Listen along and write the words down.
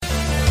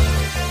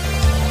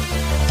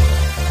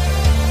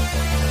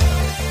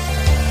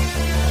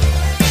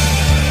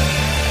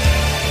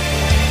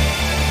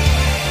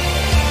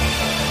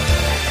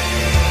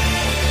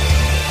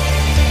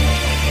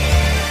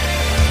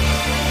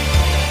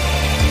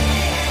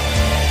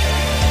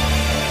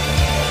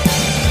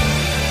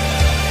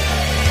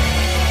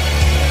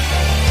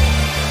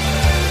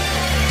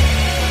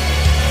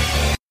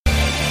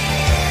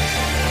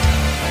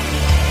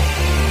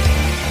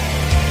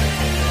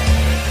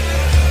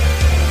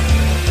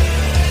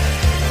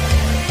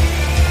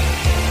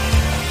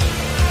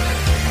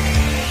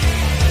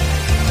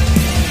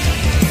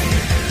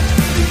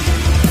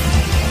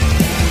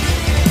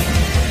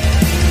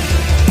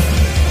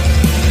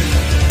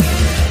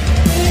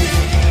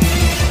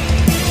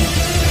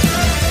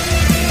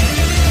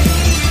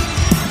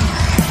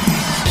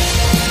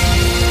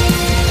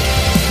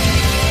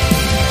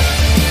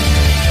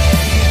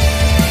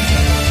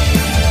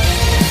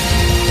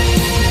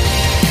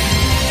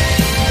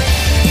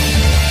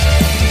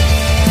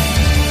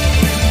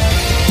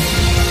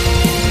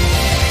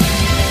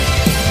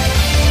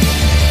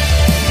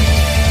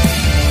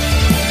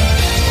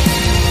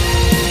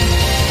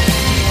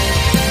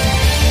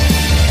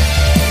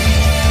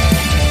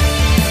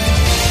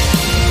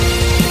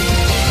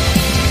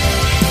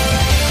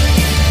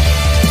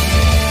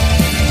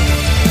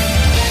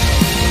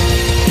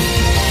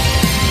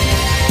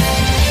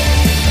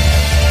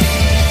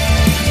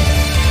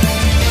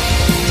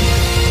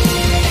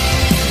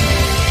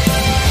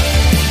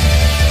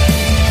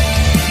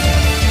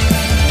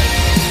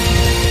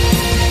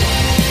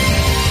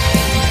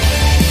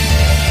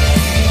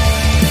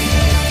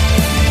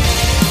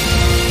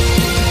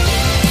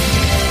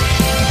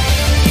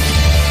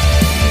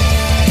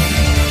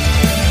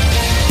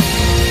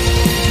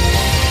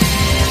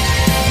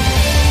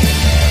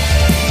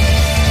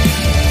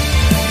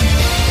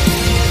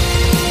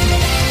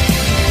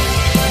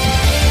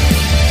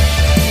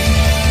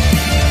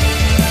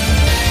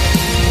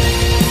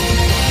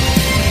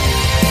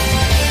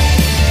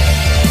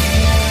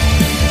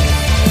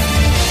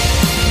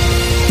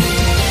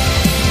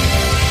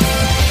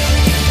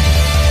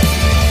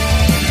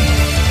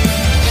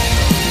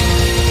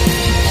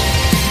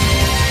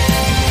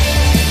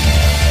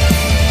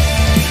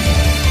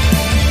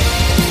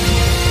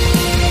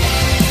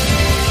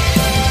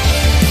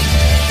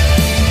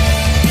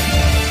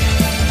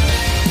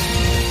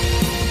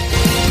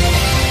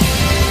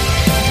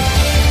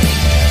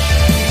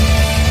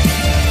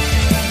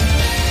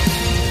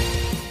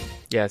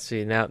Yeah,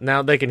 see,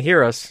 now they can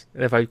hear us.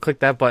 And if I click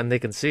that button, they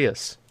can see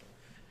us.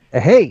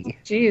 Hey.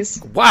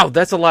 Jeez. Wow,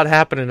 that's a lot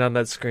happening on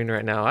that screen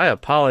right now. I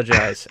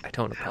apologize. I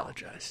don't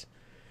apologize.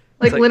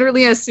 Like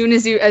literally, as soon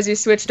as you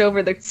switched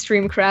over, the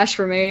stream crashed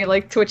for me.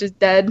 Like Twitch is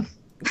dead.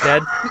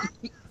 Dead?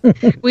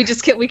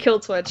 We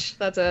killed Twitch.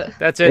 That's it.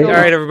 That's it. All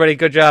right, everybody.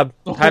 Good job.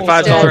 High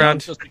fives all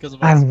around. Just because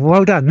of us. And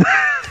well done.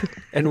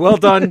 And well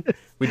done.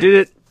 We did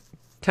it.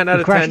 10 out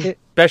of 10.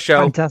 Best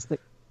show. Fantastic.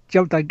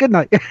 Job done. Good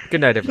night.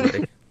 Good night,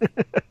 everybody.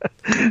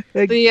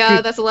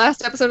 That's the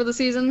last episode of the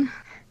season.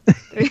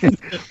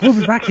 We'll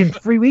be back in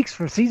 3 weeks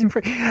for season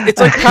 3.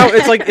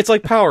 It's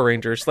like Power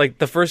Rangers. Like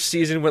the first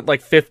season went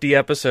like 50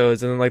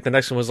 episodes, and then like the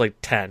next one was like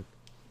 10.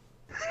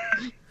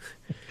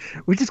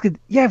 We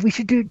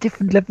should do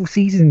different level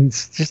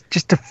seasons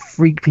just to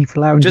freak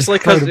people out. Just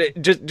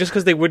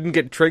because they wouldn't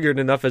get triggered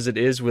enough as it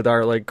is with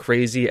our like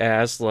crazy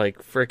ass like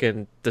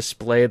freaking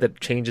display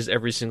that changes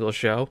every single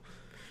show.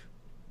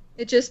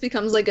 It just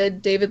becomes like a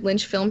David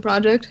Lynch film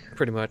project.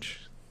 Pretty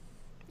much.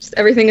 Just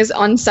everything is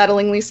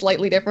unsettlingly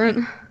slightly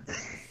different.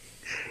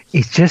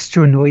 It's just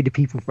to annoy the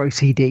people for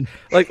OCD.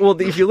 Like, well,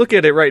 if you look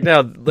at it right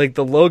now, like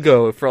the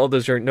logo, for all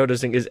those who aren't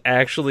noticing, is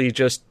actually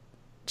just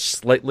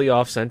slightly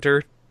off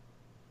center,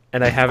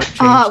 and I haven't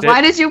changed it.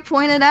 Why did you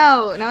point it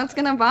out? Now it's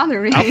gonna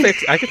bother me.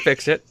 I can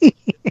fix it.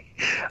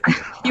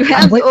 You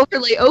have the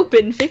overlay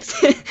open.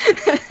 Fix it.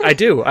 I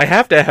do. I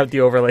have to have the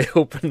overlay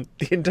open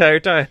the entire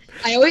time.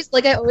 I always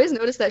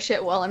notice that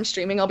shit while I'm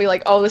streaming. I'll be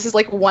like, oh, this is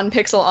like 1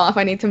 pixel off.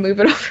 I need to move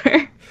it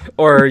over.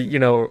 Or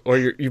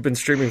you've been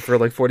streaming for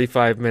like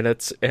 45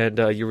 minutes and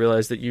you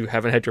realize that you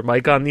haven't had your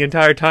mic on the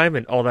entire time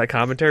and all that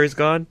commentary's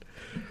gone.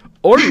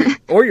 Or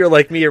you're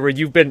like me, where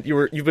you've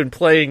been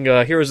playing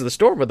Heroes of the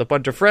Storm with a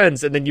bunch of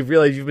friends, and then you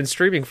realize you've been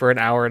streaming for an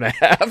hour and a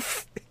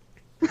half.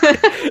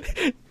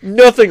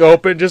 Nothing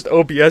open, just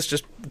OBS,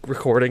 just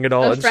recording it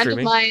all and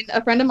streaming.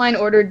 A friend of mine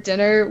ordered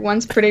dinner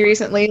once pretty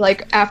recently,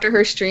 like after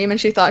her stream,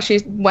 and she thought she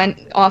went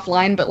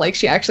offline, but like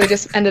she actually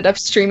just ended up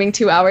streaming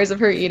 2 hours of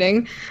her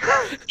eating.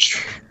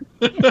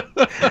 I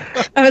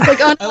was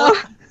like, oh no.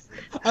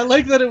 I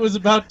like that it was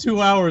about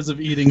 2 hours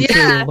of eating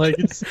too. Like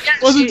it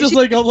wasn't just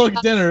like, oh look,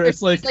 dinner.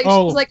 It's like,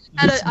 oh, she's like,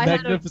 I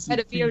had a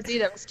VOD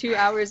that was 2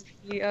 hours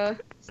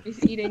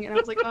of eating, and I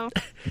was like, oh.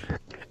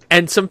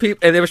 And some people,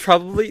 and there was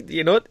probably,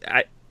 you know what,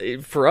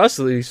 for us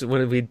at least,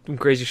 when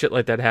crazy shit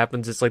like that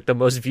happens, it's like the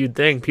most viewed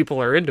thing. People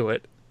are into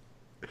it.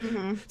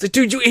 Mm-hmm. It's like,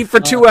 dude, you ate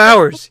for 2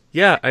 hours.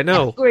 Yeah, I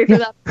know. Wait for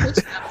that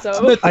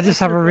episode. I just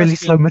have a really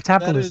slow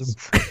metabolism.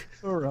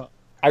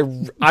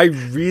 I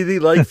really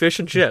like fish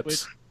and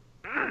chips.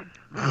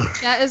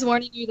 Chat is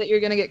warning you that you're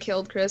gonna get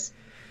killed, Chris.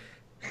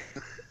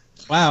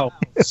 Wow.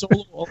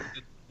 Solo.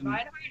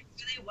 Reinhardt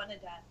really wanted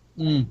that.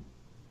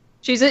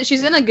 She's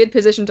in a good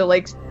position to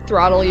like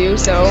throttle you,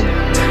 so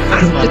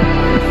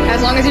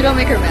as long as you don't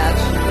make her mad,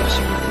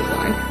 she'll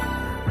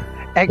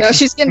be fine. No,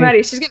 she's getting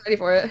ready. She's getting ready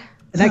for it.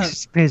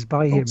 Next appears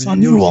by him. It's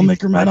on you. I'll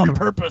make her mad on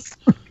purpose.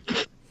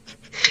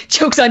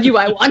 Joke's on you.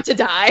 I want to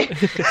die.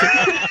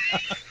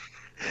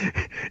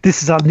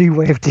 This is our new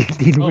way of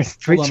dealing with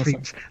Twitch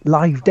streams.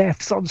 Live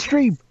deaths on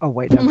stream. Oh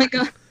wait, no. Oh my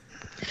god.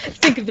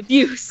 Think of the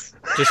views.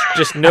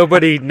 Just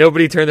nobody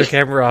turn their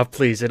camera off,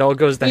 please. It all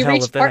goes to hell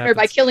if that partner happens.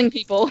 by killing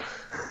people.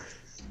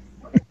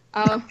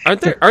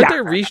 Aren't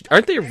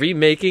they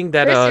remaking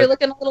that? Chris, you're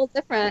looking a little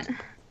different.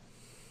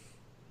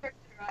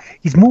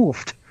 He's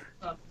morphed.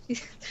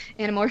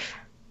 Animorph.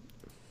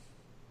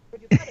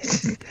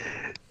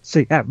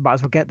 So yeah, might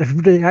as well get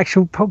the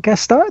actual podcast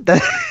started then.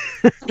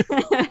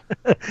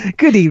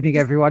 Good evening,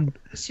 everyone.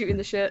 Shooting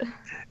the shit.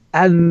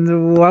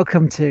 And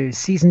welcome to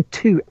Season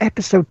 2,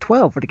 Episode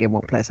 12 of the Game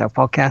One Player Self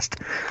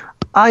podcast.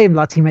 I am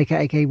Teammaker,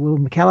 aka Will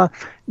McKellar.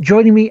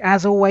 Joining me,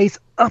 as always,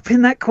 up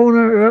in that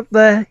corner up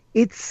there,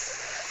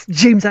 it's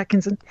James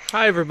Atkinson.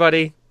 Hi,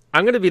 everybody.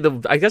 I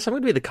guess I'm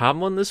gonna be the calm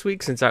one this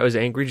week since I was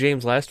Angry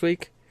James last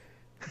week.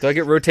 Do I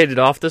get rotated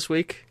off this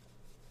week?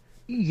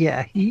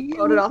 Yeah,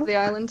 Voted off the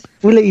island.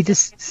 We'll let you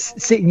just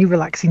sit in your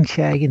relaxing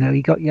chair. You know,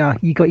 you got your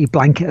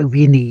blanket over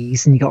your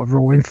knees, and you got a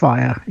roaring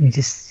fire, and you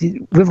just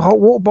with a hot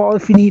water bottle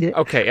if you need it.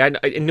 Okay,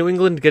 in New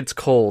England gets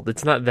cold.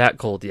 It's not that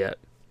cold yet.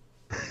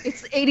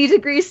 It's 80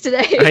 degrees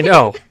today. I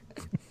know.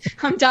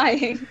 I'm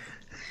dying.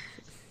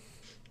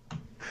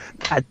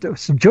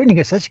 So joining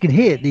us, as you can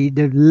hear,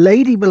 the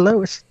lady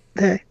below us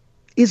there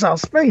is our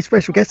very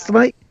special guest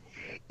tonight.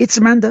 It's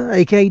Amanda,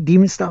 aka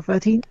Demon Star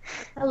 13.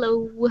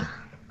 Hello.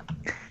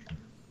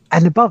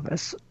 And above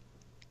us,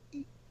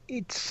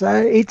 it's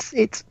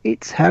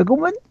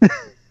Hergelman.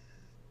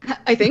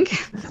 I think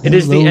it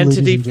is the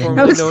entity ladies and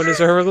formerly known as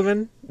a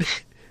Hergelman.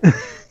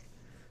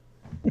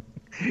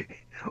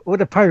 Or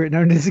the pirate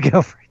known as a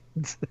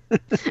girlfriend.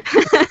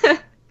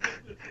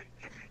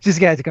 Just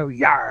get her to go,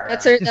 yar.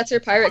 That's her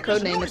pirate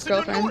code name. It's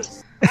girlfriend.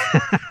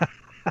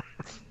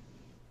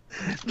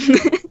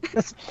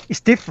 It's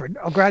different,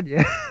 I'll grant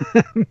you.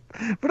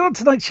 But on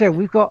tonight's show,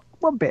 we've got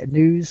one bit of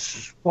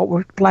news, what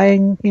we're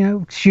playing,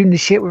 shooting the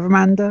shit with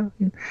Amanda,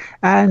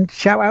 and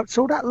shout outs,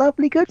 all that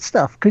lovely good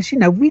stuff, because we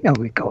know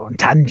we go on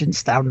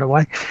tangents down the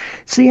way.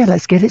 So yeah,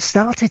 let's get it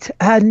started.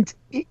 And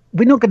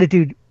we're not going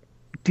to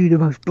do the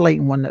most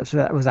blatant one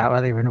that was out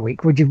earlier in the week.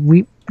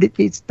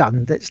 It's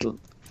done.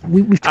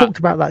 We've talked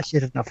about that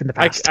shit enough in the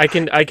past. I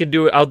can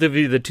do it. I'll give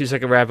you the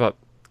 2-second wrap up.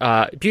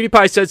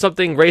 PewDiePie said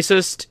something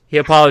racist. He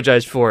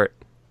apologized for it.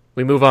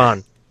 We move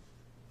on.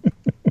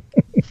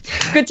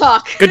 Good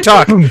talk. Good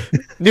talk.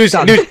 News.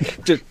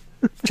 Just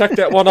check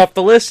that one off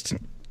the list.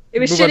 It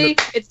was shitty.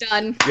 It's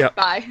done. Yep.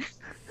 Bye.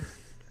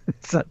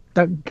 So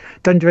don't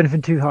do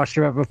anything too harsh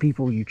to other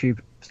people, YouTube.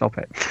 Stop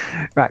it.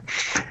 Right.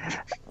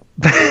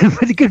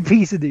 But the good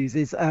piece of news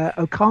is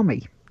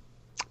Okami.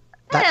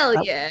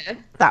 Hell yeah.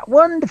 That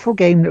wonderful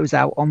game that was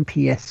out on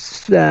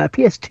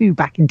PS2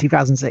 back in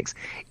 2006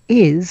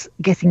 is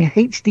getting a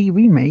HD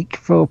remake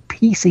for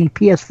PC,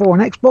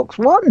 PS4, and Xbox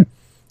One.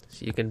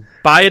 So you can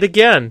buy it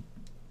again.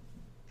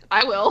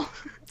 I will.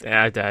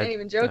 Yeah, I ain't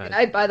even joking.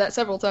 I'd buy that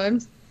several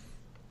times.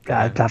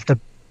 I'd have to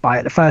buy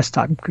it the first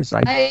time because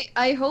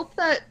I hope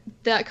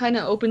that kind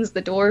of opens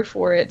the door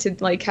for it to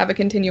like have a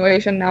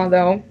continuation now,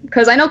 though,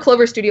 because I know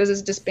Clover Studios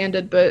is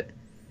disbanded, but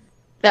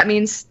that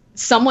means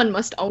someone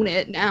must own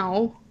it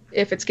now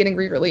if it's getting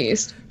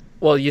re-released.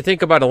 Well, you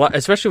think about a lot,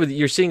 especially with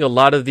you're seeing a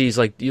lot of these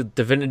like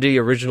Divinity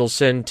Original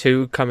Sin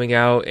 2 coming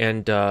out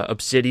and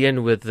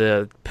Obsidian with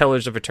the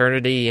Pillars of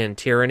Eternity and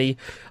Tyranny.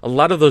 A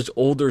lot of those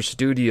older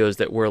studios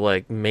that were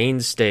like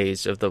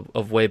mainstays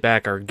of way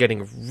back are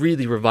getting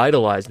really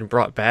revitalized and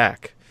brought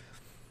back.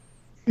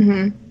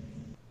 Mm-hmm.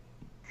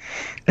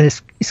 And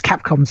it's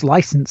Capcom's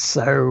license,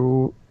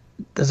 so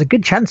there's a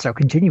good chance they'll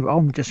continue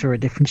on just for a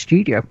different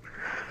studio.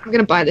 I'm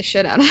gonna buy the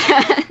shit out of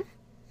that.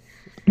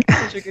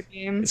 Such a good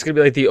game. It's gonna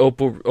be like the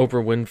Oprah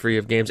Winfrey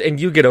of games, and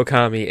you get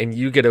Okami, and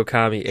you get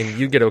Okami, and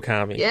you get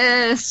Okami.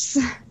 Yes.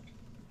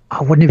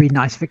 Oh, wouldn't it be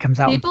nice if it comes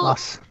out on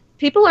Plus?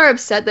 People are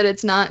upset that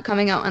it's not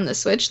coming out on the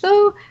Switch,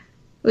 though,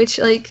 which,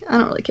 like, I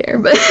don't really care,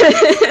 but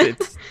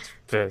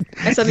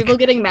I saw people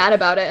getting mad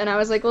about it, and I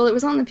was like, well, it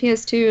was on the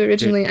PS2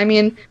 originally. I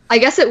mean, I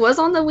guess it was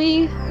on the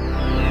Wii,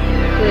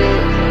 but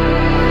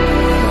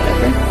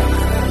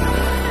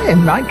whatever. It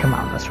might come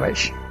out on the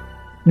Switch.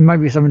 It might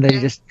be something they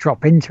just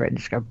drop into it and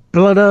just go,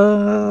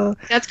 blah.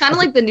 That's kind of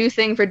like the new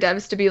thing for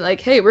devs to be like,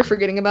 hey, we're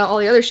forgetting about all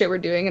the other shit we're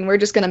doing, and we're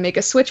just going to make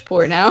a Switch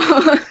port now.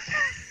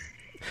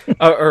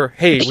 Or,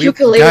 hey,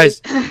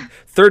 guys,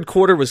 third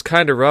quarter was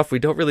kind of rough. We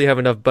don't really have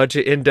enough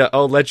budget into,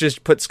 let's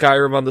just put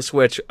Skyrim on the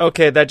Switch.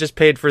 Okay, that just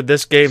paid for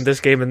this game,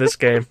 and this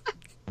game.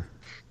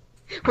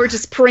 We're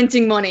just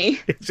printing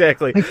money.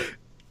 Exactly.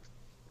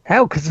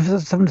 Hell,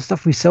 because some of the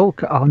stuff we saw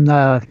on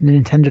the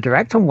Nintendo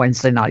Direct on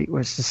Wednesday night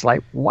was just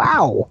like,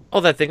 wow. Oh,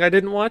 that thing I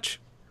didn't watch?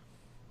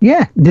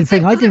 Yeah, the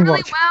thing I didn't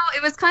watch. Wow,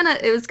 it was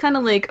kind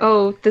of like,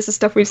 oh, this is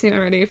stuff we've seen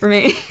already for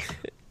me.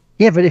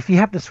 Yeah, but if you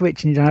have the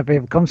Switch and you don't have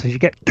other consoles, you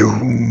get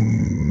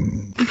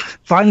Doom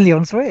finally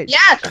on Switch.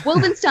 Yeah,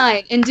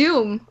 Wolfenstein and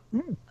Doom.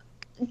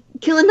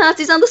 Killing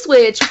Nazis on the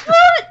Switch.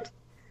 What?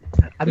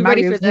 I'm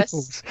ready for this.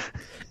 Nipples.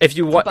 If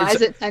you buys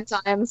it 10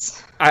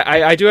 times.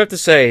 I do have to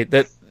say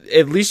that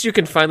at least you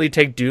can finally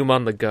take Doom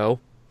on the go,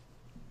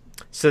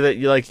 so that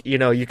you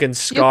can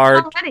scar.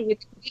 You can be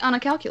on a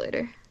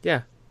calculator.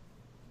 Yeah.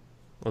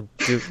 Well,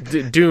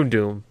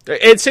 Doom.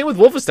 And same with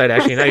Wolfenstein,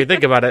 actually, now you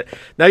think about it.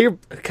 Now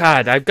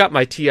God, I've got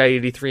my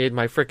TI-83 in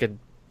my frickin'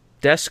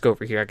 desk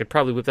over here. I could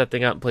probably whip that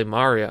thing out and play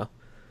Mario.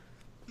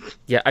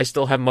 Yeah, I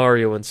still have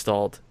Mario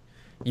installed.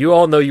 You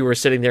all know you were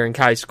sitting there in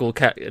high school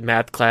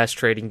math class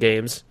trading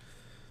games.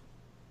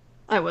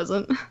 I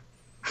wasn't.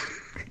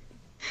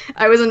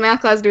 I was in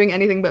math class doing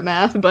anything but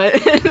math, but...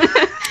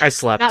 I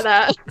slept. Not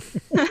that.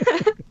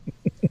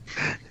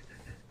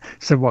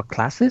 So what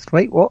classes?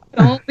 Wait, what?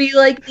 Don't be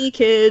like me,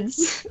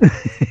 kids.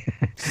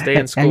 Stay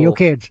in school. Hey, your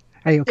kids.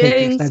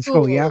 Stay in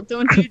school, yeah?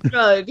 Don't do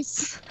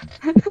drugs.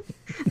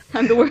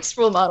 I'm the worst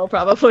role model,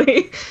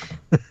 probably.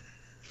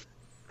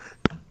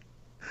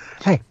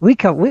 Hey, we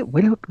don't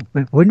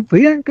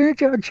gonna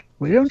judge.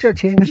 We don't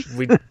judge here.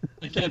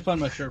 I can't find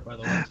my shirt, by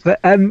the way.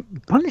 But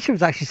Punisher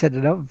has actually said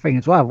another thing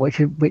as well,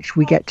 which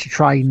we get to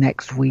try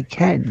next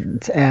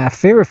weekend.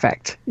 Fear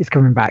Effect is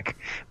coming back,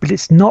 but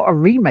it's not a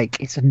remake;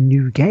 it's a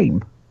new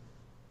game.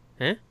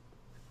 Huh?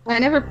 I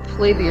never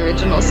played the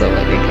original, so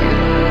like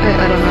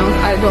I don't know.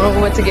 I don't know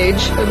what to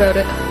gauge about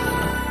it.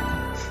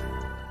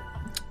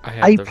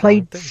 I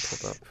played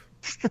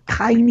just a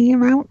tiny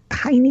amount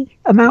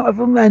of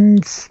them,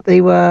 and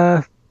they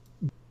were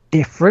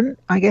different.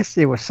 I guess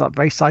they were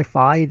very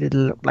sci-fi. It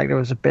looked like there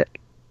was a bit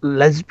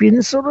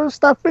lesbian sort of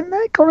stuff in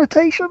there,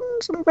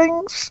 connotations and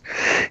things.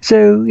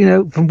 So,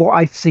 from what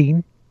I've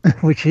seen,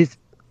 which is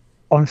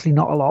honestly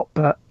not a lot,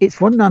 but it's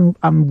one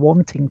I'm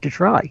wanting to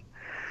try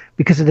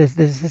because there's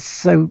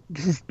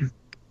this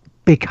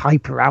big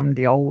hype around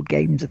the old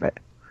games of it,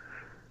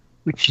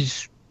 which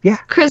is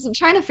Chris, I'm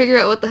trying to figure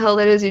out what the hell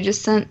that is you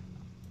just sent.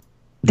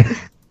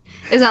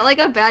 Is that like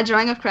a bad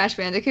drawing of Crash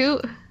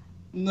Bandicoot?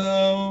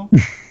 No.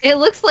 It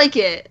looks like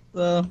it.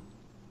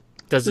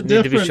 Does it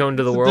need to be shown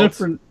to the world?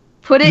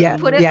 Put it on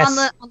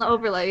the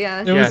overlay.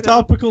 Yeah. It was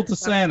topical to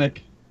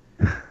Sonic.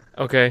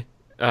 Okay.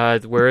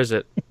 Where is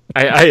it?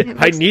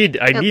 I need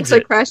it. It Looks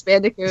like Crash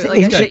Bandicoot.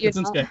 It's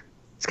in Skype.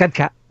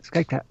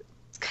 Skype chat.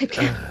 Skype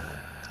chat.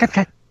 Skype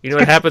chat. You know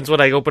what happens when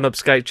I open up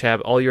Skype chat?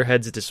 All your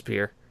heads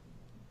disappear.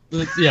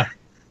 Yeah.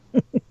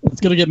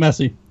 It's gonna get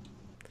messy.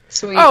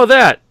 Sweet. Oh,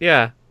 that.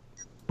 Yeah.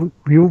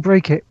 We will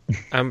break it.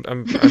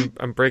 I'm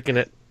breaking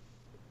it.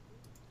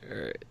 All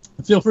right.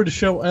 Feel free to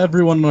show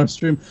everyone on our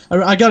stream.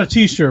 I got a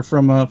T-shirt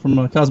from a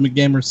Cosmic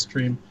Gamers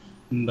stream,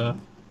 and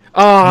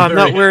I'm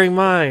not wearing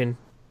mine.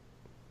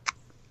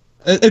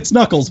 It's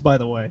Knuckles, by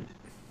the way.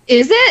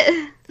 Is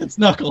it? It's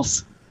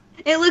Knuckles.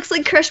 It looks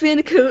like Crash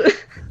Bandicoot.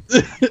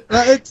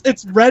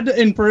 It's red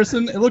in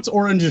person. It looks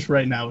orangish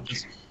right now, which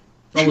is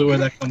probably where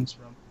that comes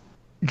from.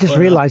 Just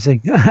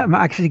realizing, I'm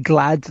actually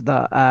glad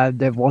that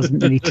there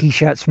wasn't any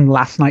T-shirts from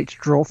last night's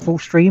Drawful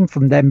stream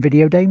from them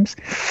video games.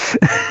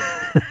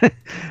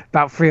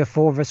 About 3 or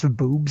 4 of us with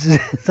boobs.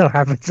 So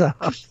happens to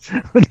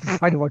the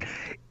final one.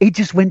 It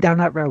just went down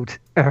that road.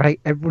 All right,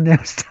 everyone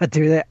else started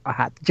doing it. I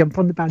had to jump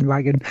on the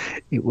bandwagon.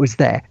 It was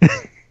there.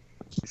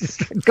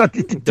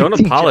 Don't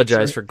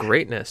apologize for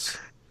greatness.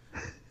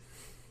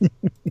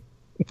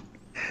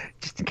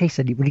 Just in case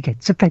anybody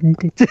gets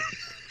offended.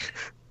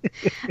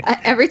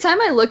 Every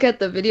time I look at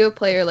the video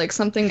player, like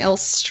something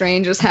else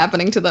strange is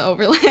happening to the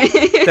overlay.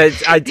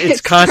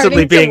 It's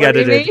constantly being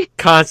edited,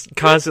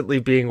 constantly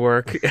being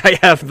work. I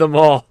have them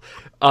all.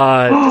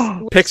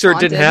 Pixar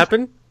didn't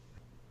happen.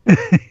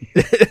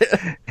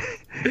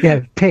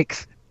 Yeah,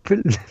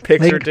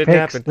 Pixar didn't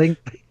happen.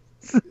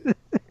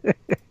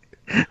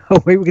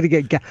 Oh wait, we're gonna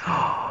get.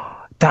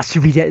 That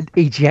should be at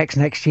EGX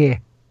next year.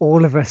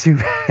 All of us who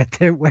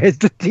wears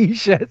the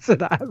T-shirts and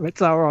the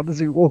avatar on as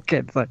we walk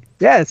in. It's like,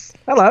 yes,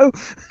 hello.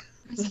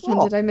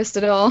 Did I missed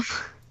it all?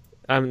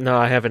 No,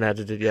 I haven't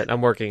edited yet. I'm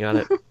working on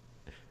it.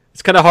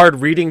 It's kind of hard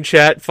reading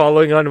chat,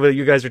 following on what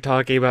you guys are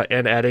talking about,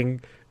 and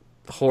adding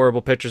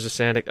horrible pictures of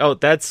Sonic. Oh,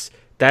 that's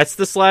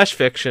the slash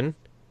fiction.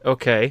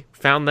 Okay,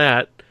 found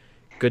that.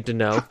 Good to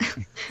know.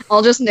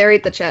 I'll just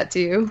narrate the chat to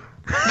you.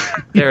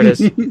 There it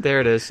is.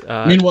 There it is.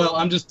 Meanwhile,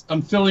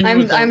 I'm filling.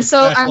 I'm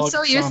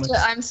so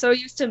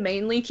used to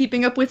mainly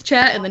keeping up with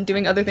chat and then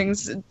doing other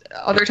things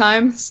other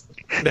times.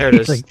 There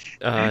it is.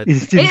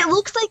 It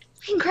looks like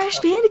Crash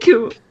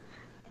Bandicoot.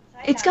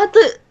 It's got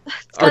the.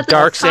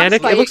 Dark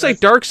Sonic. It looks like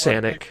Dark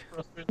Sonic.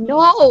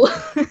 No,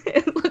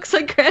 it looks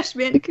like Crash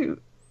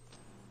Bandicoot.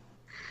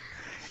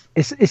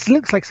 It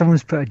looks like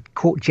someone's put a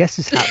Court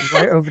Jester's hat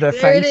right over their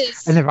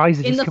face, and their eyes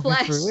are just coming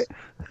through it.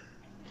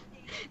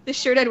 The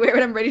shirt I'd wear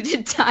when I'm ready to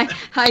die.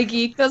 Hi,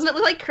 geek. Doesn't it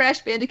look like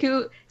Crash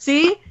Bandicoot?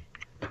 See?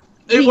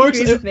 It works.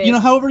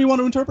 However you want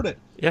to interpret it.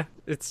 Yeah,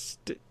 it's.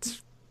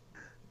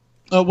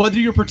 Whether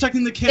you're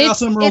protecting the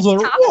Chaos Emeralds or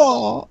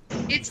wall.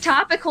 It's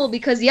topical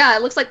because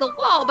it looks like the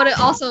wall, but it's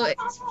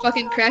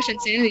fucking Crash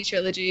Insanity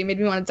Trilogy. It made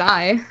me want to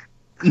die.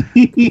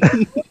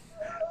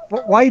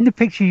 Why in the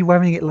picture are you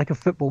wearing it like a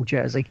football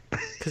jersey?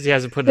 Because he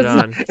hasn't put it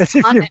on. As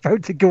if you're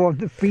about to go on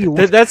the field.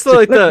 That's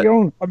like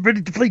the. I'm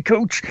ready to play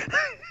coach.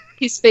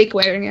 He's fake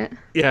wearing it.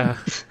 Yeah.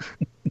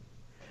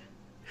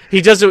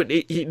 He doesn't.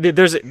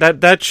 There's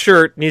that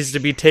shirt needs to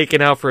be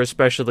taken out for a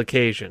special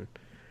occasion,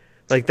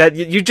 like that.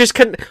 You just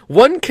can.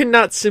 One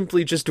cannot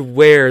simply just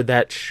wear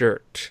that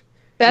shirt.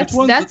 That's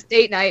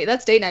date night.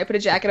 That's date night. Put a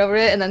jacket over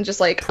it and then just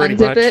like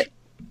unzip it.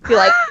 Be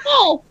like,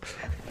 oh.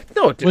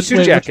 No,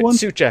 suit jacket.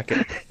 Suit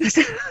jacket.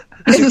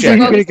 You're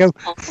gonna go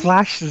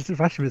flash. The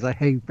fashion was like,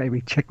 hey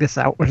baby, check this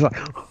out. We're like.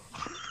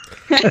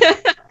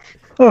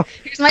 Oh.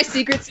 Here's my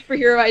secret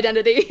superhero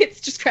identity.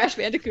 It's just Crash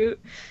Bandicoot.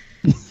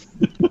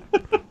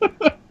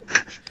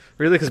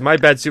 Really? Because my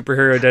bad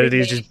superhero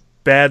identity is just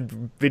bad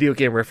video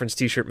game reference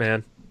T-shirt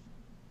man.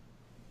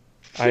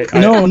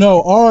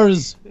 No.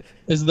 Ours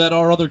is that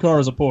our other car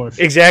is a Porsche.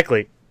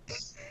 Exactly.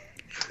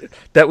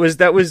 That was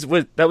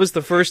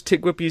the first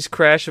Tigwhippies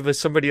crash of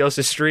somebody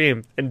else's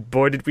stream, and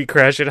boy did we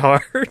crash it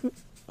hard.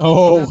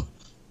 Oh.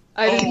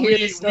 I didn't hear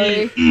the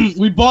story.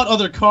 We bought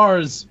other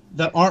cars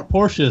that aren't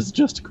Porsches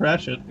just to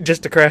crash it.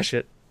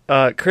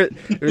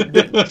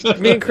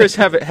 Me and Chris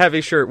have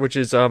a shirt which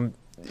is so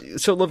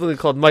lovely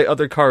called "My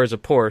Other Car Is a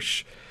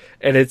Porsche,"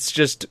 and it's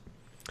just.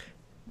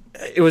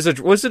 Was it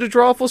a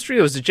Drawful stream?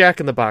 It was a Jack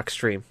in the Box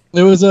stream.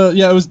 It was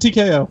it was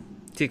TKO.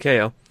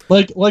 TKO.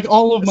 Like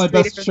all of my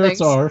best shirts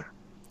things. Are.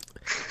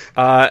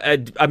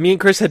 Me and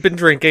Chris had been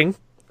drinking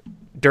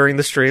during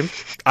the stream.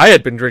 I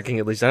had been drinking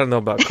at least. I don't know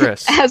about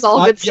Chris. As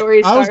all good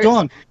stories. I was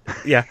gone.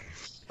 Yeah.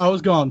 I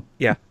was gone.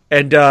 Yeah.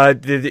 And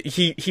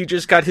he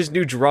just got his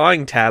new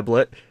drawing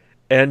tablet,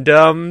 and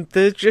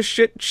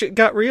shit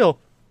got real.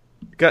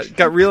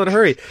 Got real in a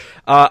hurry.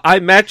 I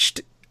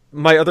matched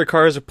My Other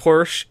Car Is a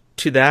Porsche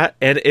to that,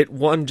 and it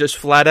won just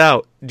flat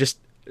out. Just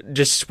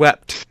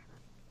swept.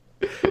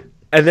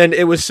 And then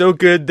it was so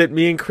good that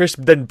me and Chris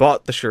then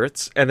bought the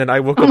shirts, and then I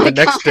woke up the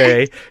next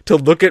day to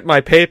look at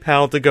my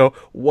PayPal to go,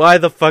 why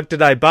the fuck did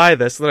I buy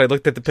this? And then I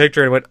looked at the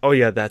picture and went, oh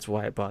yeah, that's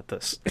why I bought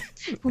this.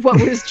 What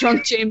was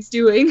Drunk James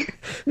doing?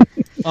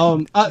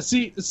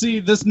 See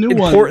this new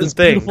one, this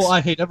beautiful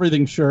I Hate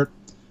Everything shirt.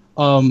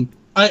 I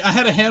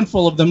had a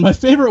handful of them. My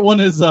favorite one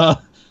is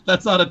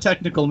That's Not a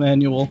Technical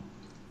Manual.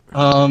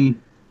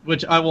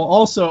 which I will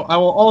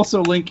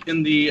also link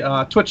in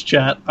the Twitch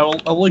chat.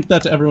 I'll link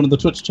that to everyone in the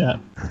Twitch chat.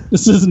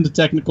 This isn't a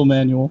technical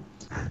manual,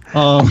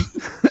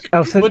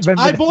 which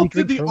I both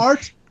did the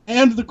art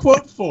and the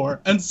quote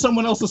for, and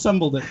someone else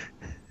assembled it.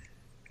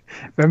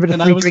 Remember the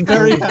and free I was drink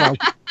very as well. happy.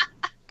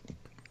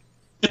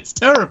 It's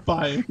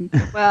terrifying.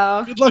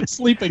 Wow. Good luck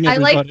sleeping,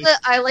 everybody.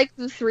 I like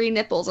the 3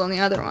 nipples on the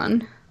other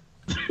one.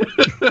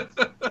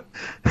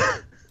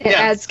 It Yes.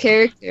 adds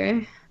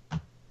character.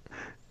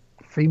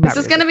 This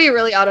is going to be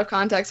really out of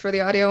context for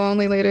the audio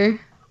only later.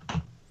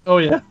 Oh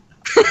yeah.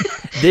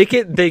 They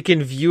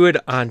can view it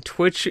on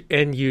Twitch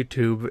and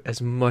YouTube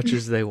as much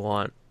as they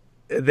want.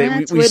 We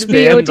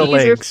spam the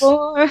links.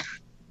 For.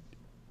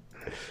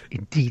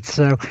 Indeed,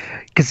 so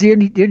because the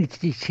only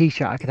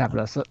T-shirt I could have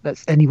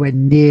that's anywhere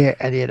near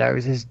any of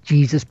those is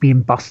Jesus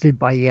being busted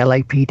by the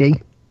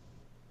LAPD.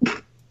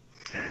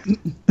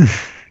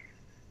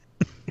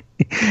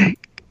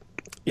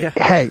 Yeah.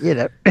 Hey, you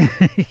know,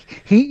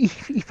 he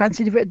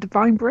fancied a bit of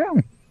Divine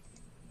Brown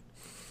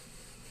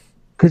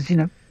because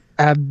Hugh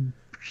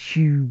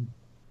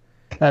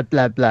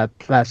blah blah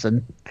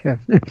person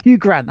Hugh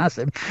Grant, that's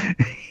him.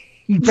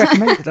 He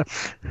recommended her.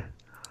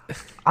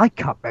 I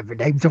can't remember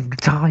names all the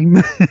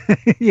time.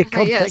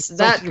 Yes,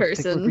 that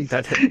person.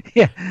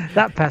 Yeah,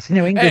 that person.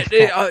 English.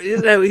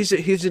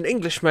 He's an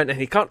Englishman, and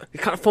he can't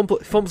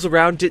fumbles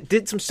around.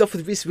 Did some stuff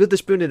with Reese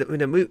Witherspoon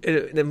in a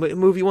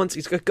movie once.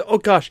 He's oh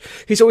gosh,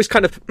 he's always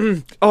kind of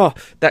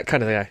that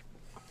kind of guy.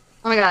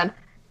 Oh my god,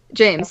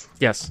 James.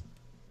 Yes.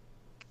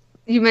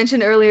 You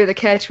mentioned earlier the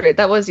catchphrase.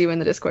 That was you in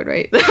the Discord,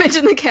 right? I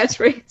mentioned the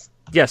catchphrase.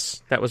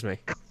 Yes, that was me.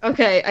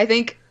 Okay, I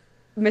think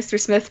Mr.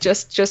 Smith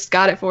just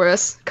got it for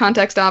us.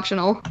 Context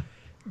optional.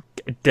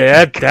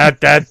 Dad.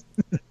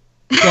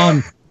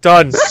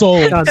 Done.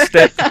 Sold.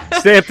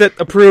 Stamped it.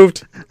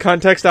 Approved.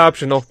 Context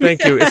optional.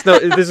 Thank you.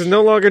 This is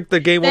no longer the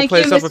Game One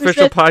Play Stuff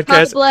official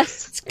podcast.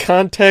 It's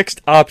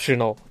context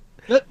optional.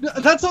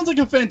 That sounds like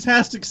a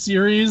fantastic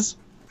series.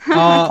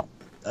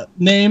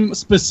 Name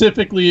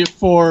specifically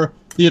for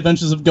the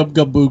Adventures of Gub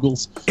Gub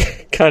Boogles.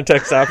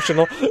 Context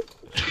optional.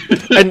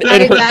 And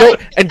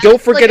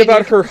don't forget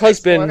about her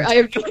husband. I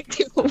have no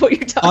idea what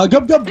you're talking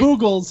Gub Gub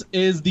Boogles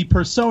is the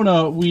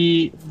persona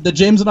that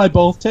James and I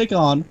both take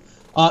on.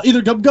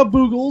 Either Gub Gub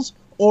Boogles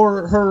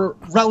or her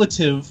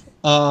relative.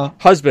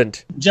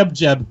 Husband.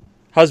 Jeb.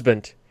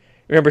 Husband.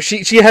 Remember,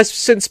 she has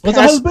since passed.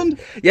 Was it husband?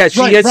 Yeah,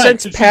 she has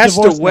since passed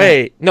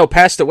away. Now. No,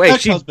 passed away.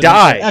 Ex-husband, she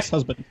died.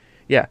 Ex-husband.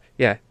 Yeah.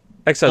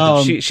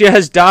 Ex-husband. She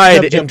has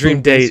died in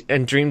Dream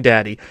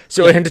Daddy.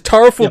 So, and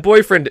Tarful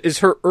Boyfriend is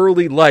her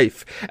early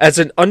life as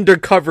an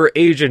undercover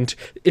agent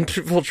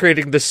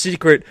infiltrating the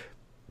secret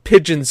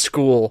pigeon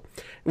school,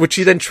 which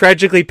she then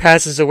tragically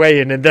passes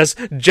away in, and thus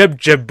Jeb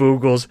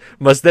Boogles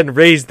must then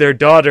raise their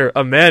daughter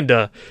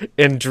Amanda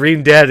in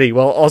Dream Daddy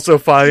while also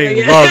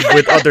finding love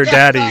with other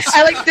daddies.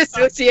 I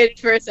dissociated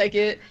for a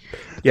second.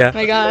 Yeah.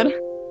 My God.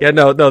 Yeah,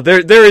 no.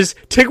 There is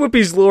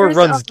Tigwhippy's lore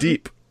runs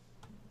deep.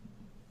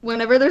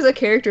 Whenever there's a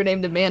character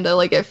named Amanda,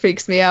 it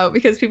freaks me out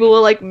because people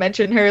will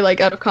mention her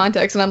out of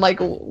context, and I'm like,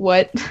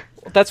 what?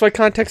 That's why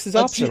context is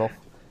optional.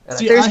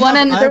 See, there's one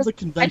I in have the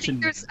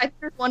convention. I think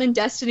there's one in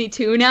Destiny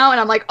 2 now, and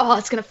I'm like, oh,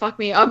 it's gonna fuck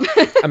me up.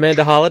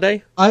 Amanda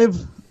Holiday? I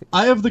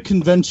have the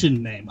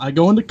convention name. I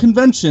go into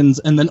conventions,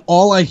 and then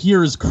all I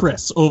hear is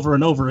Chris over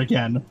and over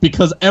again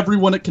because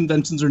everyone at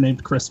conventions are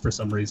named Chris for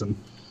some reason.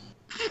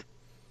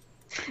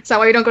 Is that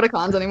why you don't go to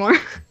cons anymore?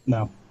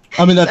 No,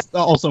 I mean that's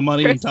also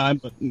money and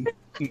time, but.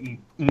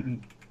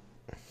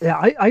 Yeah,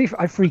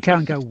 I freak out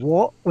and go,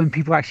 what? When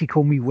people actually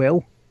call me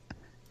Will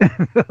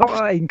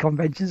in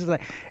conventions.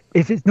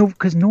 If it's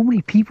because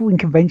normally people in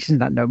conventions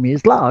that know me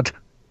as Lard.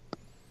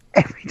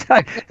 Every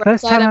time.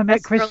 First time I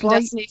met Chris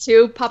Light. Destiny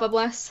 2, Papa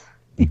bless.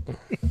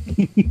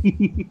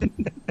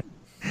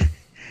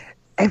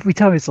 Every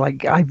time it's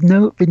I've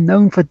been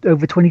known for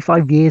over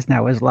 25 years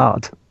now as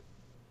Lard.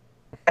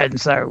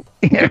 And so,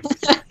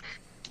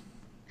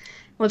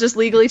 We'll just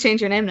legally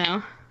change your name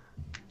now.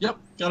 Yep,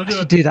 gotta do I it.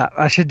 should do that.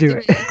 I should do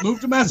it.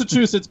 Move to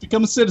Massachusetts,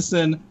 become a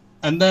citizen,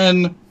 and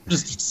then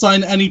just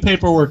sign any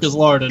paperwork as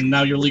Lard, and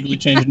now you're legally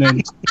changing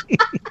names.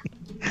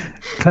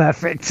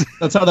 Perfect.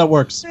 That's how that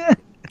works.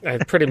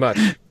 Pretty much.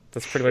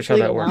 That's pretty much how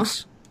that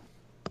works.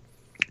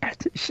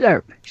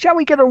 So, shall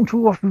we get on to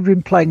what we've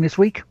been playing this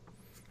week?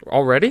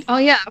 Already? Oh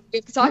yeah, we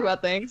have to talk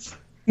about things.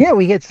 Yeah,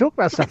 we get to talk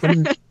about stuff.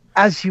 And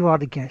as you are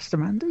the guest,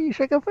 Amanda, you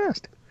should go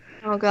first.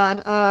 Oh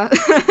God. I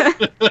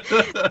feel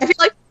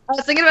like I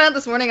was thinking about it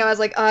this morning. I was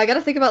like, I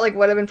gotta think about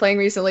what I've been playing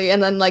recently,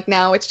 and then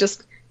now it's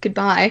just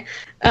goodbye.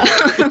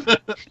 I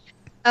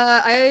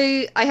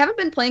haven't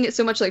been playing it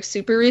so much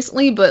super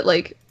recently, but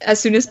as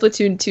soon as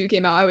Splatoon 2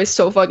 came out, I was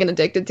so fucking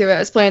addicted to it. I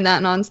was playing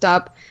that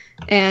nonstop,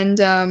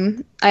 and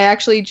I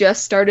actually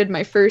just started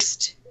my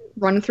first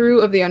run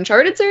through of the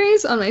Uncharted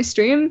series on my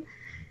stream,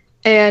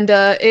 and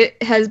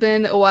it has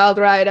been a wild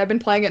ride. I've been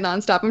playing it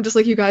nonstop. I'm just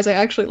like, you guys, I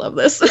actually love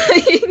this.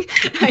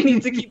 I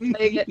need to keep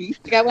playing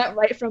it. I went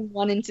right from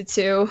 1 into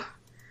 2.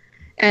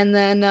 And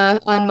then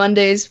on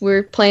Mondays,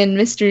 we're playing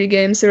mystery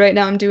games. So right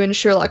now I'm doing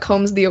Sherlock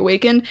Holmes The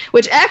Awakened,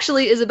 which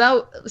actually is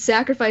about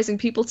sacrificing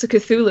people to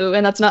Cthulhu,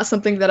 and that's not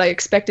something that I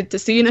expected to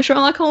see in a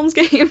Sherlock Holmes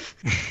game.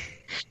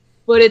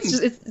 But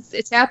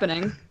it's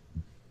happening.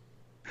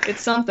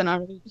 It's something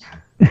already.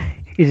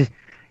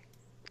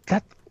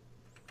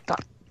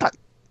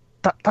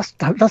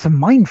 That's a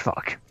mind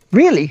fuck.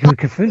 Really?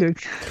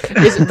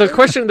 Cthulhu? The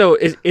question though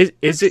is it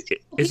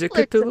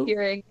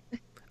Cthulhu?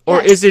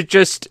 Or Yes. is it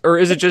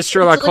just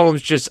Sherlock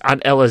Holmes just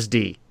on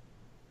LSD?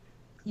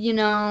 You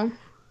know,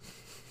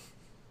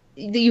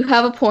 you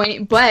have a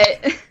point, but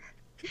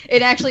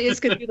it actually is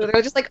Cthulhu.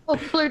 They're just like, oh,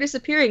 people are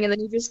disappearing, and then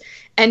you just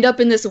end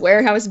up in this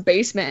warehouse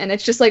basement, and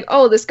it's just like,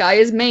 oh, this guy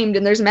is maimed,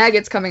 and there's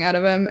maggots coming out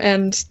of him,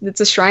 and it's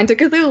a shrine to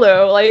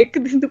Cthulhu. Like,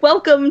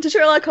 welcome to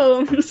Sherlock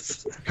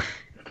Holmes.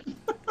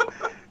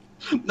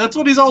 That's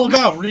what he's all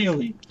about,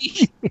 really.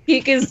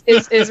 Geek is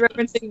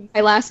referencing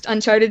my last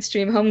Uncharted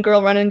stream.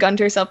 Homegirl run and gunned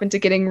herself into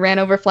getting ran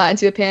over flat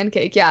into a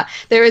pancake. Yeah,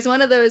 there is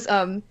one of those.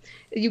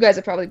 You guys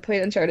have probably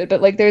played Uncharted,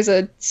 but like, there's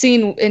a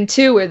scene in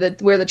 2 where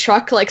the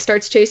truck like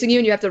starts chasing you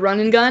and you have to run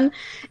and gun.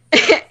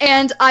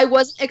 And I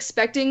wasn't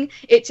expecting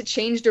it to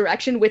change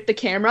direction with the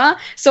camera,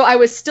 so I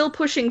was still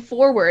pushing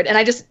forward, and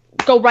I just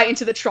go right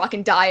into the truck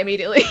and die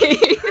immediately.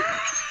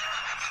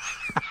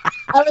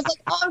 I was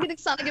like, oh, I'm getting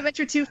Sonic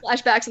Adventure 2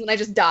 flashbacks, and then I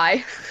just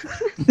die.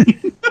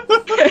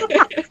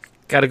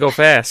 Gotta go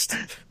fast.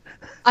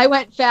 I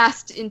went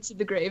fast into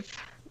the grave,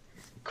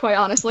 quite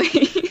honestly.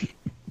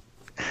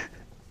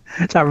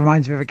 That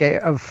reminds me of a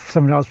game of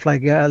something I was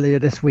playing earlier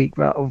this week,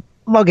 but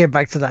I'll get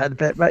back to that in a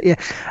bit. But yeah,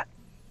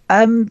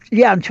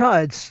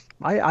 Uncharted.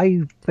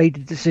 I made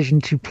the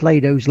decision to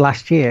play those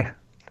last year.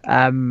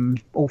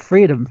 All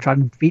 3 of them,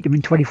 trying to beat them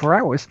in 24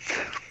 hours.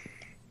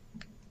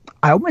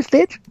 I almost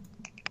did.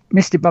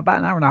 Missed it by about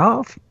an hour and a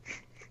half.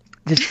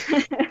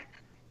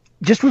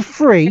 Just with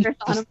 3.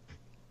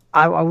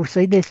 I will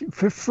say this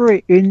for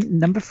 3 in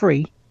number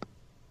 3.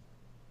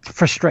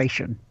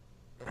 Frustration.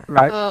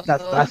 Right,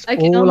 that's all I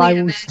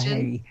will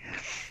say.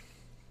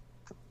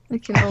 I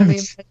can only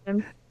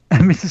imagine.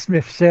 Mr.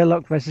 Smith,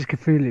 Sherlock versus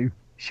Cthulhu.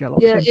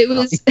 Sherlock. Yeah,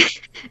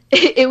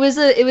 it was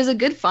a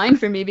good find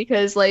for me,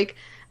 because like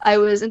I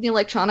was in the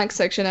electronics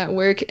section at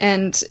work,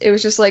 and it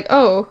was just like,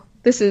 oh,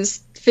 this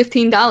is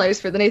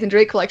 $15 for the Nathan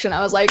Drake collection.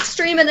 I was like,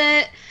 streaming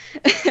it.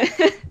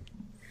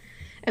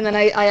 And then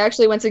I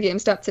actually went to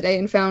GameStop today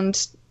and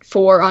found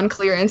 4 on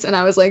clearance, and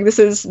I was like, this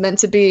is meant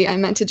to be. I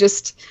meant to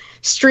just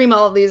stream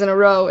all of these in a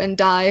row and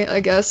die, I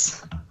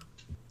guess.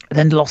 And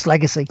then Lost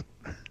Legacy.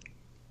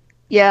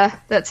 Yeah,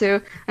 that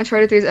too.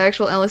 Uncharted 3's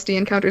actual LSD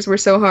encounters were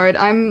so hard.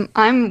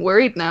 I'm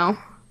worried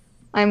now.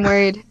 I'm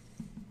worried.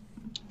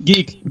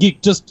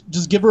 Geek, just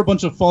give her a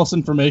bunch of false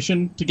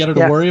information to get her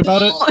to worry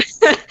about it.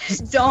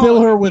 Don't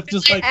fill her with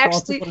just like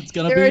thoughts of what it's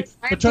gonna be,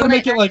 but try to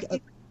make it like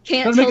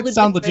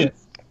sound legit.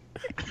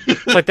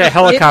 It's like that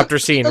helicopter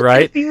scene,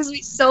 right? It confuse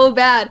me so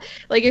bad.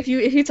 Like if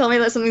you tell me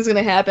that something's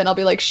gonna happen, I'll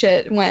be like,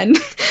 shit, when?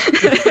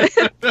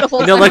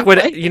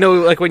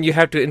 Like when you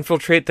have to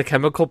infiltrate the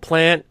chemical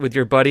plant with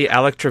your buddy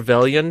Alec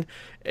Trevelyan,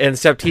 and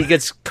except he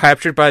gets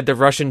captured by the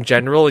Russian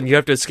general, and you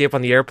have to escape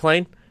on the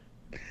airplane.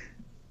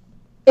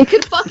 It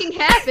could fucking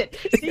happen.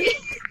 See?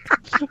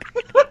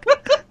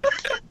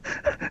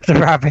 The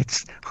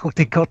rabbits. Oh,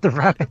 they got the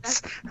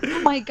rabbits.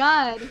 Oh my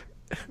god.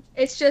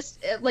 It's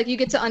just like you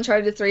get to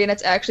Uncharted 3 and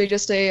it's actually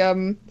just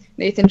a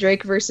Nathan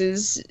Drake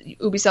versus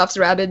Ubisoft's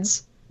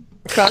Rabbids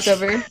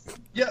crossover.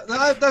 Yeah,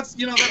 that's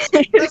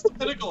the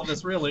pinnacle of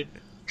this, really.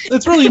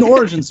 It's really an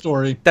origin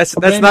story. That's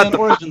not the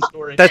origin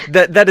story.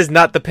 That is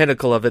not the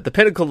pinnacle of it. The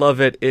pinnacle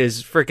of it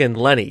is freaking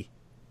Lenny.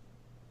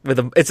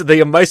 It's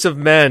the Amice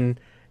Men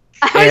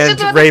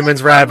and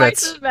Raymond's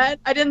Rabbits.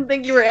 I didn't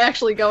think you were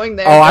actually going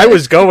there. Oh, I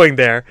was going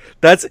there.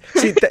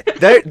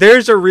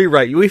 There's a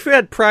rewrite. We've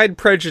had Pride,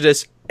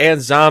 Prejudice,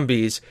 and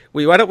Zombies.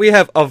 Why don't we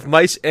have Of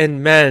Mice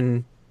and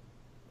Men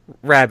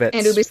Rabbits?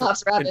 And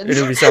Ubisoft's Rabbids. And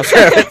Ubisoft's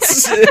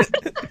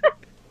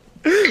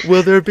Rabbits.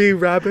 Will there be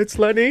rabbits,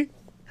 Lenny?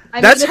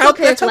 It's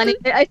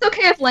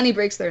okay if Lenny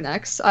breaks their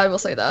necks. I will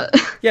say that.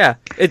 Yeah,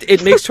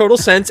 it makes total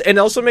sense, and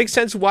also makes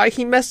sense why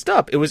he messed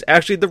up. It was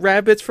actually the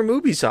rabbits from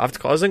Ubisoft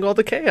causing all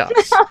the chaos.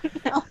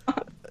 No.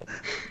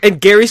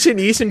 And Gary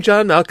Sinise and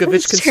John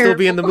Malkovich can still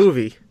be in the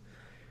movie.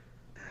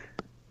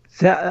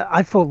 So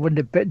I thought one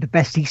of the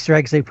best Easter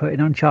eggs they put in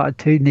Uncharted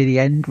 2 near the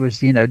end was,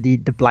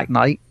 the Black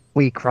Knight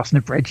where you're crossing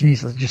the bridge and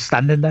he's just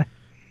standing there.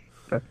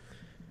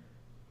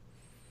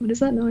 What is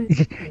that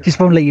noise? Just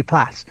won't let you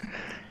pass.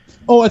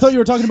 Oh, I thought you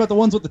were talking about the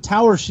ones with the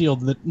tower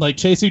shield that like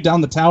chase you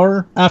down the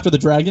tower after the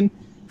dragon.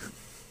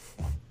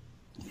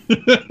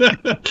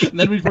 And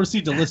then we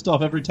proceed to list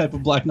off every type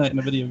of Black Knight in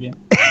a video game.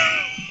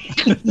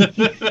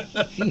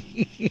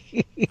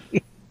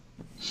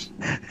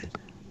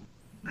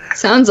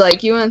 Sounds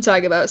like you want to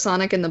talk about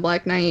Sonic and the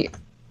Black Knight.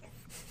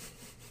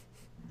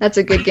 That's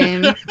a good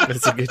game.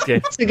 That's a good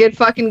game. It's a good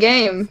fucking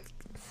game.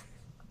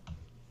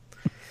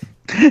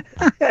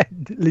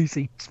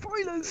 Lucy,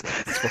 spoilers.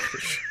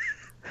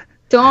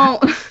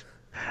 Don't.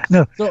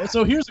 No.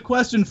 So here's a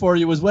question for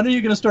you: when are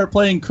you going to start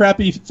playing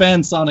crappy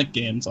fan Sonic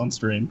games on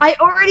stream? I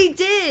already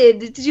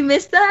did. Did you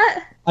miss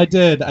that? I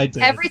did.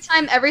 Every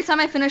time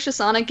I finish a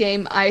Sonic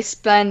game, I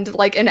spend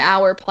like an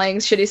hour playing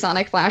shitty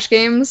Sonic Flash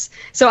games.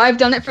 So I've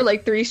done it for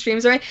like 3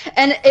 streams already,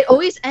 and it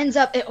always ends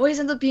up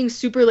being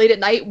super late at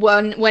night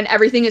when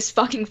everything is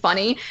fucking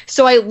funny.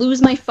 So I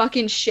lose my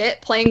fucking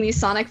shit playing these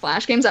Sonic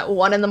Flash games at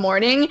 1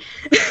 a.m.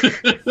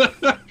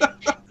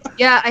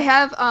 Yeah, I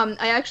have.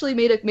 I actually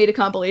made a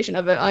compilation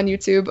of it on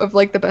YouTube of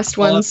like the best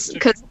ones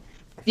because.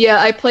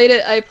 Yeah, I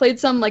played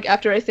some like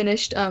after I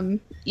finished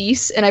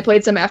Ys, and I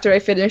played some after I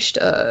finished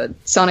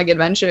Sonic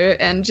Adventure,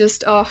 and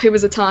just it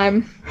was a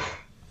time.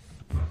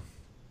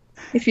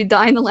 If you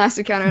die in the last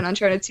encounter in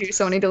Uncharted 2,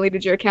 Sony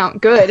deleted your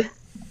account. Good.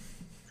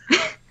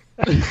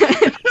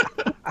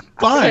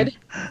 Fine. Good.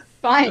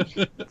 Fine.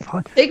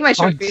 Take my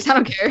trophies. I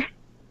don't care.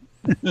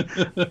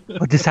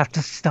 I'll just have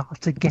to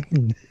start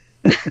again.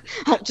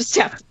 I'll just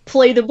have to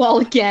play the ball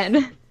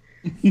again.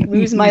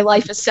 Lose my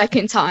life a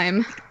second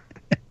time.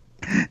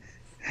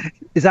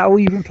 Is that all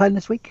you've been playing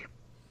this week?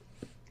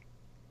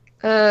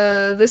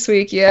 This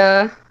week,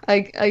 yeah,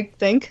 I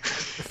think.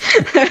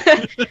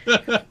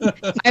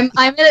 I'm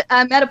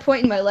at a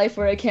point in my life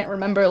where I can't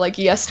remember like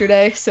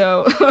yesterday,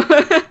 so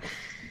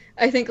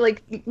I think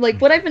like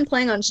what I've been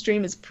playing on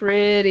stream is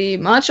pretty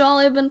much all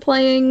I've been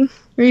playing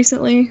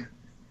recently,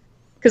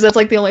 because that's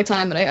like the only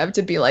time that I have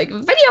to be like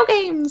video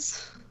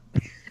games.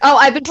 Oh,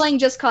 I've been playing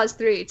Just Cause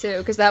 3 too,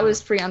 because that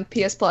was free on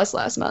PS Plus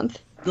last month.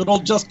 Good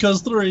old Just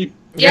Cause 3.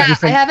 Yeah,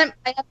 I haven't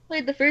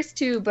played the first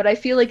 2, but I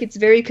feel like it's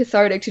very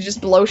cathartic to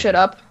just blow shit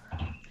up.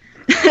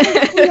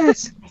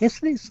 Yes,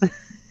 it is.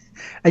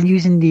 And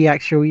using the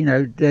actual,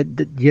 your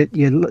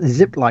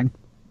zip line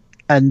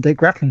and the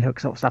grappling hook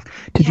sort of stuff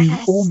to do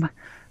all.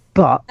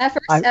 But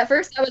at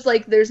first I was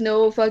like, "There's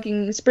no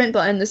fucking sprint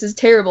button. This is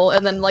terrible."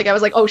 And then like I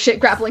was like, "Oh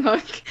shit, grappling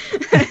hook."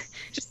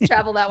 Just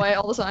travel that way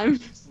all the time.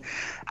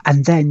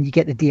 And then you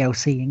get the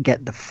DLC and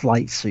get the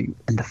flight suit,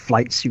 and the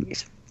flight suit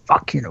is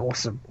fucking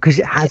awesome because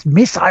it has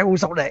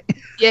missiles on it.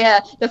 Yeah,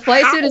 the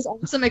flight suit is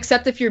awesome,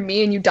 except if you're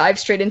me and you dive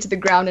straight into the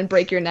ground and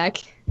break your neck.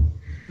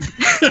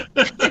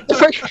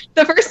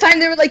 The first time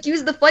they were like,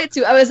 use the flight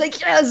suit, I was like,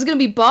 yeah, this is gonna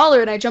be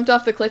baller, and I jumped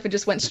off the cliff and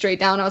just went straight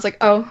down. I was like,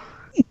 oh.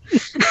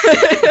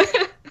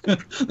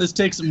 This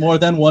takes more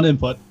than one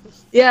input.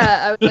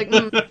 Yeah, I was like,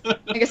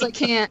 I guess I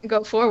can't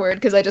go forward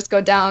because I just go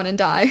down and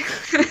die.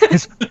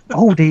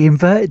 They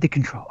inverted the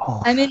control.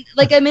 Oh. I'm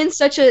in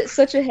such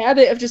a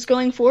habit of just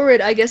going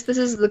forward. I guess this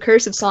is the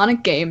curse of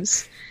Sonic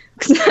games.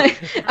 Because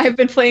I've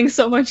been playing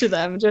so much of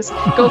them. Just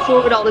go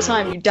forward all the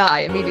time, you die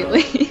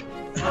immediately.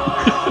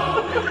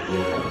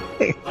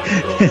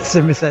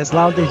 Simmer says,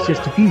 "Loud is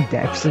just a few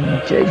deaths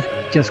and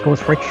just goes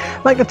free."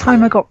 Like the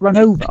time I got run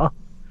over,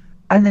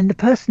 and then the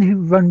person who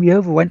run me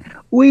over went,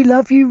 "We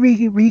love you,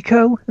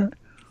 Rico."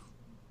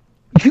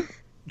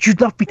 You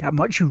love me that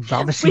much? You'd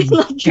rather see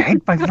me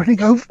dead by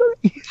running over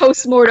me?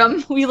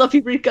 Post-mortem. We love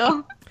you,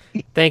 Rico.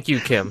 Thank you,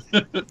 Kim,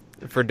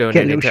 for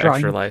donating to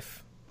Extra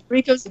Life.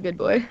 Rico's a good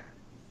boy.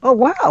 Oh,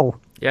 wow.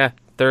 Yeah,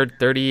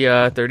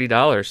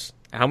 $30.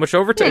 How much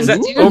overtime? Is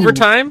that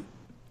overtime,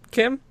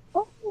 Kim?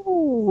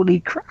 Holy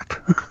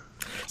crap.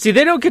 See,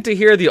 they don't get to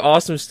hear the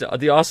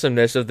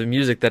awesomeness of the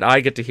music that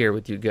I get to hear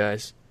with you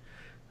guys.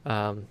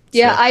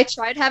 Yeah, I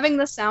tried having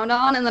the sound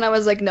on, and then I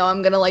was like, no,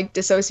 I'm gonna like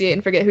dissociate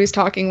and forget who's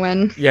talking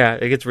when. Yeah,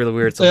 it gets really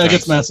weird sometimes. Yeah, it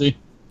gets messy.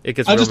 I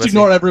just messy.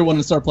 Ignore everyone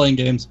and start playing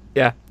games.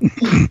 Yeah.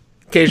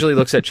 Occasionally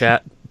looks at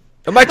chat.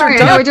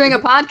 Sorry, I know we're doing a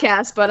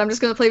podcast, but I'm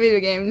just gonna play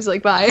video games.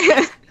 Like, bye.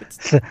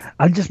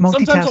 I'm just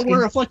multitasking. Sometimes I'll wear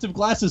reflective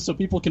glasses so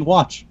people can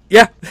watch.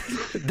 Yeah.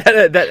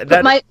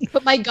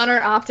 Put my gunner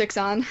optics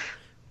on.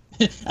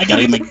 I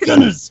gotta get my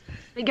gunners.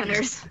 My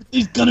gunners.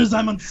 These gunners,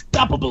 I'm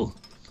unstoppable.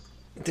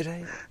 Did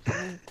I?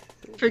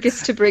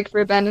 Forgets to brake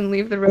for a bend and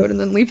leave the road and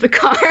then leave the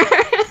car.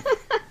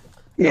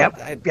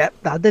 Yep, I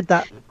did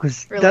that.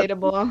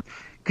 Relatable.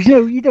 Because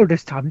you know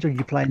there's times when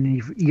you're playing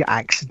and you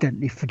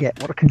accidentally forget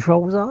what the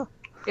controls are.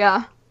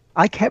 Yeah.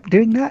 I kept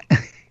doing that.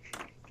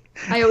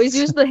 I always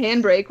use the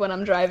handbrake when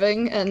I'm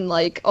driving, and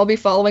like I'll be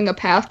following a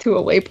path to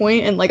a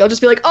waypoint, and like I'll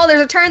just be like, oh,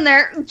 there's a turn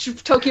there.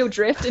 Tokyo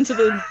drift into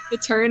the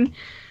turn.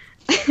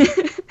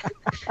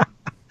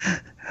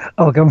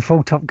 I'm going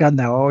full Top Gun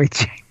now, are we,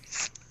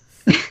 James?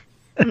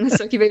 And the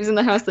Suki Baby's in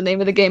the house. The name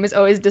of the game is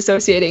always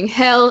dissociating.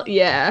 Hell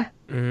yeah.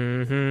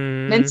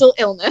 Mm-hmm. Mental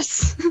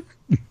illness.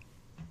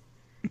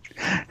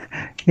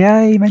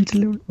 Yay,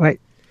 mental. Wait.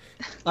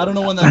 I don't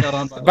know when that got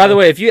on. By the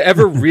way, if you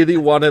ever really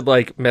want to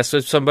like mess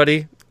with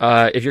somebody,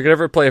 if you're gonna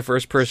ever play a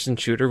first-person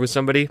shooter with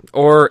somebody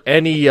or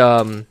any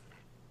or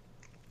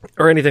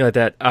anything like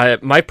that,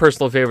 my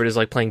personal favorite is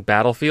like playing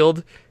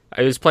Battlefield.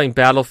 I was playing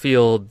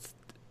Battlefield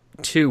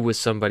 2 with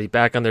somebody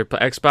back on their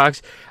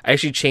Xbox. I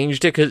actually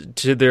changed it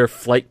to their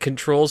flight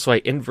controls, so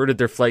I inverted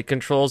their flight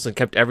controls and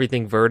kept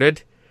everything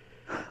verted.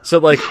 So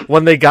like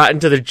when they got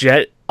into the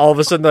jet, all of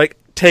a sudden like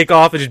take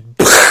off and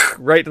just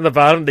right in the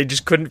bottom. They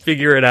just couldn't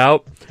figure it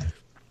out.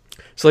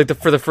 So like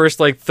for the first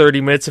like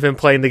 30 minutes of him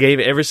playing the game,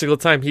 every single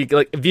time he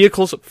like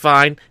vehicles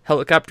fine,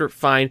 helicopter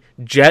fine,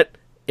 jet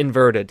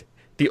inverted.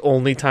 The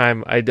only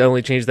time I'd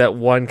only changed that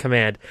one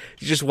command.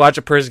 You just watch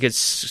a person get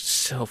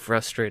so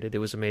frustrated. It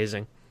was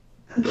amazing.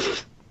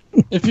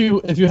 If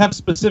you have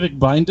specific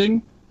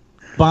binding,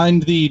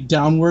 bind the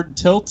downward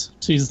tilt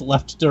to his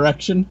left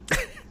direction.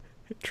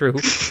 True.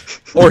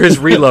 Or his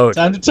reload.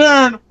 Time to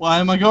turn. Why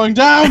am I going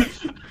down?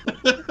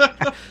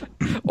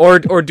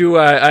 or do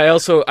I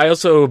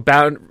also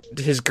bound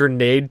his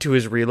grenade to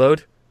his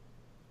reload?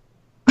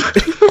 Go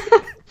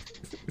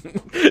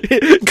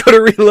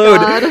to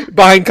reload. God.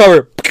 Behind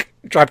cover.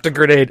 Drop the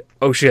grenade.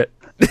 Oh shit.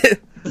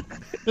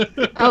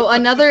 Oh,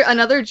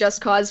 another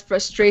Just Cause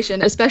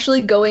frustration,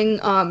 especially going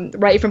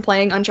right from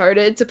playing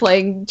Uncharted to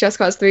playing Just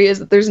Cause 3, is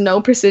that there's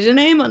no precision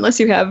aim unless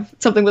you have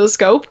something with a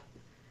scope.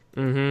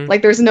 Mm-hmm.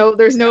 Like there's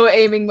no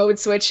aiming mode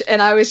switch, and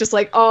I was just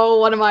like, oh,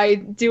 what am I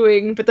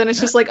doing? But then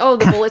it's just like, oh,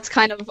 the bullets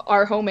kind of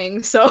are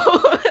homing, so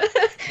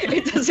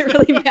it doesn't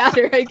really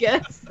matter, I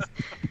guess.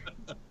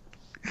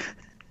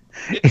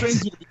 It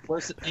trains you to be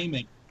worse at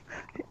aiming.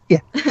 Yeah,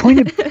 point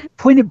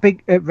at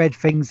big red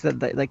things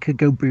that could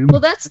go boom.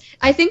 Well,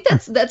 I think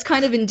that's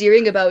kind of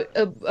endearing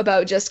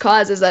about Just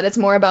Cause, is that it's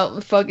more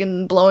about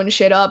fucking blowing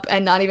shit up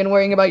and not even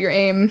worrying about your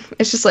aim.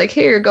 It's just like,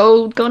 here,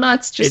 go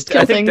nuts, just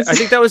kill things. I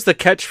think that was the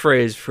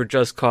catchphrase for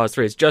Just Cause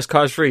 3. It's Just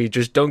Cause 3.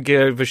 Just don't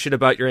give a shit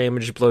about your aim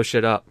and just blow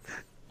shit up.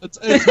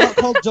 It's not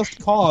called Just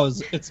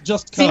Cause. It's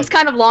Just Cause. Seems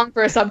kind of long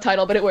for a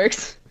subtitle, but it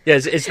works. Yeah,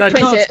 it's not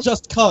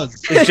Just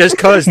Cause. It's Just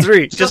Cause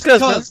 3. Just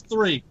Cause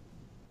 3.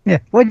 Yeah.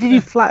 Why did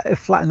you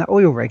flatten that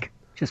oil rig?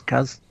 Just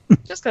cuz.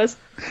 Just cuz.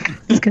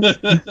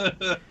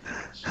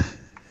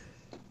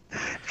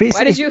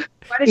 Why did you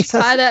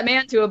tie that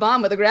man to a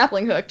bomb with a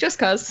grappling hook? Just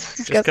cuz.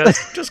 Just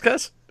cuz. Just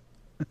cuz.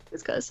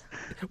 Just cuz.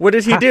 What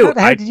did he do?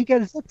 How did you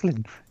get a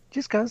Zeppelin?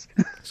 Just cuz.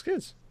 Just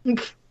cuz. Why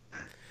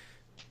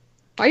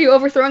are you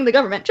overthrowing the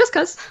government? Just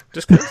cuz.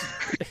 Just cuz.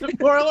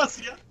 More or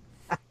less, yeah.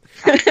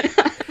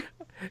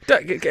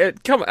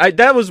 Come on,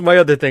 that was my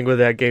other thing with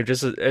that game.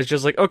 It's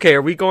just like, okay,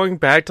 are we going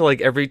back to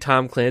like every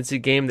Tom Clancy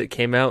game that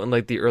came out in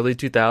like the early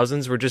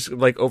 2000s? We're just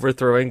like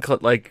overthrowing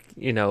like,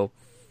 you know,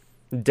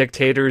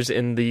 dictators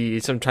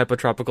in some type of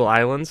tropical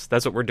islands.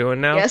 That's what we're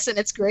doing now. Yes, and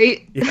it's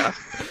great. Yeah.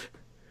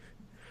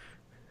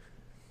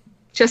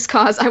 Just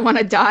cause I want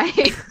to die.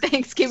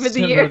 Thanks, Game of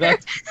the Year.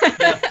 That's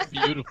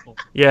beautiful.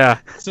 Yeah.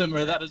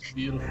 Simmer, that is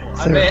beautiful.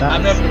 Send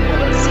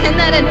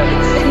that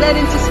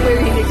into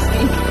Square Enix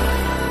Geek.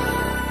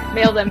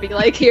 Mail them, be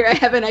like, here, I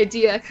have an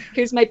idea.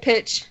 Here's my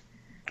pitch.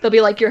 They'll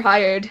be like, you're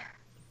hired.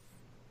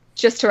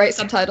 Just to write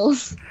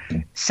subtitles.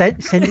 Send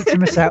it to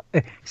myself.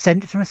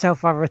 Send it to myself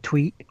via a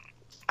tweet.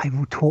 I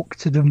will talk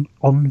to them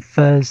on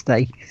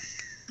Thursday.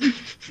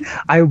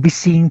 I will be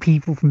seeing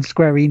people from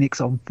Square Enix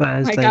on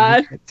Thursday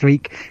next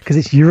week because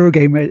it's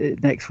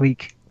Eurogamer next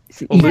week.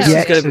 Well,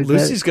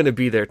 Lucy's going to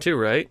be there too,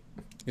 right?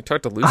 You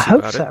talked to Lucy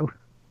about it. I hope so.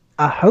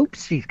 I hope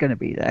she's going to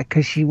be there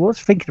because she was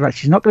thinking about it.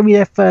 She's not going to be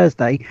there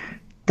Thursday.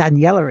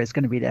 Daniela is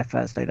going to be there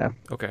Thursday, though.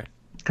 Okay.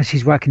 Because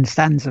she's working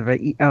stands of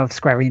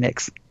Square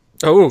Enix.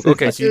 Oh,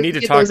 okay. So you need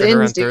to talk to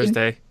her on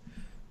Thursday.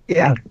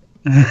 Yeah.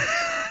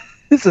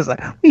 This is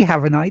like, we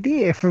have an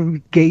idea for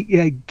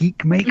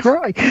Geek May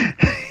Cry.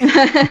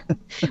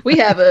 We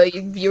have a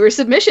viewer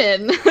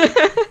submission.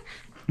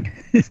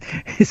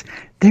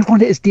 They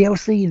want it as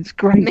DLC, and it's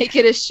great. Make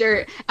it a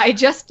shirt. I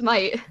just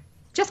might.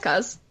 Just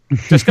cuz.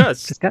 Just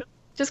cuz.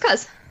 Just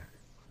cuz.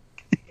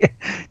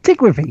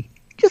 Take with me.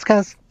 Just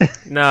cuz.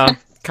 No.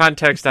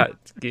 Context.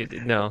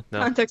 No.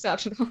 Context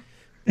optional.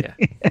 Yeah.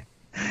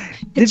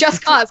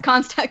 Just cause.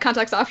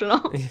 Context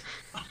optional.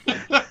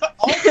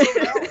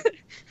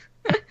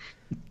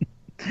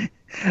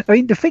 I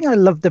mean, the thing I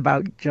loved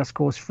about Just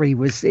Cause 3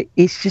 was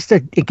it's just a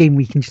game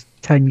where you can just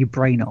turn your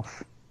brain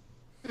off.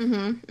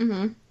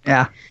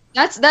 Yeah.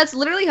 That's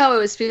literally how I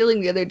was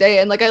feeling the other day,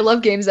 and like I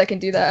love games that can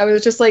do that. I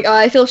was just like,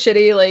 I feel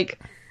shitty, like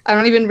I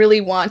don't even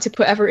really want to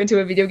put effort into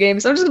a video game,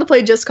 so I'm just gonna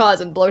play Just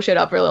Cause and blow shit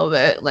up for a little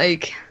bit.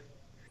 Like,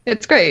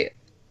 it's great.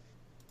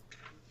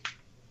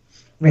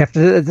 We have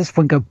to at this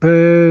point go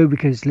boo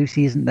because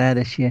Lucy isn't there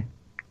this year.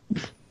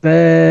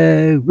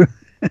 Boo.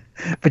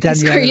 But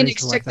Square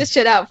Enix, check this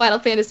shit out. Final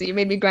Fantasy, you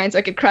made me grind so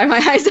I could cry my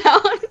eyes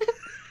out.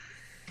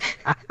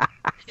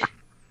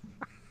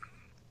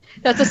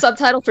 That's a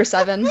subtitle for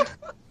 7.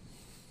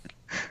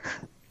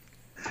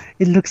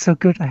 It looks so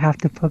good. I have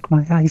to poke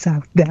my eyes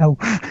out now.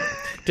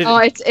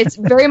 It's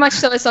very much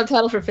so a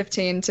subtitle for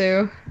 15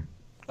 too.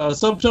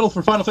 Subtitle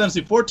for Final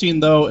Fantasy 14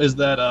 though is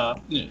that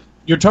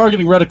your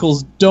targeting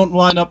reticles don't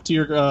line up to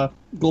your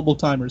global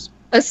timers.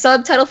 A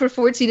subtitle for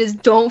 14 is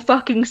 "Don't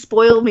fucking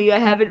spoil me. I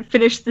haven't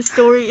finished the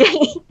story yet.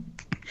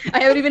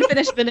 I haven't even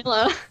finished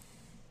vanilla."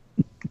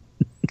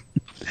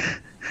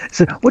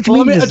 So what do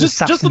you mean? Just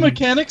the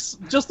mechanics,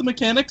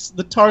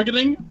 the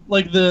targeting,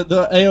 like the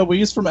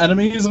AoEs from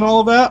enemies and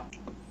all of that.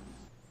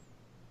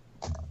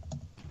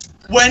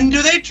 When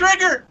do they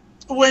trigger?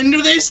 When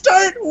do they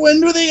start?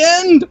 When do they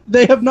end?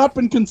 They have not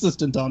been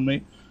consistent on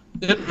me.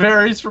 It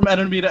varies from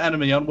enemy to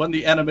enemy on when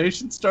the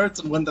animation starts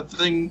and when the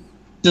thing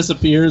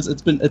disappears.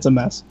 It's a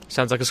mess.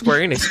 Sounds like a Square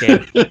Enix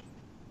game.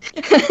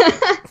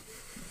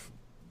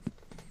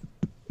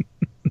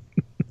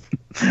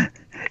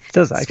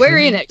 does actually. Square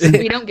Enix,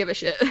 we don't give a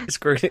shit.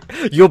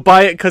 You'll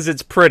buy it because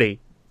it's pretty.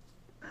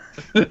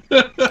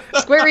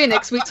 Square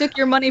Enix, we took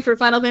your money for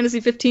Final Fantasy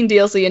 15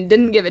 DLC and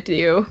didn't give it to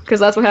you, because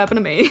that's what happened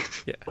to me.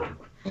 Yeah.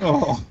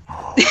 Oh.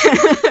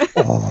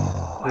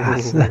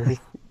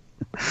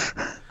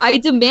 I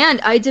demand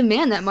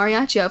that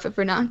mariachi outfit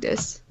for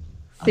Noctis.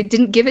 They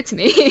didn't give it to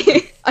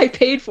me. I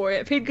paid for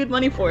it. I paid good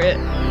money for it.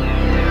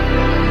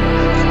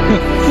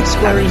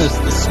 Square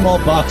Enix, the small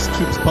box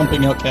keeps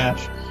pumping out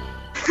cash.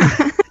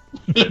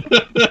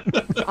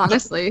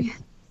 Honestly.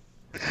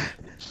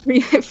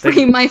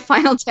 Free my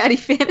Final Daddy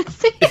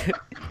Fantasy.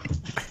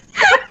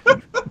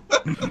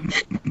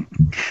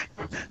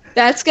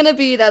 That's gonna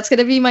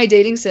be my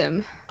dating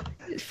sim.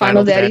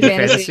 Final Daddy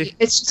Fantasy.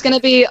 It's just gonna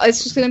be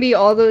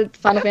all the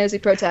Final Fantasy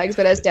pro tags,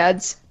 but as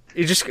dads.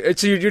 You're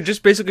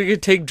just basically gonna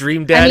take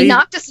Dream Daddy. I mean,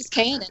 Noctis is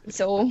canon,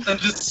 so. And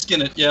just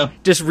skin it, yeah.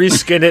 Just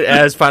reskin it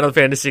as Final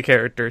Fantasy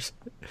characters.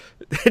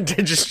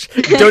 Just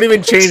don't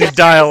even change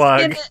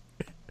dialogue.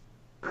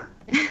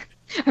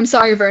 I'm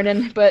sorry,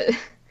 Vernon, but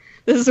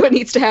this is what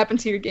needs to happen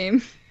to your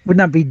game. Wouldn't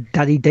that be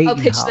Daddy Dating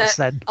Hearts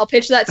then? I'll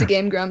pitch that to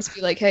Game Grumps.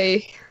 Be like,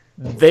 hey.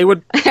 They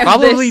would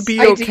probably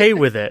be okay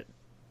with it,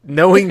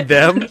 knowing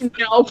them.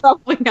 No,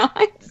 probably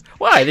not.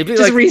 Why? They'd be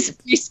just like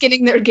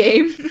reskinning their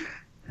game.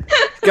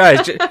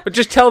 Guys,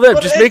 just tell them.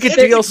 Just make it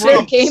DLC.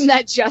 Their game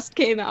that just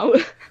came out.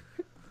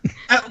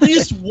 At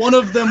least one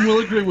of them will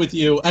agree with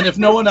you, and if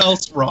no one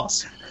else,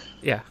 Ross.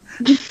 Yeah.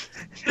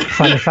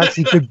 Final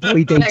Fantasy good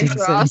boy dating.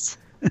 Thanks, Ross.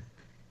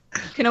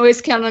 Can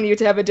always count on you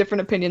to have a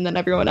different opinion than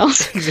everyone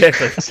else.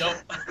 Exactly.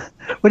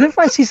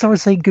 Whenever I see someone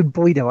saying good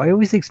boy, though, I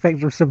always expect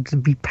for someone to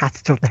be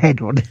patted on the head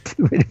on it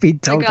when being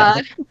told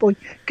that. Good boy.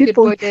 Good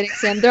boy dating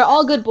sim. They're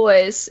all good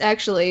boys.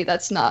 Actually,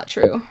 that's not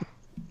true.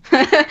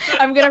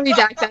 I'm gonna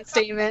redact that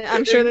statement.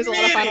 I'm sure there's a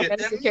lot of Final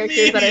Fantasy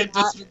characters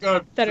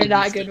that are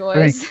not good boys.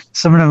 Right.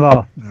 Some of them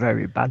are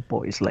very bad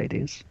boys,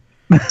 ladies.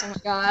 Oh my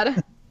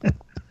god.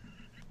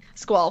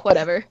 Squall,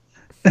 whatever.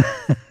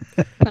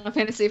 Final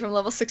Fantasy from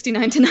level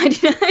 69 to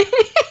 99.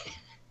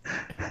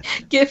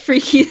 Get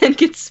freaky, then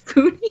get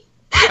spoony.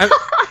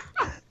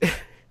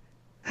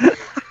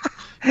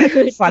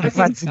 Final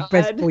Fantasy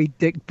best boy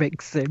dick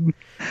pic sim.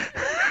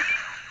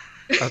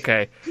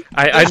 Okay,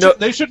 I know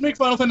they should make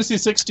Final Fantasy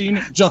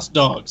 16 just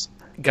dogs.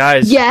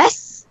 Guys.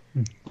 Yes.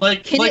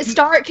 Can it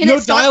start? No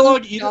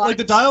dialogue either. Like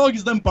the dialogue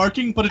is them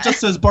barking, but it just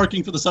says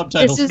barking for the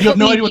subtitles. You have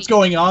no idea what's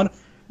going on.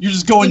 You're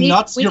just going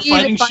nuts. You're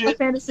fighting shit.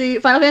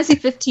 Final Fantasy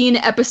 15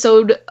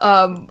 episode.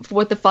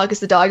 What the fuck is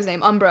the dog's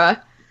name?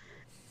 Umbra.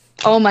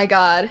 Oh my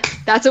god,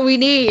 that's what we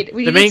need.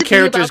 The main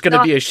character is going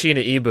to be a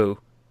Sheena Ibu,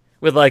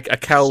 with like a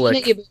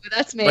cowlick. Sheena Ibu,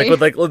 that's me.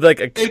 With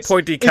a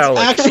pointy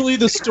cowlick. It's actually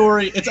the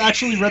story. It's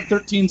actually Red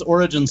 13's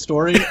origin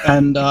story,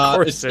 and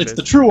it's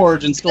the true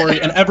origin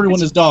story, and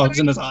everyone is dogs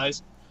in his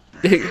eyes.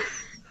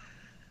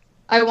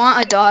 I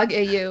want a dog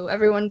AU.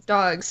 Everyone's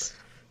dogs.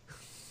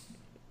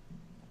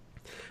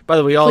 By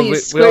the way,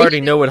 we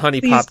already know what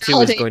Honey Pop 2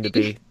 is going to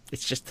be.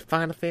 It's just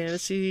Final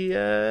Fantasy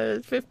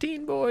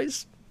 15,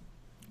 boys.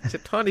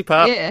 Except Honey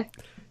Pop. Yeah.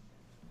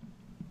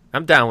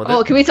 I'm down with it.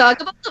 Oh, can we talk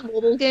about the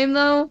mobile game,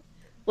 though?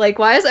 Like,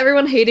 why is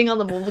everyone hating on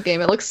the mobile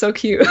game? It looks so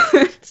cute.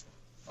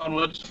 On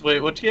which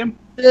game?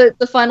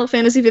 The Final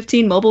Fantasy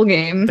 15 mobile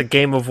game. The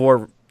Game of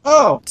War.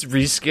 Oh!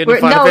 Reskin of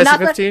Final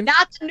Fantasy 15?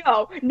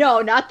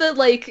 Not the,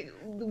 like,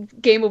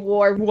 Game of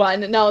War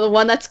one. No, the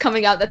one that's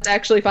coming out that's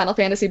actually Final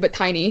Fantasy, but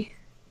tiny.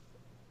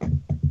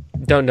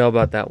 Don't know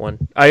about that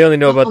one. I only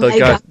know about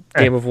the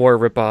Game of War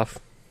ripoff.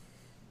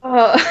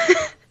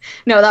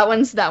 No, that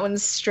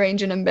one's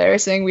strange and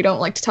embarrassing. We don't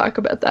like to talk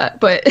about that,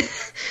 but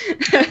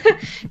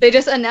they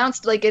just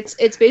announced like it's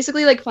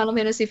basically like Final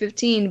Fantasy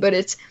 15, but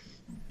it's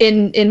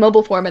in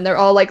mobile form, and they're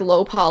all like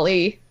low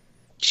poly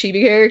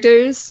chibi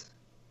characters,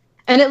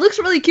 and it looks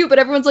really cute. But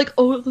everyone's like,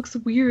 "Oh, it looks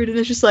weird," and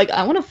it's just like,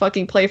 I want to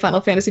fucking play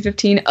Final Fantasy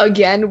 15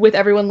 again with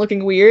everyone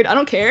looking weird. I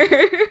don't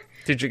care.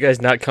 Did you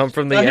guys not come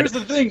from the? Here's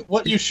the thing: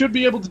 what you should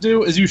be able to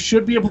do is you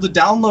should be able to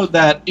download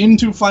that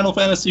into Final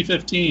Fantasy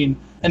 15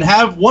 and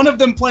have one of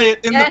them play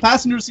it in the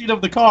passenger seat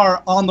of the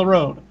car on the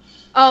road.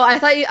 Oh, I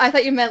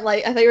thought you meant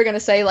like I thought you were gonna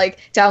say like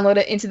download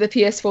it into the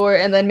PS4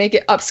 and then make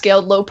it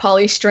upscaled, low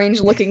poly, strange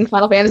looking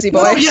Final Fantasy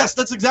boy. Oh yes,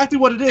 that's exactly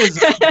what it is.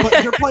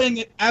 But you're playing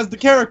it as the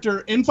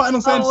character in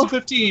Final Fantasy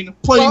 15,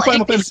 playing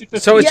Final Fantasy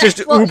 15. So it's just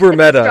uber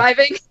meta.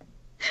 Driving.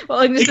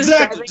 Well, Ignis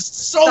exactly. Is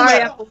so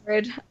sorry,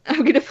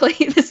 I'm gonna play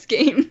this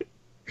game.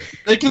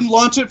 They can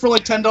launch it for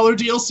like $10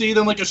 DLC,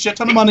 then like a shit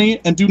ton of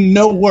money, and do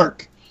no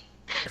work.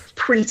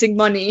 Printing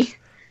money.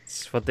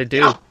 That's what they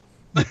do.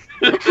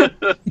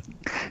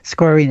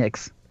 Square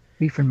Enix,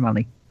 refund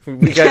money.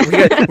 We got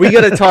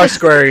to talk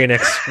Square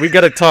Enix. We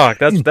got to talk.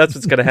 That's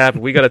what's gonna happen.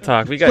 We got to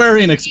talk. Square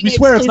Enix. We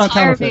swear it's not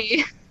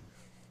counterfeit.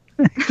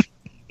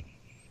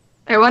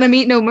 I want to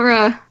meet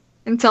Nomura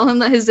and tell him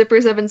that his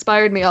zippers have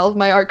inspired me all of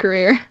my art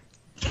career.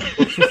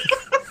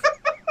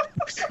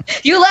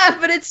 You laugh,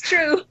 but it's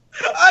true.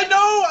 I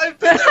know! I've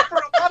been there for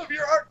a lot of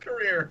your art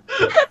career.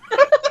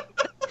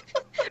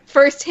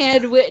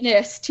 First-hand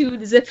witness to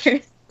the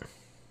zippers.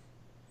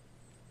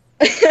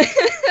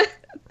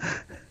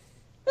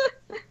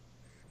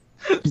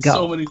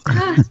 So many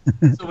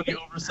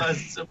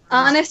oversized zippers.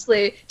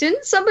 Honestly,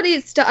 didn't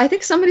somebody? I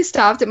think somebody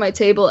stopped at my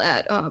table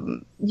at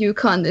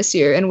UConn this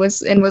year and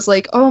was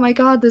like, "Oh my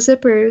God, the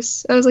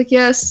zippers!" I was like,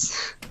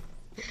 "Yes."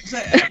 Was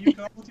that at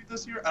UConn with you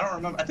this year? I don't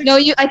remember.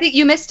 I think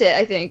you missed it.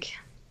 I think.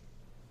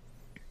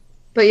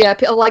 But yeah,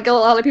 like a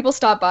lot of people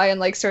stopped by and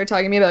like started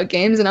talking to me about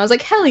games, and I was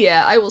like, "Hell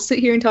yeah, I will sit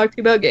here and talk to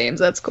you about games.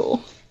 That's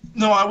cool."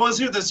 No, I was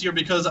here this year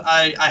because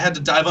I had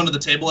to dive under the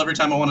table every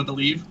time I wanted to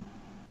leave.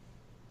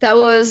 That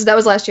was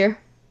last year.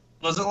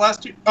 Was it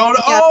last year?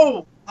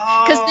 Oh,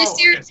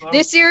 because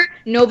this year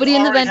nobody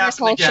in the vendors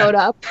hall showed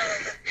up.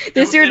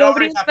 This year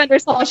nobody in the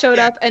vendors hall showed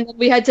up, and then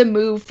we had to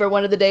move for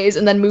one of the days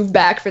and then move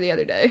back for the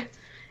other day.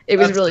 It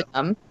was really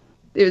dumb.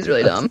 It was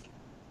really dumb.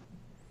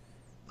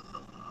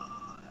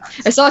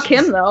 I saw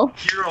Kim though.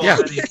 Yeah.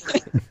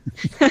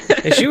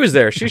 And she was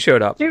there. She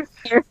showed up. She was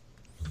there.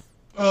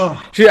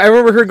 I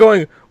remember her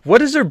going, "What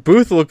does her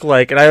booth look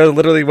like?" And I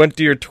literally went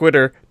to your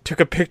Twitter, took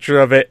a picture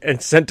of it,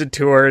 and sent it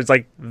to her. It's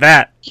like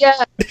that.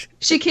 Yeah.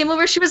 She came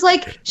over. She was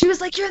like, "You're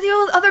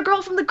the other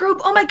girl from the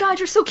group. Oh my God,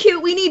 you're so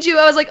cute. We need you."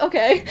 I was like,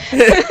 "Okay."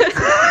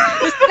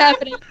 What's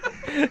happening?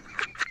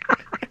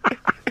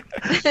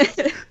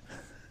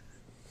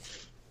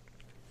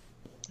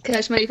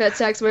 Cash Money Fat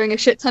Sacks wearing a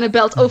shit ton of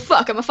belts. Oh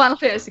fuck, I'm a Final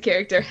Fantasy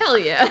character. Hell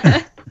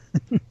yeah.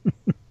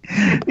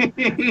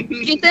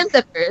 Keep them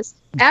zippers.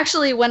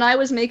 Actually, when I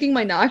was making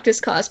my Noctis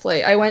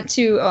cosplay, I went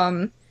to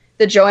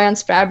the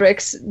Joann's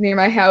Fabrics near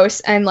my house,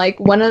 and like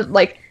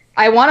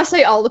I want to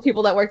say all the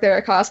people that work there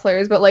are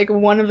cosplayers, but like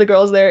one of the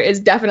girls there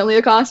is definitely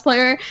a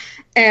cosplayer,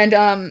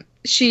 and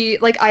she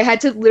I had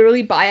to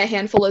literally buy a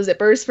handful of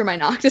zippers for my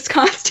Noctis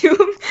costume.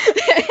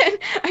 And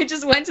I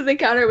just went to the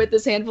counter with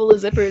this handful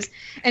of zippers,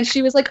 and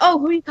she was like, "Oh,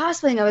 who are you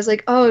cosplaying?" I was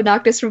like, "Oh,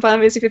 Noctis from Final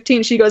Fantasy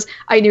 15." She goes,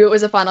 "I knew it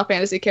was a Final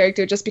Fantasy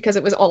character just because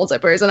it was all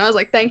zippers." And I was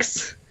like,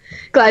 "Thanks.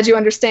 Glad you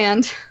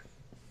understand."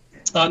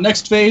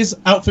 Next phase,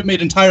 outfit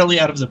made entirely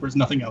out of zippers,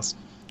 nothing else.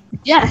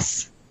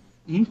 Yes.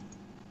 Hmm?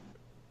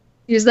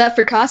 Use that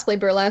for cosplay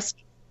burlesque.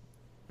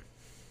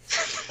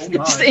 Oh my.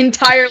 Just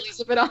entirely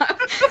zip it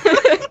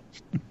off.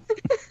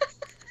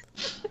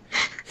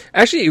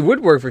 Actually, it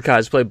would work for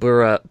cosplay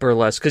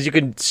burlesque because you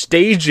can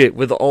stage it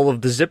with all of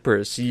the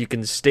zippers. So you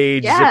can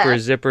stage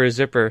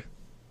zipper.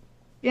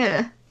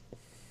 Yeah.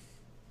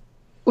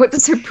 What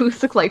does her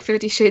booth look like?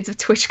 50 Shades of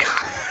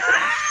TwitchCon.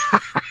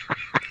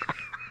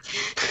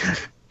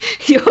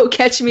 Yo,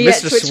 catch me at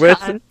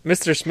TwitchCon.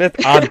 Mr.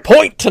 Smith on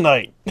point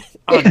tonight.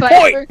 If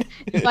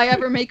I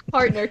ever make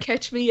partner,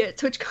 catch me at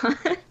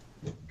TwitchCon.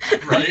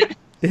 Right?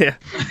 Yeah.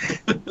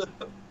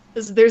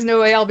 There's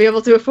no way I'll be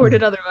able to afford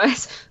it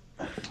otherwise.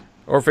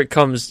 Or if it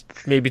comes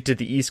maybe to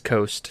the East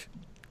Coast,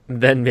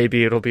 then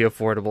maybe it'll be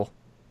affordable.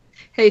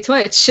 Hey,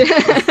 Twitch.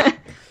 I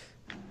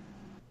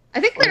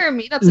think there are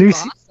meetups in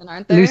Boston,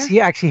 aren't there?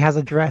 Lucy actually has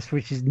a dress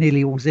which is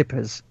nearly all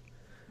zippers.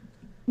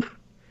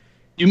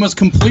 You must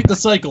complete the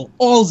cycle.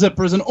 All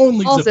zippers and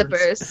only all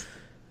zippers.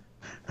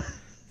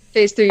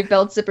 Phase 3,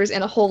 belt zippers,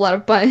 and a whole lot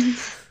of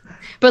buttons.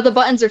 But the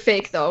buttons are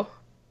fake, though.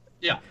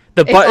 Yeah.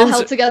 It's all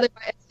held together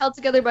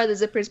by the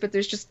zippers, but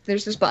there's just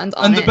buttons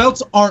on it. And the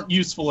belts aren't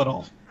useful at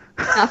all.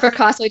 Not for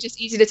cosplay, just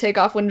easy to take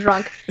off when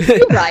drunk.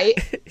 Right.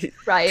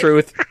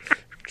 Truth.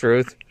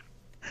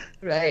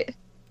 Right.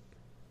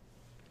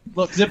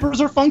 Look, zippers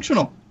are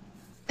functional.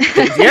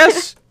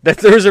 Yes,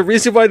 there's a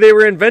reason why they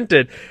were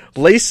invented.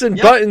 Lace and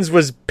buttons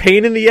was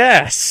pain in the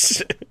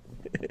ass.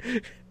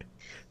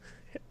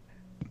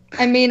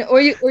 I mean,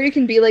 or you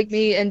can be like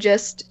me and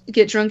just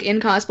get drunk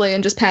in cosplay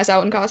and just pass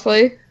out in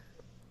cosplay.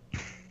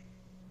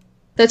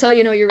 That's how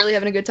you know you're really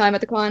having a good time at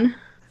the con.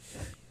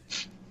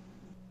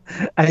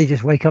 And you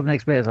just wake up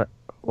next minute, it's like,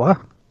 what?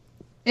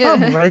 Yeah. Oh,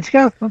 I'm ready to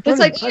go. It's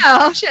like, yeah,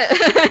 oh shit.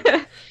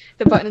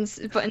 The buttons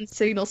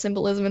signal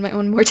symbolism in my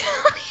own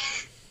mortality.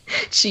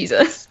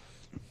 Jesus.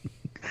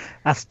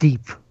 That's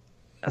deep.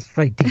 That's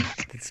very deep.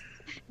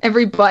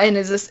 Every button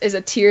is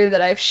a tear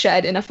that I've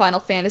shed in a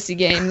Final Fantasy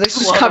game. They're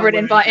just covered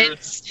in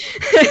buttons.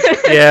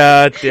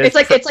 Yeah, it's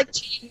like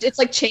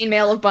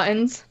chainmail of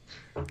buttons.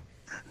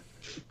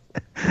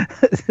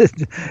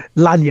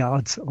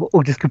 Lanyards,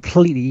 or just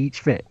completely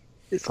each fit.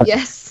 It's like,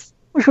 yes.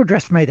 What's your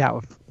dress made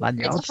out of?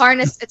 Lanyards. It's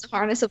a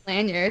harness of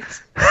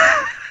lanyards.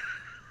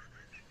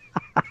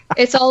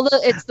 It's all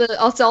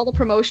the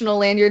promotional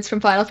lanyards from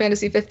Final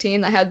Fantasy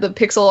 15 that had the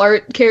pixel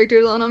art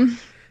characters on them.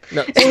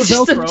 No, it's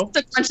just a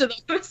bunch of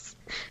those.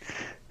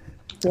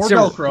 Or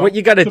Velcro. What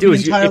you got to do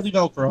is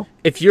Velcro.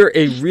 If you're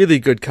a really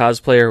good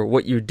cosplayer,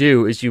 what you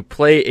do is you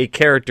play a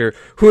character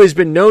who has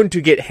been known to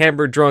get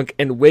hammered drunk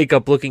and wake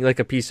up looking like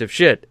a piece of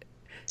shit.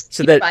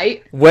 So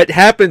that what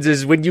happens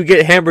is when you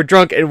get hammered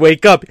drunk and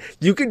wake up,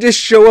 you can just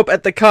show up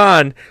at the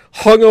con,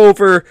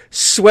 hungover,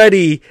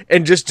 sweaty,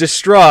 and just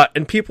distraught,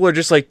 and people are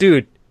just like,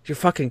 dude, your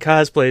fucking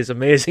cosplay is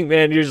amazing,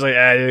 man. You're just like,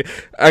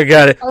 I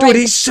got it. Dude,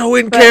 he's so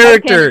in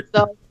character.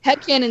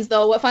 Headcanons,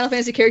 though, what Final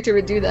Fantasy character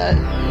would do that?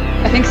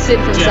 I think Sid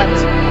from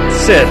 7.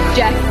 Sid.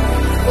 Jack.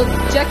 Well,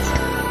 Jack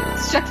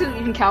doesn't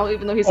even count,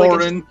 even though he's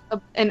Orin.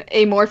 Like an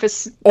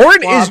amorphous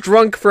Orin blob. is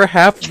drunk for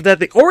half of that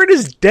thing. Orin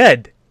is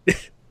dead.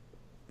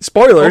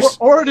 Spoilers.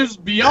 Or it is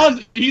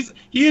beyond. He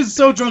is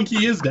so drunk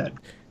he is dead.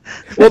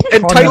 Well,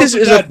 and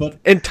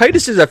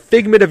Titus is a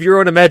figment of your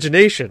own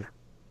imagination.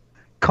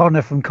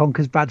 Connor from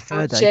Conker's Bad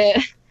Fur Day.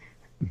 Shit.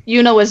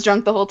 Yuna was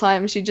drunk the whole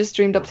time. She just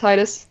dreamed up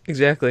Titus.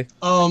 Exactly.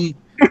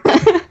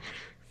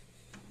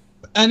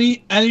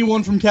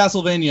 Anyone from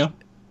Castlevania?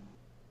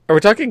 Are we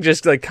talking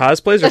just like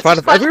cosplays or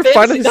Final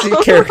Fantasy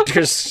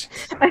characters?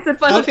 I said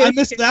Final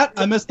Fantasy.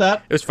 I missed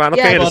that. It was Final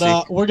Fantasy.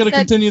 But we're going to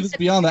continue this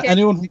beyond that.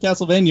 Anyone from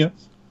Castlevania?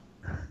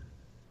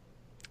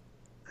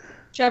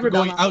 Trevor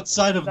going Belmont.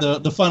 Outside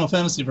of the Final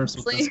Fantasy verse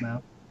with us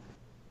now.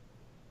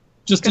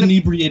 Just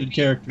inebriated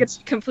characters. To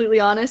be completely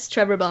honest,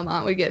 Trevor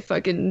Belmont would get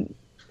fucking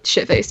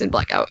shit-faced and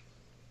blackout.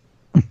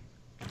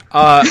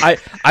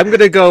 I'm going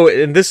to go,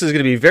 and this is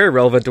going to be very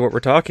relevant to what we're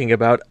talking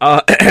about.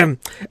 I'm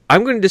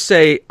going to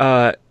say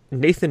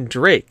Nathan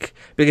Drake,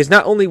 because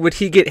not only would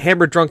he get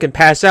hammered drunk and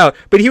pass out,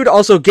 but he would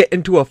also get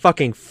into a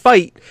fucking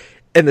fight.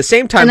 And the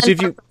same time, so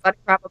if you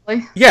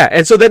probably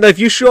and so then if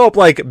you show up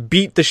like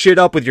beat the shit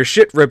up with your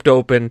shit ripped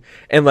open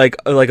and like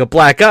a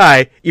black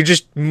eye, you're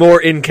just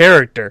more in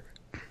character.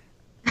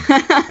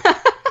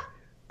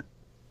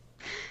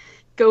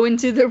 Go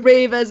into the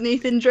rave as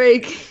Nathan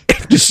Drake.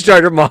 Just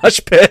start a mosh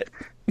pit.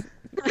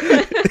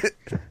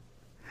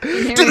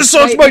 This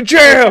song's my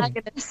jam,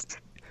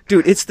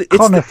 dude. It's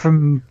Connor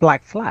from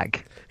Black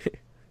Flag.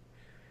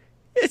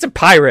 It's a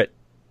pirate.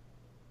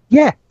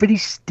 Yeah, but he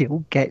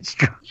still gets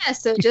drunk. Yeah,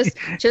 so just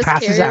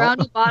carry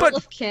around a bottle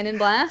of Cannon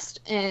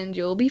Blast, and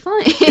you'll be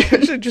fine.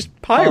 Just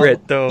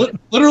pirate, though.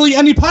 Literally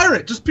any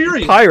pirate, just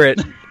period. Pirate.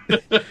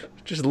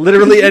 Just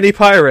literally any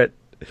pirate.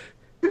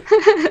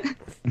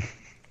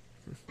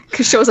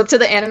 Shows up to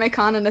the anime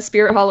con in a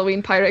Spirit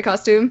Halloween pirate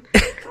costume.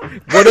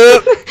 What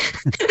up?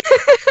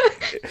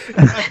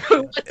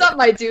 What's up,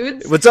 my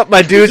dudes? What's up,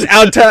 my dudes?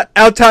 Altair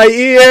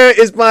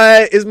is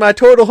my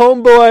total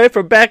homeboy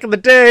from back in the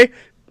day.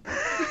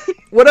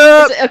 What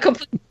up? It's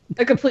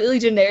a completely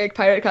generic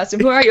pirate costume.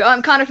 Who are you?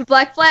 I'm Connor from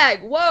Black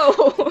Flag.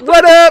 Whoa!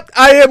 What up?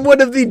 I am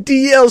one of the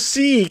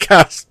DLC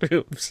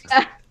costumes.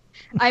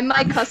 I'm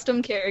my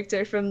custom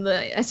character from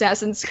the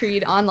Assassin's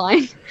Creed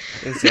Online.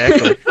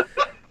 Exactly.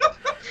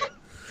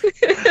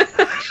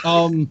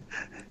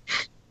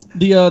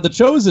 The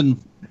Chosen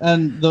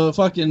and the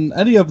fucking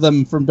any of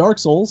them from Dark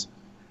Souls.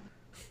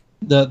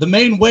 The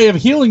main way of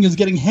healing is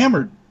getting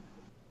hammered.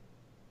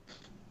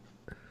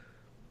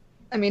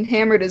 I mean,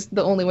 hammered is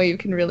the only way you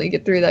can really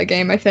get through that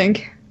game, I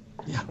think.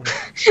 Yeah.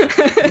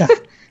 Yeah.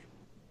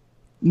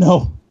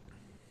 No.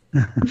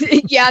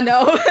 Yeah,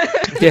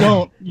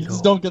 no. You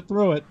just don't get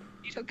through it.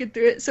 You don't get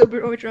through it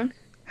sober or drunk.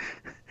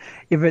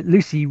 Yeah, but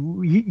Lucy,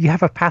 you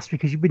have a pass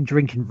because you've been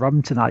drinking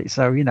rum tonight,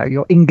 so, you know,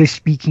 you're English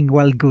speaking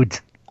well good.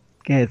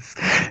 Yes.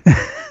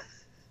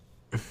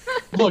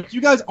 Look,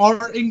 you guys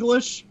are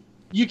English.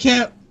 You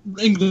can't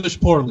English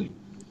poorly.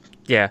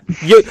 Yeah.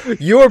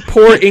 Your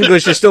poor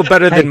English is still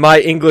better than my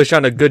English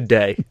on a good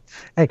day.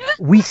 Hey,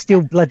 we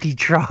still bloody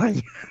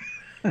try.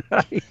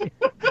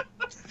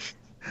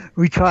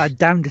 We try our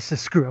damnedest to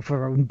screw up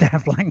our own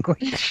damn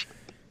language.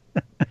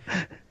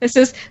 This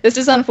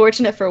is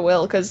unfortunate for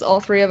Will, because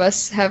all three of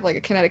us have like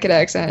a Connecticut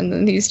accent,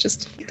 and he's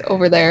just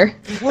over there.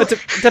 It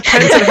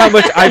depends on how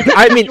much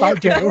I mean.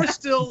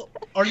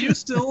 Are you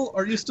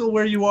still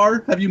where you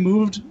are? Have you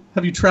moved?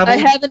 Have you traveled? I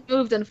haven't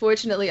moved,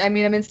 unfortunately. I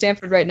mean, I'm in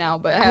Stanford right now,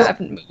 but I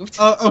haven't moved.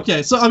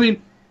 Okay, so I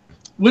mean,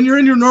 when you're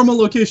in your normal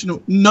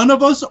location, none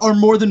of us are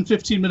more than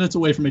 15 minutes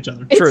away from each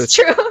other. It's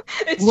true.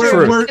 It's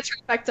true. We're it's a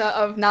trifecta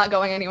of not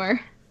going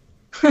anywhere.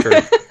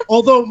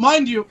 Although,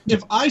 mind you,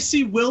 if I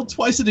see Will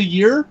twice in a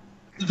year,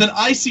 then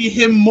I see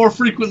him more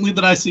frequently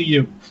than I see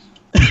you.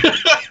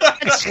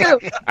 It's true.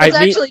 It's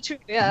actually true.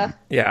 Yeah.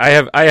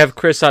 Yeah, I have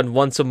Chris on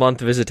once a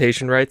month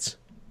visitation rights.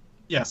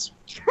 Yes.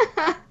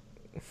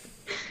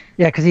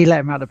 Yeah, because he let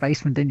him out of the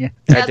basement, didn't you?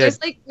 Yeah, there's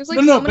like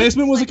no,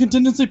 basement was a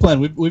contingency plan.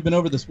 We've been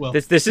over this, Will.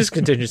 This is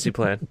contingency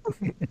plan.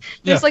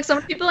 There's like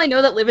some people I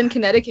know that live in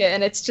Connecticut,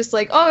 and it's just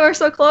like, oh, we're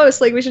so close,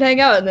 like we should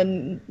hang out, and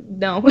then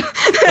no.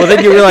 Well,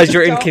 then you realize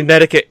you're in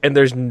Connecticut, and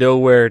there's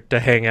nowhere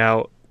to hang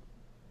out.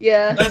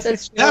 Yeah,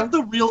 that's true. That's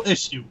the real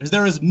issue. Is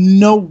there is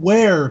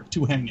nowhere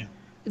to hang out.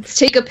 Let's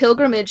take a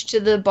pilgrimage to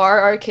the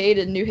bar arcade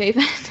in New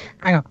Haven.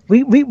 Hang on,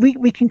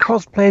 we can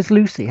cosplay as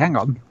Lucy. Hang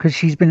on, because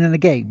she's been in a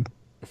game.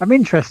 I'm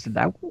interested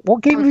now.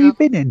 What game have you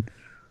been in?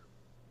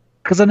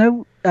 Because I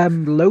know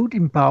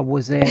Loading Bar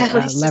was a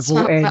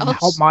level in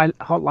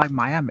Hotline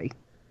Miami.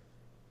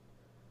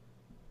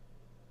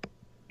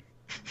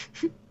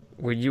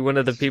 Were you one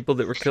of the people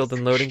that were killed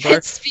in Loading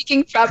Bar?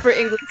 Speaking proper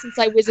English since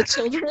I was a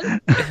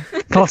children.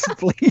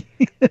 Possibly.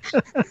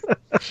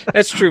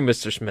 That's true,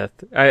 Mr. Smith.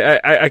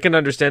 I can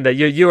understand that.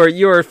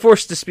 You are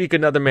forced to speak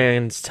another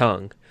man's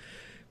tongue.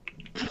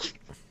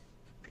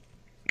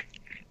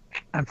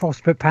 I'm forced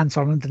to put pants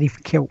on underneath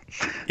a kilt.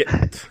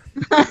 Yeah.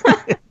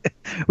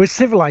 We're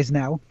civilized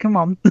now. Come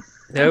on.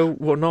 No,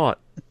 we're not.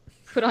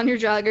 Put on your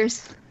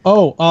joggers.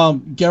 Oh,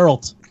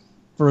 Geralt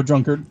for a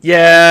drunkard.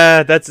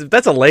 Yeah, that's a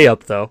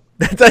layup though.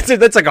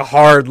 That's like a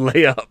hard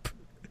layup.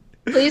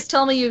 Please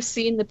tell me you've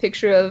seen the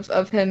picture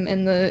of him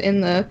in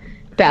the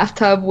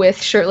bathtub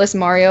with shirtless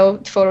Mario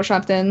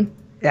photoshopped in.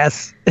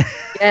 Yes.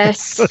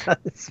 Yes. My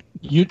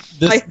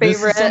favorite.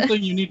 This is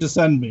something you need to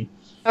send me.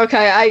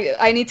 Okay,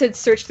 I need to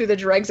search through the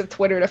dregs of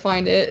Twitter to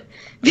find it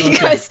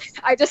because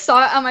I just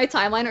saw it on my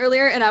timeline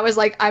earlier and I was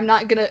like, I'm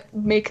not gonna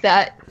make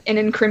that an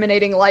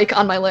incriminating like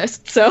on my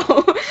list. So.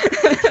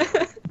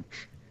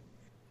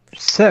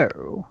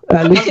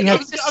 Lucy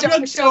has... I've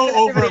been so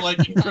over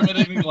like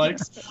incriminating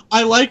likes.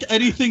 I like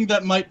anything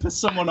that might piss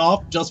someone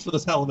off just for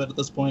the hell of it at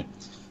this point.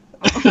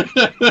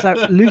 So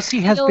Lucy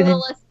has been in.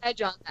 Less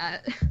edge on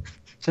that.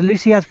 So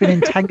Lucy has been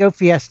in Tango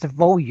Fiesta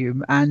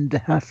Volume and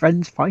her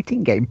friend's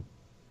fighting game.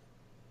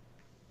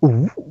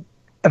 Ooh,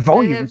 a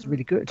Volume is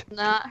really good.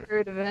 Not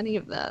heard of any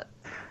of that.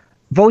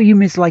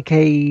 Volume is like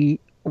a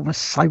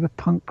almost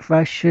cyberpunk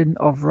version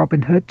of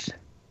Robin Hood,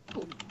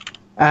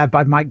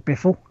 by Mike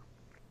Biffle.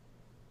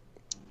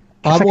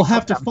 I will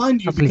have to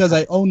find you because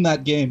I own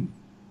that game.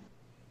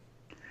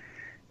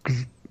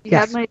 You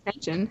have my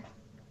attention.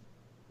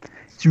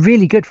 It's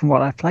really good from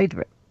what I've played of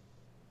it.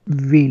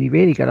 Really,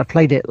 really good. I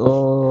played it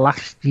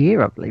last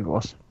year, I believe it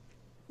was.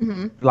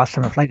 Mm-hmm. Last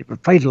time I played it,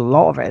 but played a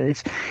lot of it.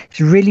 It's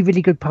a really,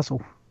 really good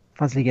puzzle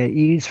game.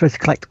 You're supposed to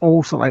collect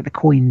all sort of like the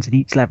coins in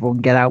each level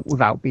and get out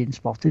without being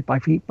spotted by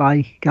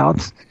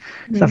guards.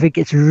 Mm-hmm. So I think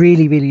it's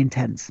really, really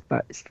intense.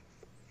 But it's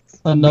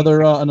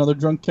another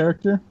drunk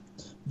character.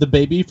 The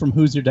baby from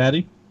Who's Your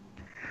Daddy?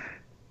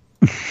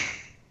 Do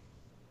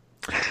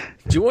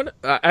you want?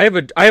 I have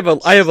a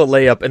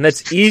layup, and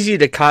that's easy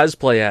to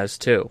cosplay as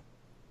too.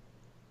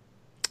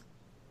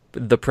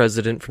 The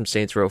president from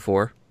Saints Row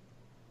 4.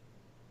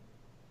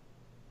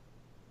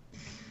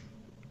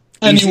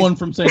 Anyone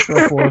from Saints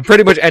Row 4.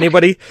 Pretty much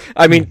anybody.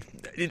 I mean,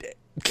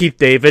 Keith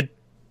David.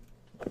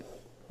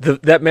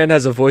 That man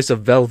has a voice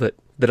of velvet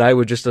that I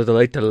would just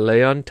like to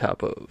lay on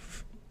top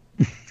of.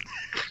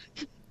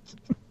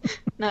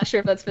 Not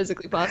sure if that's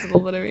physically possible,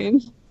 but I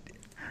mean...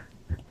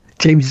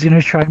 James is going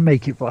to try and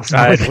make it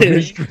possible.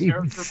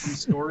 Character from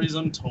Stories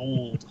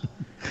Untold.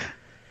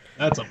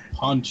 That's a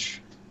punch.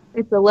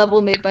 It's a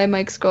level made by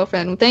Mike's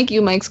girlfriend. Thank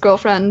you, Mike's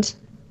girlfriend.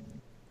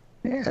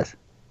 Yes.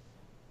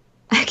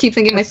 I keep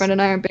thinking my friend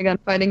and I are big on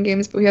fighting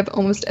games, but we have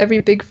almost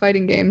every big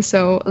fighting game,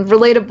 so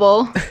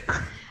relatable.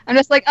 I'm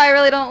just like, I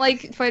really don't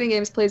like fighting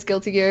games, plays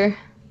Guilty Gear.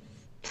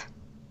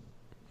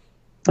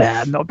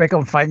 Yeah, I'm not big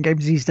on fighting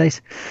games these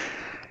days.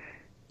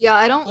 Yeah,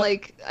 I don't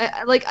like.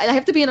 I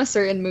have to be in a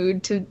certain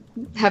mood to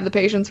have the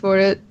patience for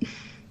it.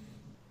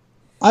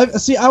 I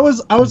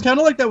was kind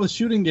of like that with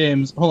shooting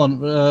games. Hold on,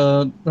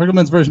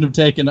 Hergelman's version of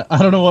Taken. I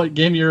don't know what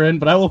game you're in,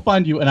 but I will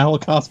find you and I will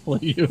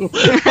cosplay you.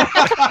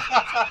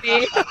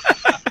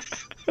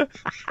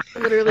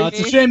 Literally, it's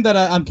a shame that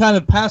I'm kind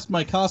of past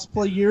my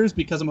cosplay years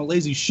because I'm a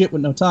lazy shit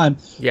with no time.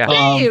 Yeah.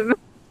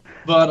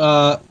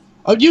 But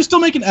you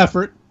still make an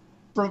effort,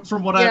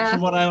 from what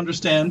I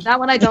understand. Not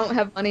when I don't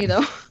have money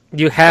though.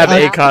 You have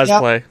a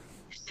cosplay. Yeah.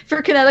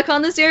 For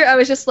Kineticon this year, I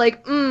was just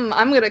like,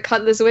 I'm going to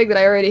cut this wig that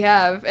I already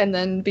have and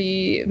then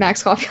be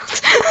Max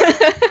Caulfield.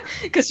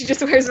 Because she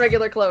just wears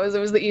regular clothes. It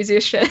was the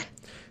easiest shit.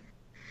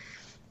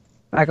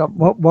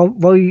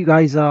 While you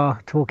guys are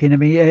talking to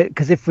me,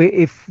 because if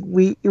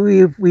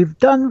we've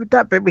done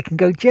that bit, we can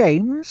go,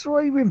 James,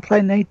 what have you been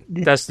playing?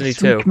 Destiny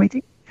 2.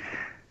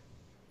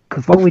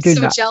 Because while we're doing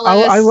so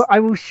that, I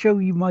will show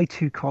you my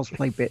 2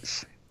 cosplay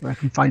bits. I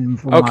can find them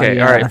from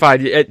Okay, alright,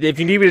 fine. If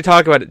you need me to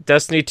talk about it,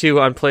 Destiny 2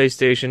 on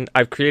PlayStation,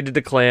 I've created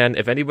a clan.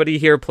 If anybody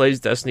here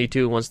plays Destiny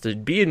 2 and wants to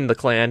be in the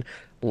clan,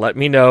 let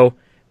me know.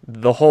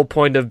 The whole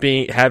point of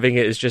having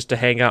it is just to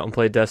hang out and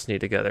play Destiny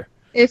together.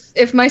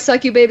 If my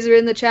succubabes are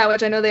in the chat,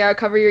 which I know they are,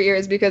 cover your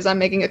ears because I'm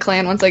making a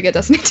clan once I get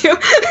Destiny 2.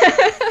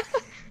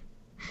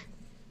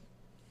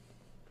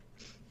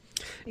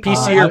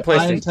 PC or PlayStation?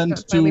 I intend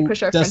to finally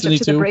push our Destiny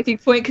friendship to the breaking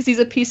point because he's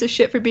a piece of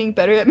shit for being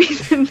better at me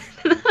than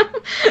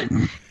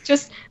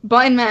Just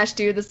button mash,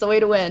 dude. That's the way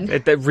to win.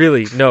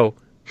 Really, no.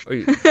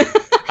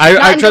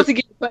 I trust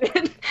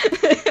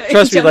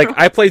me. Like,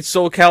 I played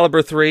Soul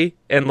Calibur 3,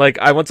 and like,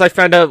 once I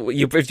found out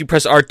if you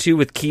press R2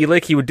 with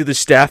Keylink, he would do the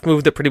staff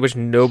move that pretty much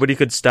nobody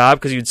could stop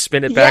because you'd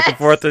spin it back and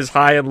forth as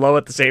high and low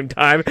at the same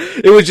time.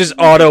 It was just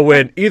auto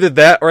win. Either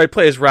that, or I'd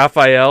play as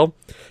Raphael,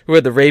 who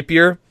had the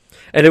rapier,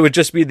 and it would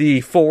just be the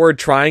forward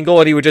triangle,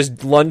 and he would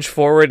just lunge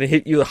forward and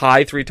hit you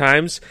high 3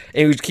 times,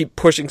 and he would keep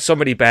pushing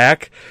somebody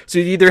back. So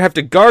you'd either have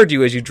to guard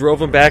you as you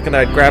drove him back, and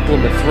I'd grapple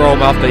him and throw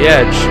him off the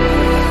edge,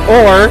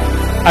 or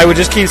I would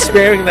just keep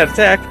spamming that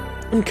attack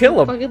and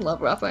kill him. I fucking love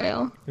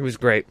Raphael. It was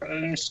great.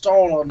 I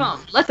stole him. Come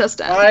on, let us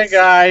dance. Bye,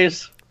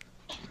 guys.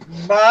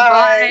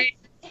 Bye.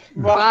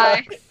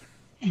 Bye.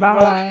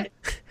 Bye.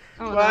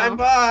 Oh, bye. no.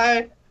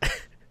 Bye.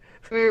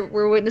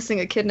 We're witnessing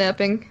a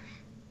kidnapping.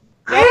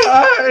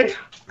 Bye.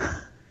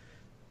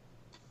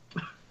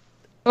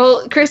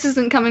 Well, Chris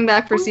isn't coming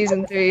back for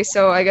season 3,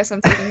 so I guess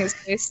I'm taking his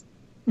place.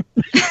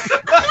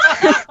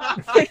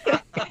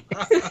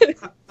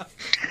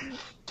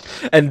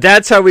 And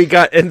that's how we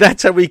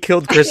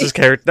killed Chris's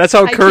character. That's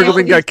how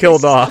Kurgelman got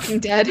killed off.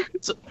 Dead.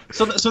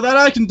 So that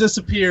I can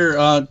disappear,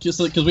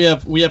 just because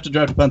we have to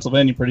drive to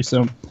Pennsylvania pretty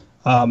soon.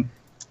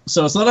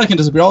 So that I can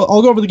disagree,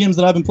 I'll go over the games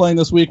that I've been playing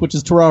this week, which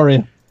is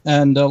Terraria.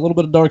 And a little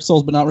bit of Dark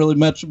Souls, but not really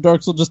much of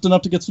Dark Souls, just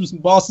enough to get through some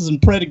bosses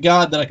and pray to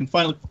God that I can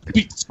finally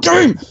beat this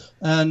game!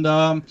 And,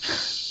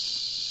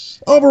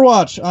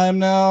 Overwatch. I am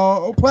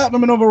now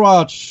Platinum in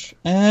Overwatch.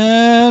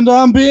 And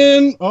I'm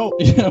being... Oh,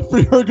 yeah,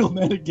 Free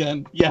Hurgleman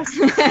again. Yes.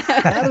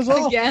 That is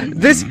all. Again?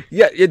 There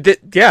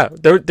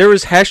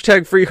was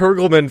hashtag Free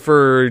Hurgleman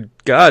for,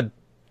 God,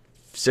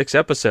 6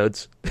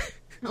 episodes.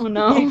 Oh,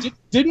 no. Hey,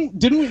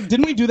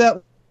 didn't we do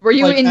that? Were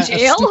you in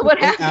jail? What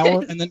happened?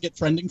 Hour and then get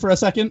trending for a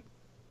second?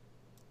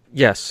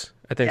 Yes,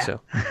 I think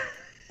so.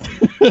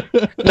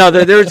 No,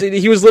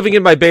 he was living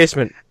in my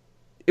basement.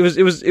 It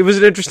was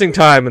an interesting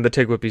time in the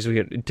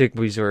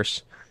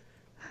Tigwhippies-verse.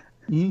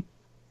 Mm-hmm.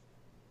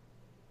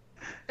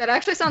 That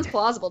actually sounds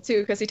plausible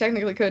too, because he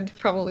technically could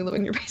probably live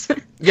in your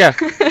basement. Yeah,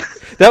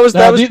 that was.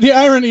 The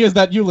irony is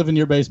that you live in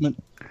your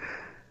basement.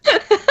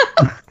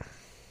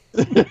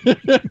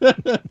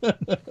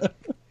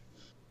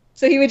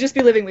 So he would just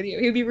be living with you.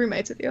 He would be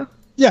roommates with you.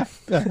 Yeah,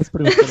 that's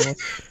pretty much what it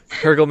was.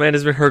 Hurgleman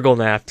has been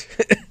Hurgle-napped.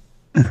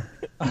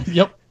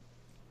 Yep.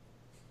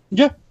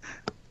 Yeah.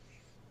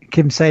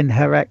 Kim saying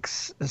her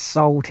ex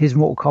sold his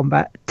Mortal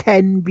Kombat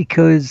 10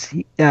 because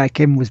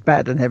Kim was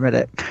better than him at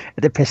it.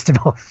 And it pissed him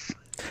off.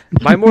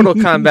 My Mortal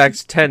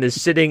Kombat 10 is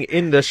sitting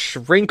in the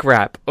shrink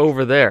wrap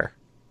over there.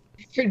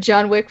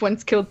 John Wick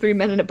once killed 3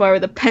 men in a bar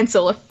with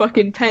a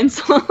fucking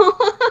pencil.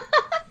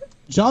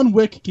 John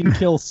Wick can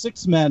kill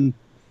 6 men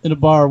in a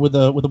bar with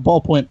a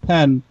ballpoint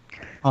pen.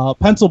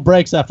 Pencil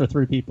breaks after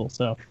 3 people,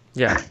 so...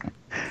 Yeah.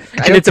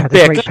 And it's a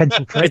Bic.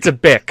 It's a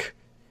Bic.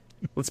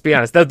 Let's be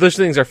honest. Those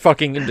things are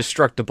fucking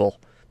indestructible.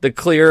 The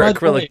clear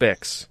acrylic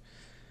Bics.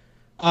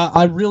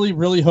 I really,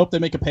 really hope they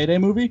make a Payday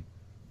movie.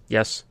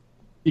 Yes.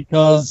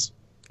 Because...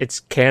 it's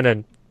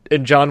canon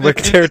in John Wick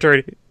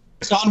territory.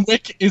 John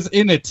Wick is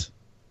in it.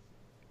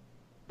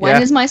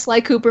 When is my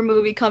Sly Cooper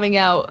movie coming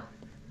out?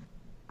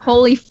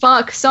 Holy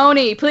fuck,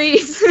 Sony,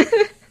 please!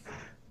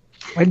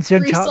 When's the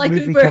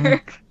Uncharted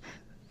movie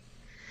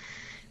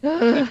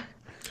coming?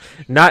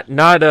 Not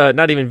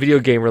even video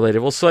game related.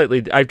 Well,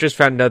 slightly. I've just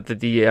found out that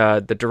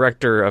the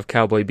director of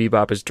Cowboy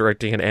Bebop is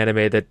directing an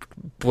anime that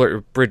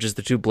bridges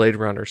the 2 Blade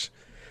Runners.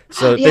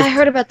 So yeah, I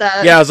heard about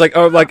that. Yeah, I was like,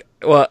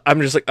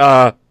 I'm just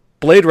like,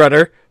 Blade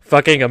Runner,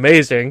 fucking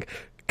amazing.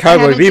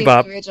 Cowboy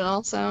Bebop, the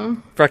original, so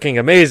fucking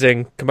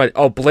amazing. Come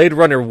on, Blade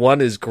Runner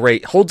 1 is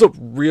great. Holds up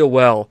real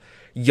well.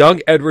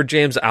 Young Edward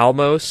James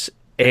Olmos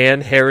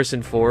and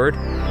Harrison Ford.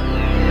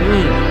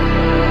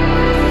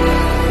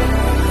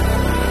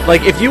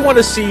 Like, if you want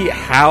to see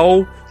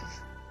how...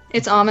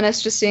 It's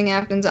ominous just seeing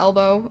Afton's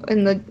elbow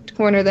in the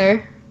corner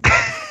there.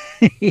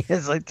 He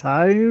has like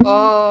time.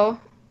 Oh,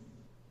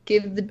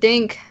 give the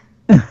dink.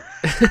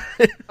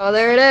 Oh,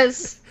 there it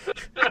is.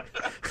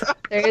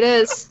 There it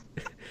is.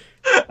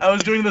 I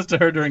was doing this to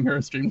her during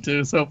her stream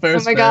too, so fair.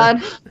 Oh my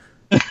god.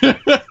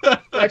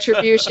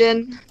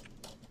 Retribution.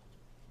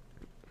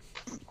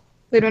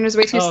 Blade Runner's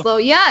way too slow.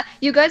 Yeah,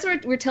 you guys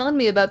were telling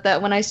me about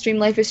that when I streamed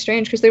Life is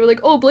Strange, because they were like,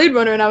 oh, Blade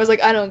Runner, and I was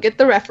like, I don't get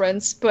the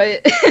reference,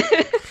 but...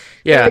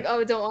 yeah. Like,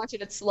 oh, don't watch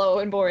it, it's slow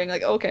and boring.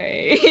 Like,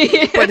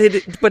 okay. But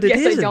it yes,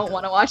 isn't. I don't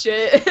want to watch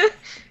it.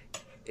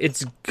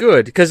 It's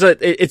good, because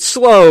it's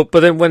slow, but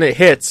then when it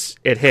hits,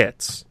 it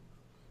hits.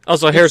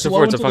 Also, Harrison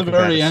Ford's a fucking the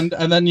very badass. end,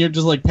 and then you're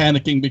just like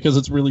panicking because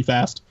it's really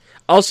fast.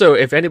 Also,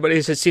 if anybody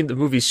has seen the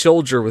movie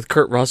Soldier with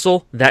Kurt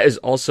Russell, that is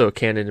also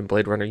canon in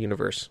Blade Runner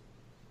universe.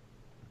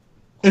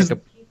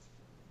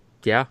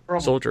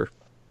 Soldier.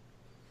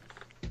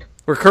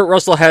 Where Kurt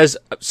Russell has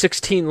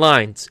 16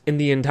 lines in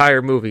the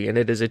entire movie, and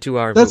it is a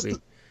 2-hour movie.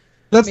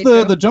 That's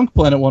the Junk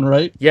Planet one,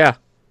 right? Yeah.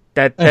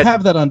 I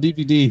have that on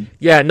DVD.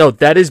 Yeah, no,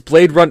 that is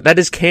that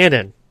is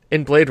canon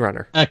in Blade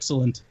Runner.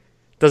 Excellent.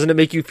 Doesn't it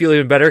make you feel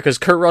even better? Because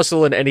Kurt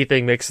Russell in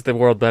anything makes the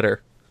world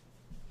better.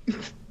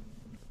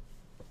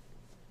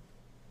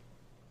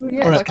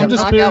 Yeah, right, I'm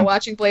just out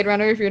watching Blade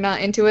Runner. If you're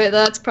not into it,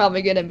 that's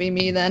probably gonna be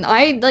me then.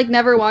 I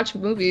never watch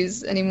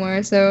movies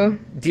anymore, so.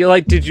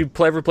 Did you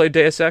ever play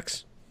Deus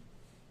Ex?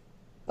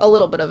 A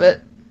little bit of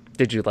it.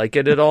 Did you like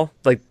it at all?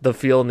 Like the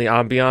feel and the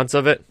ambiance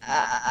of it?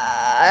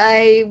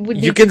 I would.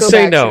 Need to go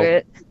back to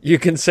it. You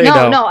can say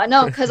no.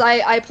 No, because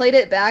I played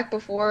it back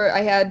before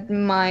I had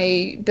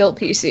my built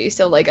PC,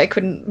 so like I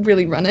couldn't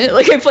really run it.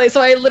 So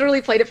I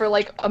literally played it for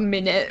like a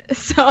minute,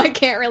 so I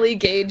can't really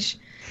gauge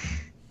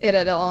it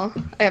at all.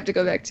 I have to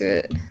go back to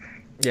it.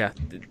 Yeah,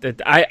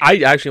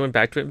 I actually went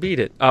back to it and beat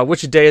it.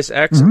 Which Deus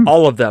Ex? Mm-hmm.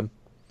 All of them.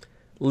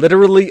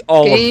 Literally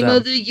all of them. Game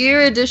of the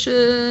Year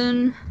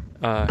edition.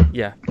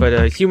 Yeah,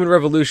 but Human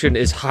Revolution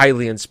is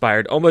highly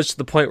inspired, almost to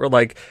the point where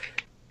like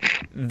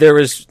there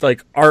is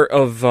like art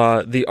of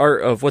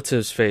what's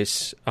his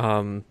face,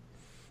 Grindy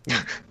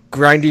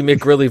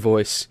McGrilly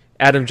voice,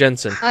 Adam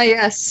Jensen. Ah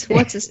yes,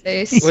 what's his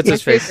face? What's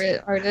his face?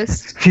 Favorite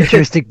artist.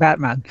 Futuristic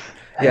Batman.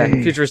 Yeah,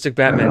 futuristic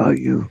Batman. Where are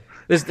you?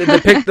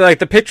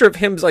 The picture of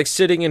him like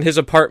sitting in his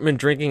apartment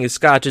drinking his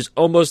scotch is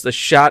almost a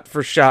shot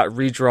for shot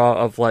redraw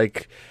of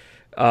like,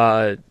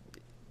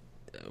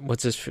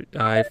 what's his?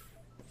 I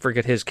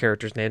forget his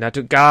character's name.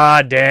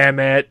 God damn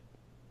it!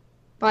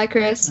 Bye,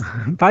 Chris.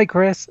 Bye,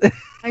 Chris.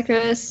 Bye,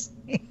 Chris.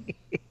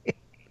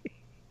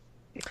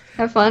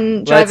 Have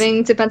fun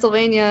driving to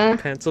Pennsylvania.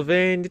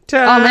 Pennsylvania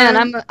time. Oh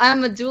man,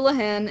 I'm a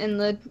Doulahan in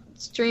the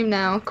stream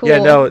now. Cool. Yeah,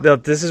 no.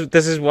 This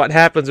is what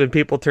happens when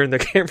people turn their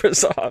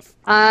cameras off.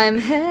 I'm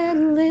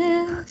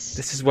headless.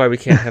 This is why we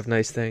can't have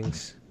nice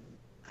things.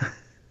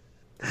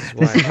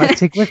 This is why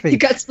Tig Whippy. You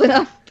got split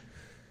up.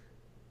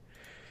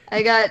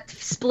 I got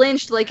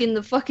splinched like in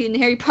the fucking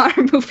Harry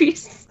Potter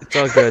movies. It's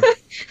all good.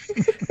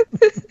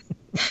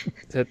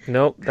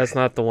 Nope, that's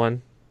not the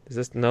one. Is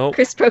this? Nope.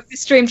 Chris broke the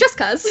stream just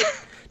cuz.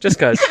 Just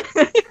cuz.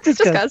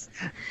 Just cuz.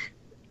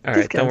 All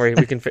right, don't worry.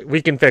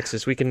 We can fix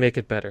this. We can make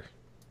it better.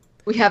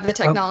 We have the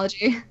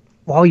technology.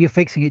 While you're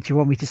fixing it, do you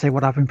want me to say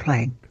what I've been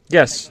playing?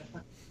 Yes,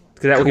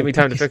 because that will give me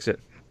time to fix it.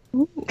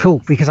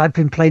 Cool, because I've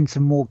been playing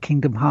some more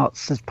Kingdom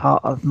Hearts as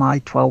part of my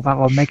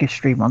 12-hour mega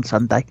stream on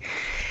Sunday.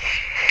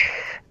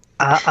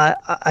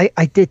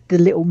 I did the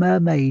Little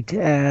Mermaid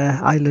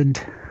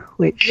island,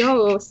 which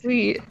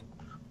sweet.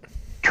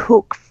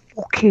 took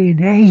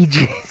fucking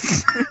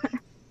ages.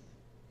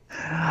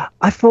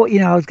 I thought,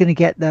 I was going to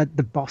get the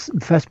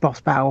first boss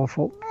battle. I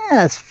thought,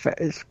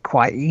 it's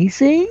quite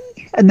easy.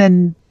 And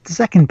then the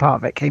second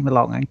part of it came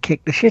along and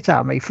kicked the shit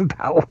out of me for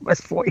about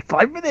almost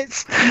 45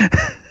 minutes.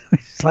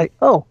 It's like,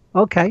 oh,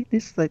 okay,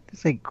 this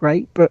ain't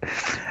great. But,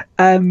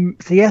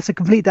 so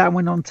complete that and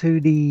went on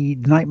to the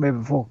Nightmare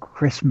Before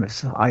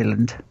Christmas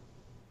island,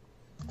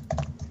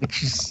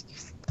 which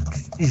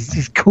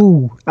is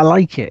cool. I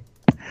like it.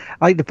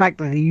 I like the fact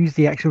that they use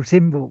the actual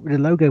symbol, the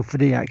logo for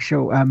the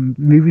actual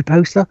movie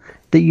poster,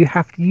 that you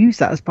have to use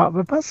that as part of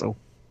a puzzle.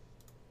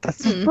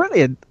 That's just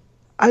brilliant.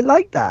 I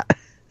like that.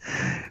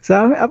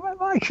 So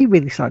I'm actually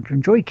really starting to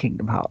enjoy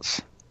Kingdom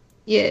Hearts.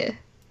 Yeah.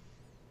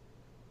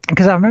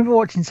 Because I remember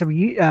watching some of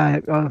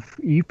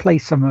you play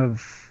some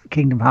of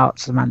Kingdom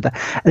Hearts, Amanda,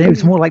 and it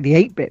was more like the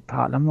 8-bit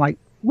part. And I'm like,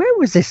 where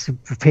was this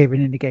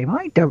appearing in the game?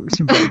 I don't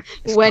remember.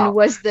 When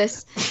was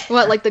this?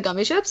 What, like the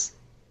gummy ships?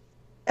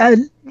 No,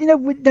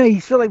 you're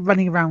still like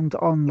running around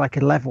on like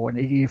a level and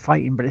you're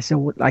fighting, but it's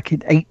all like in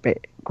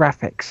 8-bit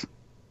graphics.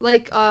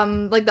 Like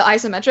the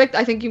isometric.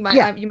 I think you might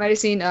have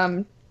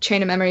seen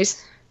Chain of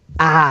Memories.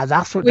 Ah,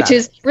 that's what. Which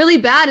is really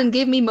bad and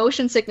gave me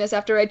motion sickness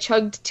after I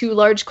chugged 2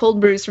 large cold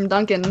brews from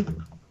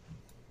Dunkin'.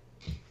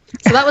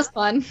 So that was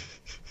fun.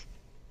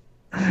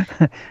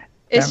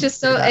 It's just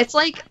so it's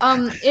like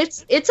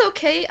it's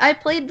okay. I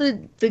played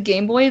the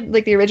Game Boy,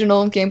 like the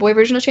original Game Boy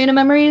version of Chain of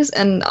Memories,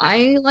 and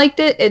I liked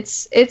it.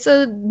 It's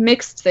a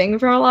mixed thing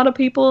for a lot of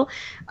people.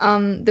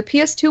 The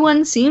PS2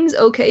 one seems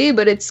okay,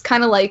 but it's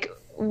kind of like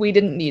we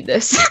didn't need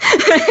this.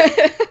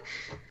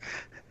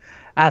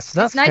 So that's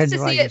it's nice to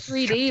see it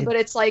 3D, but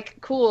it's like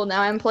cool.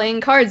 Now I'm playing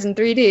cards in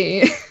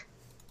 3D.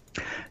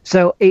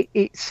 So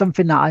it's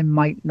something that I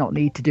might not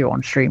need to do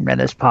on stream then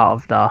as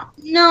part of the...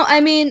 No,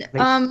 I mean,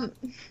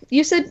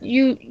 you said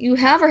you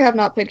have or have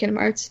not played Kingdom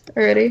Hearts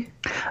already?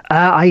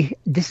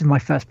 This is my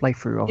first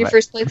playthrough of Your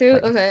first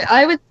playthrough? Okay.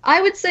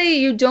 I would say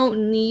you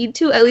don't need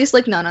to, at least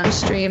like not on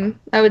stream.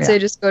 I would say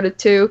just go to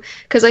 2,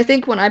 because I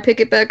think when I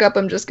pick it back up,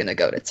 I'm just going to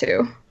go to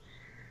 2.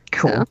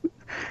 Cool. So,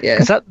 yeah.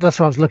 Because that's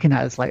what I was looking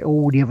at. It's like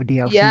all the other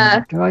DLC.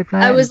 Yeah.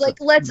 I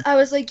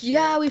was like,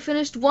 yeah, we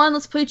finished 1.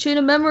 Let's play Chain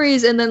of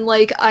Memories. And then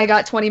like I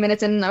got 20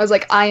 minutes in, and I was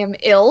like, I am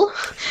ill.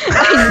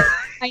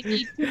 I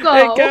need to go.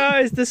 Hey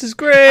guys, this is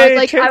great.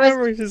 I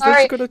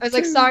was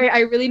like, sorry, I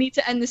really need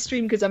to end the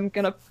stream because I'm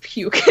gonna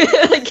puke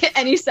like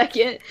any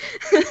second.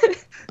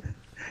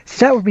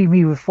 So that would be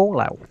me with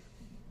Fallout,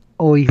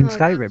 or even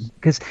Skyrim,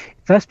 because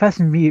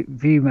first-person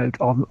view mode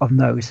on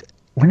those,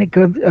 when it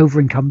goes over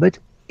encumbered,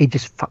 it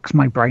just fucks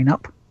my brain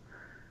up.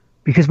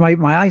 Because my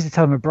eyes are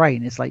telling my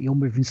brain, it's like, you're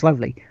moving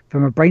slowly. But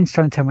my brain's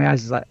trying to tell my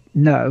eyes, it's like,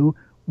 no,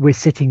 we're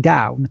sitting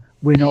down,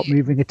 we're not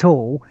moving at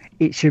all,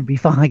 it should be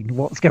fine.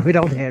 What's going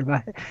on here?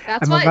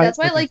 That's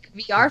why like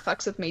VR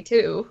fucks with me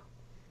too.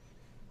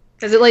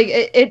 Because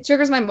it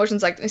triggers my motion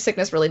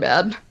sickness really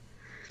bad.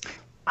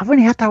 I've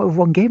only had that with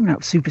one game now,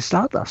 Super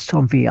Stardust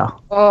on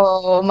VR.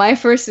 Oh, my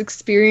first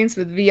experience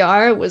with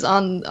VR was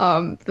on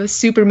the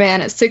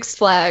Superman at Six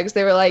Flags.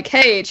 They were like,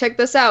 hey, check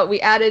this out. We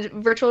added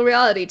virtual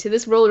reality to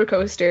this roller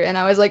coaster. And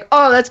I was like,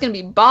 oh, that's going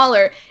to be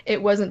baller.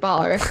 It wasn't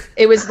baller.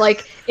 It was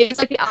like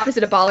the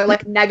opposite of baller,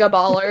 like nega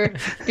baller.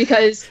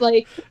 Because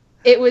like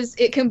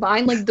it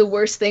combined like the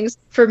worst things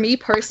for me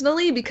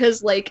personally,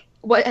 because like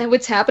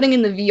what's happening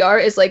in the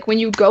VR is like when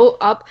you go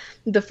up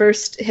the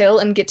first hill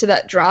and get to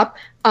that drop,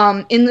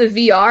 in the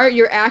VR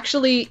you're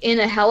actually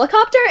in a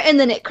helicopter and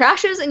then it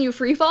crashes and you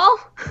free fall.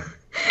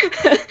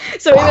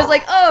 So it was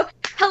like, oh,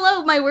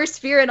 hello, my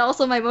worst fear and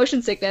also my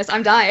motion sickness.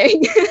 I'm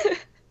dying.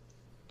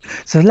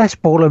 So less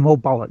ball and more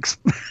bollocks.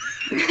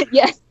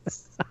 Yes.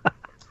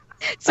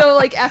 So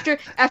like after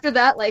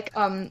that, like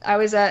I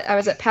was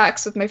at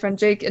PAX with my friend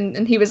Jake,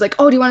 and he was like,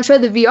 oh, do you want to try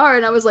the VR?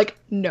 And I was like,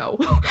 no.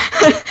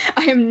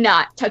 I am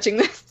not touching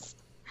this.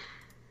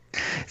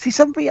 See,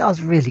 some VR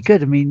is really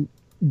good. I mean,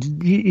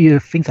 you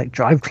things like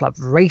Drive Club,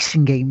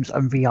 racing games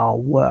and VR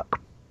work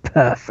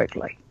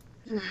perfectly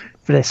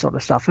for this sort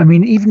of stuff. I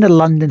mean, even the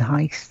London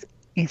Heist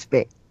is a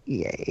bit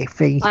yeah,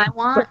 iffy. I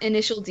want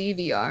Initial D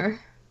VR.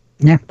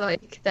 Yeah.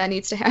 Like, that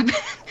needs to happen.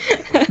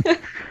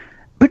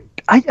 But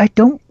I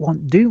don't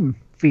want Doom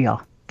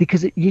VR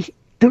because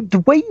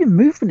the way you're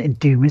moving in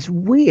Doom is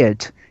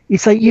weird.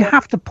 It's like you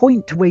have to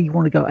point to where you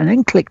want to go and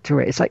then click to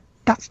it. It's like,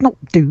 that's not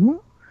Doom.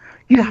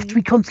 You have to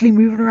be constantly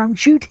moving around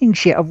shooting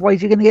shit,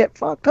 otherwise you're going to get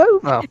fucked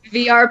over.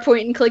 VR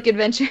point and click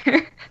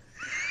adventure.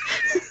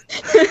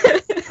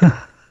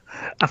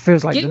 That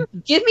feels like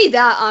give me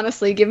that,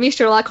 honestly. Give me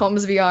Sherlock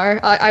Holmes VR.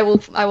 I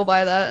will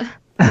buy that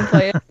and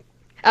play it.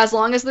 As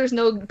long as there's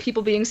no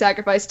people being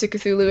sacrificed to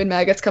Cthulhu and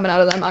maggots coming out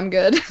of them, I'm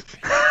good.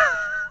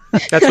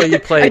 That's why you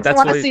play.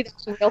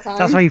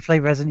 That's why you play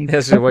Resident Evil.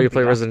 That's why you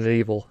play Resident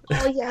Evil.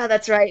 Oh yeah,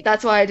 that's right.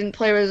 That's why I didn't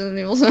play Resident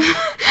Evil.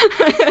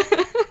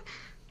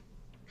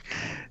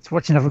 It's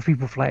watching other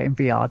people play in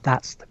VR.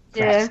 That's the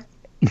best.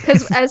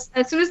 Because as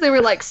soon as they were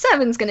like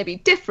 7's going to be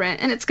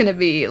different and it's going to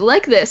be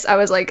like this, I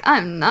was like,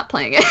 I'm not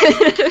playing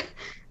it.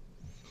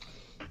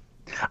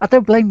 I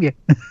don't blame you.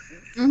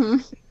 Mm-hmm.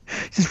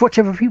 Just watch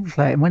other people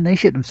play it, and when they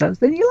shit themselves,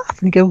 then you laugh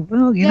and go,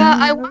 well, you know.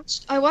 Yeah,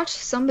 I watched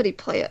somebody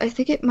play it. I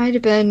think it might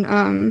have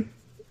been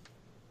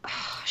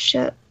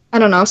shit. I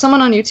don't know.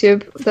 Someone on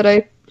YouTube that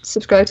I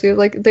subscribe to,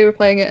 like, they were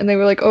playing it and they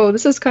were like, oh,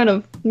 this is kind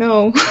of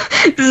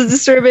this is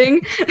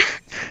disturbing.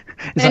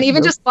 And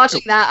even just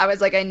watching that, I was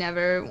like, I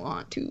never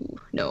want to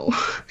know.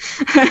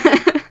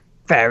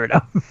 Fair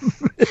enough.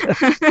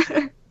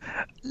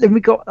 Then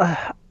we got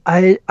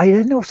I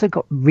then also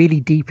got really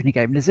deep in the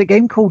game. There's a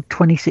game called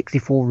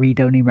 2064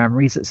 Read-Only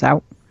Memories that's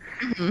out.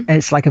 Mm-hmm. And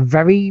it's like a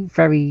very,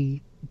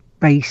 very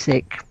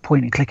basic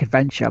point-and-click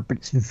adventure, but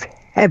it's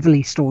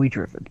heavily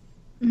story-driven.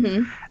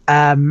 Mm-hmm.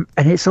 And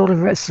it's sort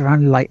of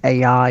surrounded like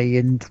AI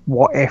and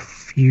what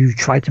if you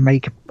try to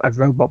make a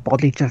robot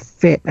body to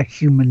fit a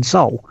human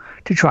soul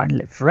to try and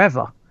live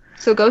forever.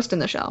 So Ghost in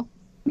the Shell.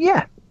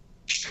 Yeah.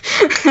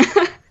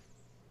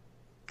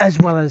 As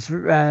well as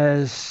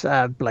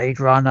Blade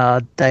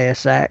Runner,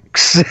 Deus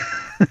Ex,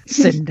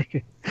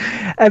 Syndicate.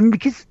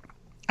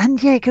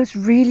 It goes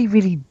really,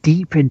 really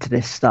deep into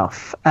this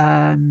stuff.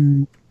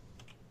 The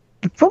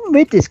problem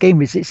with this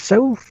game is it's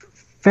so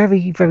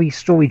very, very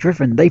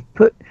story-driven. They've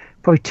put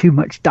probably too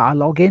much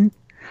dialogue in,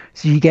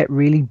 so you get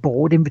really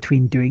bored in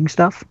between doing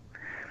stuff.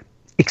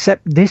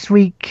 Except this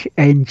week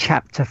in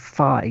Chapter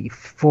 4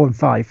 and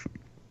 5,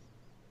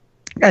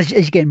 as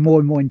you get more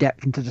and more in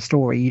depth into the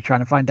story, you're trying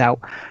to find out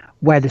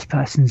where this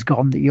person's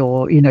gone, that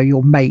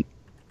your mate,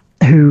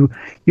 who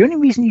the only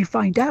reason you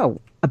find out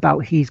about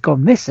he's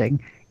gone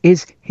missing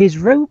is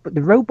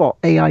the robot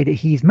AI that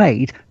he's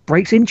made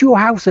breaks into your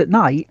house at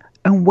night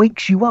and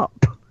wakes you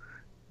up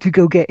to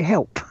go get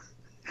help.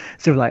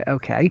 So like,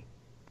 okay,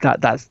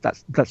 that's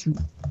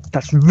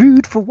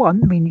rude for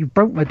one. I mean, you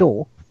broke my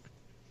door.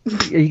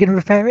 Are you going to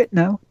repair it?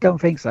 No, don't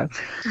think so.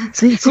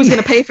 Who's going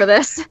to pay for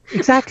this?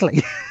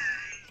 Exactly.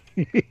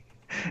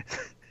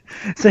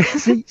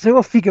 So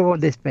off you go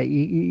on this bit.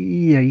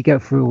 You go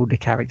through all the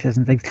characters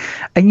and things,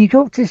 and you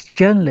go up to this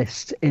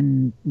journalist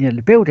in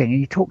the building,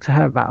 and you talk to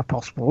her about a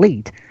possible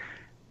lead.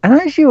 And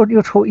as you're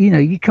talking,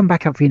 you come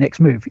back up for your next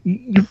move.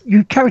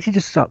 Your character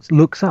just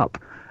looks up,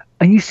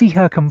 and you see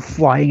her come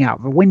flying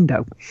out the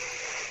window.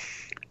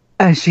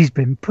 And she's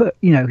been put.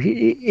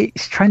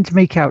 It's trying to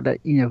make out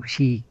that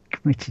she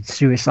committed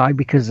suicide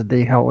because of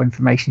the whole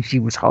information she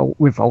was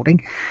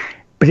withholding.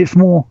 But it's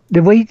more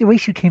the way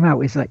she came out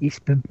is like, it's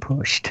been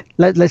pushed.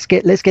 Let's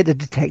get the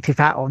detective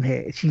hat on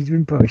here. She's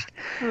been pushed.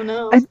 Oh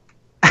no!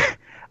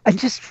 And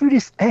just through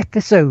this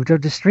episode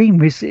of the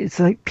stream, it's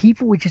like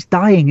people were just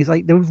dying. It's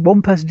like there was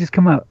one person just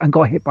come out and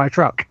got hit by a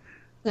truck.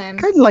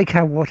 Kind of like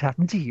what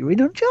happened to you in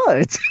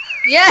Uncharted.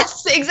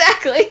 Yes,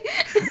 exactly.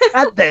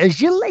 And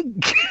there's your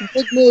link.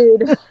 Big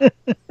mood.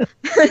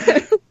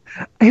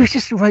 It was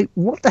just like,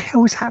 what the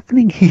hell is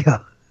happening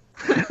here?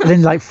 And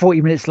then like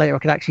 40 minutes later I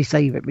could actually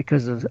save it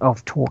because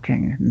of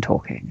talking and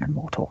talking and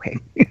more talking.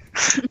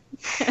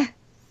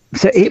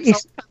 So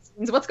it's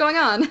what's going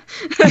on?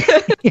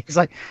 it's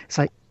like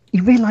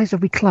you realise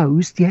that we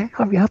closed, yeah,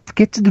 hurry up,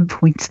 get to the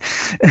point.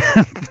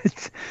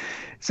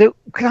 So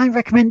can I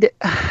recommend it?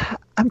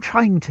 I'm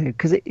trying to,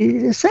 because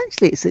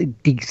essentially it's a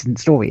decent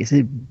story. It's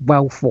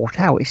well thought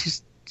out. It's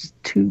just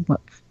too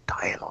much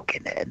dialogue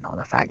in it and not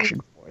enough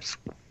action for us.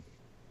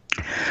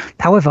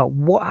 However,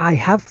 what I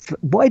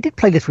did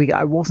play this week,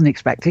 I wasn't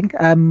expecting.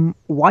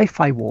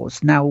 Wi-Fi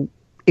Wars. Now,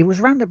 it was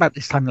around about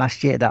this time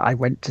last year that I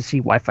went to see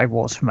Wi-Fi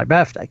Wars for my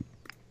birthday.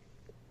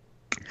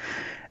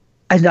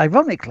 And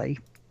ironically,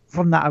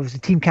 from that, I was the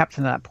team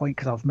captain at that point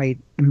because I was made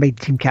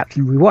team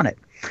captain and we won it.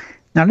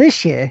 Now,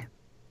 this year,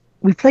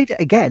 we played it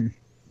again,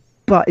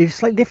 but it's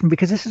slightly different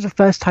because this is the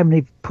first time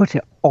they've put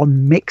it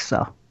on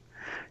Mixer.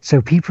 So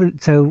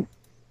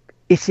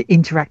it's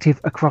interactive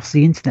across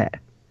the internet.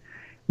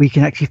 We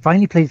can actually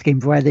finally play this game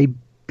where they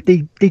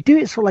do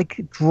it sort of like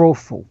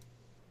Drawful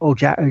or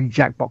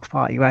Jackbox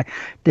Party, where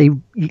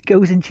it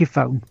goes into your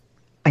phone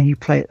and you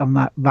play it on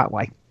that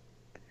way.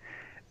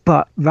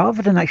 But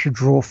rather than actually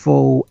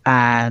Drawful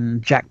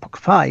and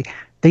Jackbox Party,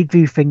 they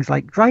do things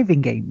like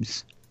driving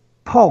games,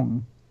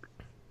 Pong,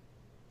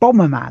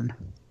 Bomberman,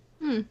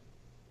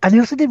 And they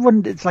also did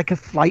one that's like a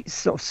flight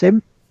sort of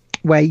sim,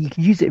 where you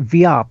can use it in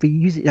VR, but you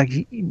use it like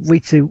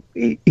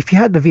if you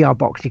had the VR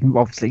box, you can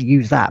obviously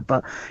use that,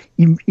 but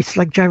it's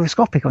like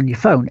gyroscopic on your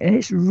phone, and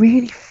it's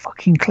really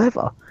fucking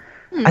clever.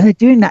 And they're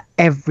doing that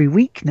every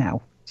week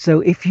now. So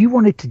if you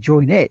wanted to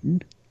join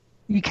in,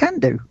 you can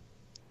do.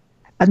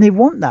 And they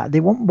want that. They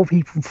want more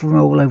people from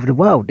all over the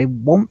world. They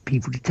want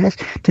people to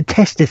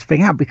test this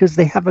thing out, because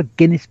they have a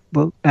Guinness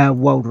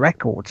World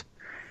Record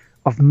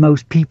of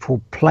most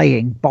people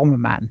playing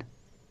Bomberman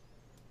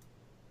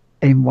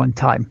in one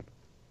time.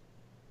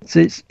 So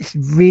it's a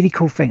really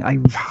cool thing. I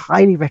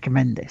highly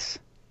recommend this.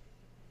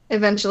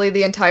 Eventually,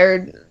 the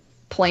entire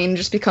plane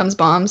just becomes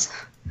bombs.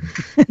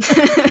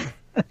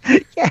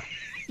 Yeah,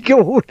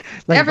 God.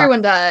 Like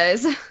everyone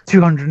dies.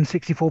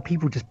 264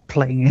 people just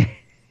playing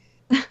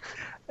it.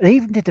 They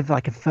even did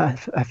like a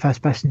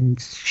first-person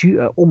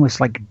shooter,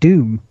 almost like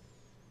Doom,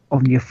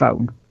 on your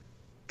phone,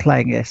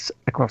 playing this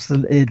across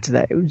the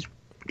internet.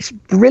 It's a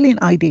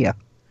brilliant idea.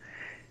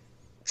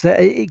 So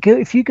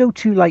if you go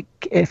to I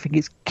think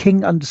it's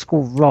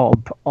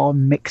King_Rob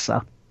on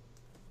Mixer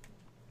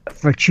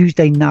for a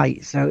Tuesday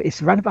night, so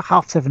it's around about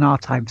 7:30 our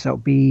time, so it'll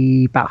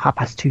be about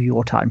 2:30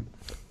 your time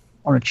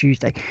on a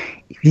Tuesday.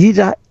 If you do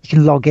that, you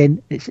can log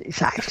in.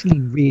 It's actually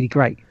really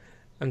great.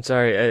 I'm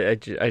sorry,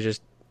 I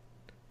just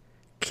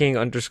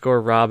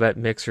King_Rob at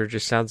Mixer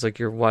just sounds like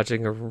you're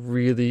watching a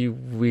really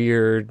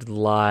weird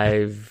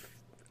live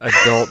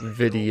adult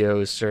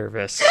video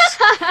service.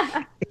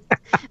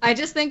 I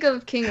just think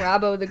of King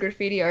Robbo, the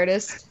graffiti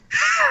artist.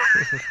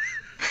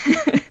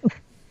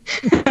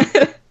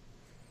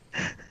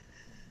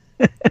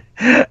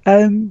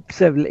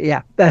 So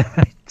yeah,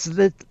 so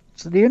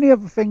the only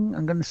other thing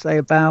I'm going to say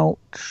about,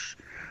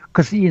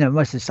 because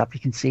most of the stuff you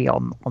can see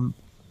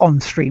on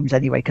streams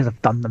anyway, because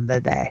I've done them, they're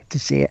there to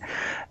see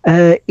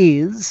it,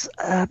 is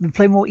I've been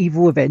playing more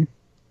Evil Within.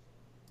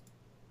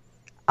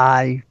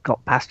 I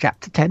got past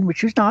chapter 10,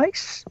 which was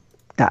nice.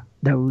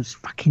 Those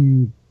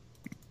fucking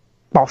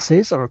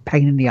bosses are a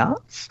pain in the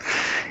arse.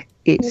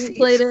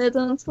 Played it,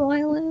 don't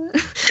spoil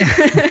it.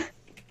 I'm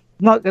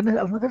not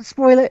gonna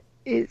spoil it.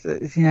 It's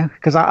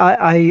because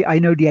I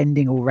know the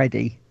ending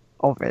already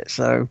of it,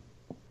 so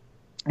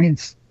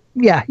it's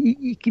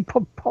you can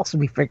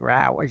possibly figure it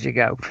out as you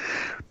go.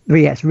 But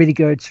yeah, it's really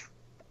good.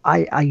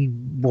 I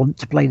want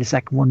to play the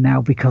second one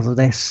now because of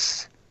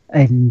this,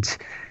 and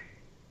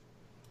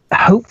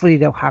hopefully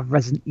they'll have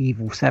Resident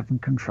Evil 7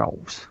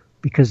 controls,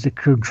 because the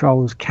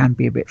controls can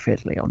be a bit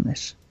fiddly on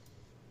this.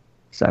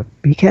 So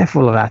be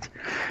careful of that.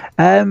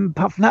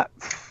 Apart from that,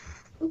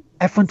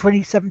 F1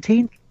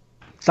 2017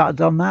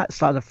 started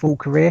a full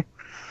career.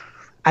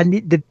 And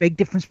the big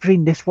difference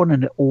between this one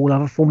and all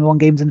other Formula 1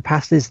 games in the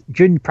past is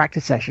during the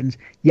practice sessions,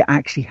 you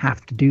actually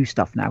have to do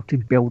stuff now to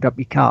build up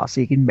your car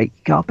so you can make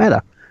your car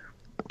better.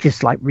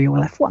 Just like real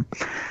F1.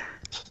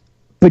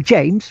 But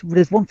James,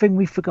 there's one thing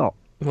we forgot.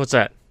 What's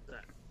that?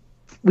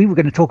 We were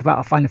going to talk about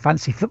our Final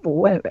Fantasy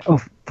football.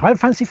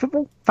 Fantasy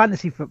football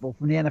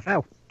from the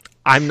NFL.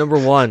 I'm number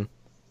one.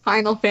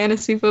 Final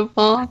Fantasy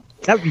football.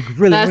 That'd be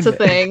brilliant. That's a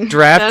thing.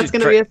 That's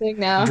going to be a thing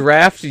now.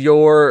 Draft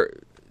your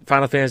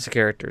Final Fantasy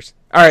characters.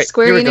 All right,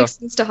 Square Enix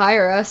needs to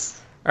hire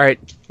us. All right,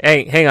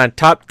 hang on.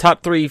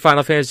 Top 3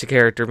 Final Fantasy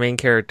main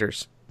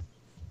characters.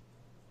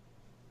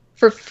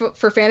 For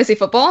fantasy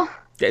football?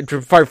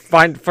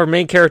 For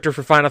main character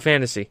for Final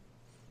Fantasy.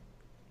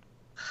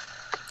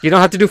 You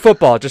don't have to do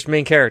football, just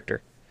main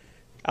character.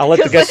 I'll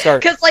let the guest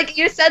start. Because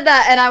you said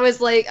that, and I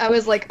was like,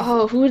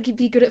 oh, who would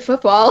be good at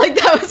football?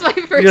 That was my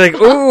first. You're like,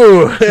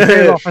 ooh.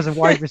 Off as a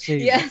wide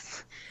receiver.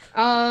 Yes.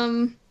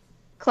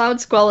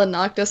 Cloud, Squall, and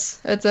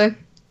Noctis, I'd say.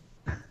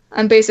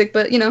 I'm basic,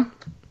 but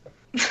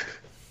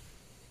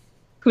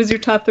Who's your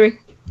top 3?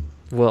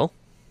 Will?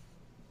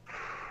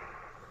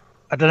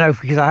 I don't know,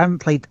 because I haven't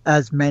played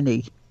as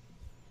many.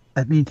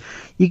 I mean,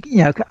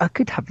 I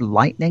could have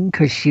Lightning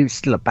because she was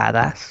still a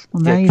badass.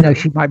 Well,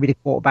 she might be the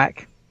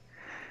quarterback.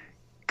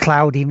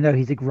 Cloud, even though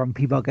he's a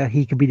grumpy bugger,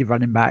 he could be the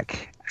running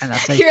back. And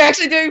You're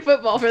actually doing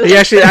football for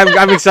this.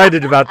 I'm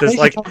excited about this.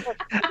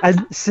 And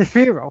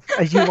Sephiroth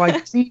as your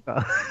wide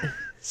receiver.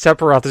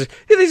 Sephiroth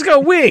he's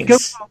got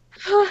wings.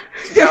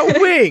 He's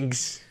got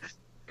wings.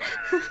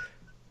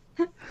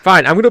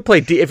 Fine, I'm gonna play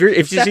if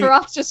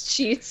Sephiroth just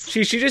cheats.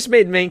 She just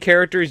made main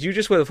characters. You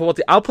just went football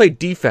team. I'll play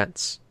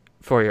defense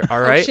for you.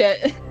 All right. Oh,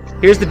 shit.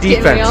 Here's the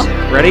defense.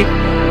 Ready?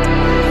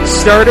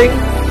 Starting.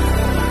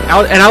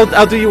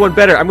 I'll do you one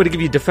better. I'm going to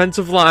give you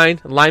defensive line,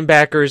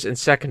 linebackers, and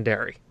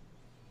secondary.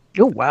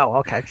 Oh, wow,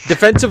 okay.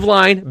 Defensive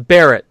line,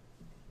 Barrett.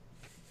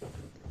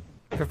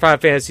 For Final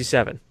Fantasy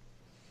VII.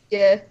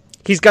 Yeah.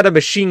 He's got a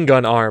machine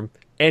gun arm,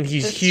 and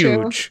he's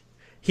huge. True.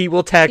 He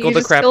will tackle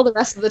the crap. Kill the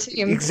rest of the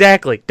team.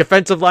 Exactly.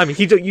 Defensive lineman.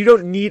 You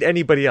don't need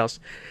anybody else.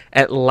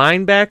 At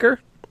linebacker,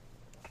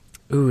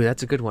 ooh,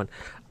 that's a good one.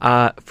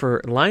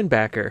 For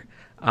linebacker,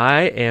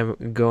 I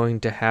am going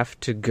to have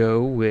to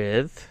go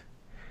with...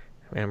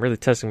 Man, I'm really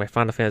testing my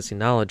Final Fantasy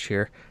knowledge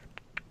here.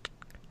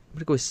 I'm going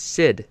to go with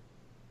Sid.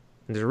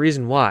 And there's a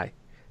reason why.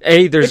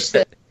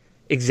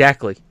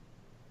 Exactly.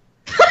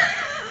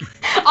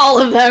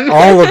 All of them.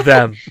 All of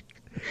them.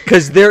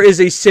 Because there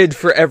is a Sid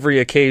for every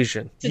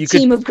occasion. It's a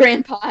team of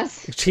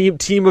grandpas.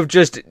 Team of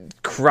just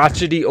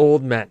crotchety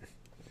old men.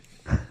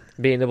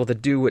 Being able to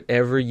do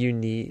whatever you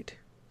need.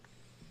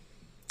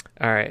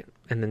 All right.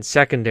 And then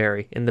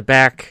secondary. In the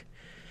back.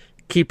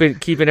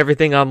 Keeping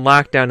everything on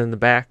lockdown in the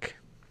back.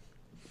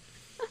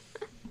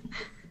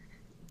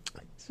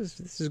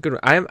 This is good.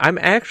 I'm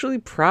actually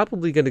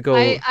probably going to go...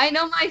 I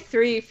know my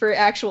 3 for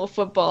actual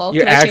football.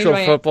 Your actual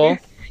football?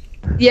 Answer?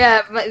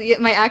 Yeah,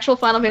 my actual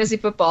Final Fantasy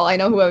football. I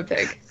know who I would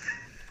pick.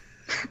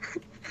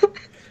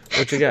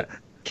 What you got?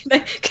 Can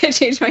I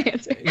change my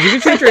answer? You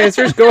can change your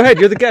answers. Go ahead.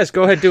 You're the guest.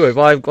 Go ahead. Do it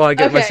while I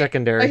get my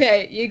secondary.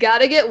 Okay, you got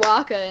to get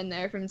Waka in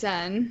there from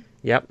 10.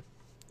 Yep.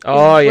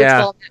 Oh,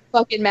 yeah.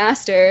 Fucking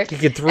master. You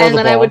can throw the ball. And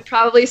then I would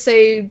probably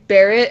say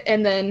Barrett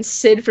and then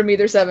Sid from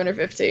either 7 or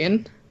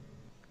 15.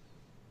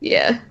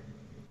 Yeah.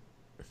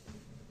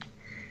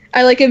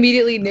 I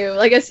immediately knew.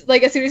 As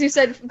soon as you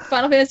said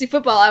Final Fantasy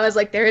football, I was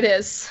like, there it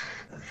is.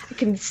 I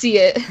can see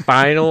it.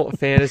 Final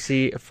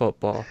Fantasy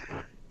football.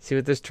 See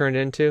what this turned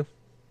into?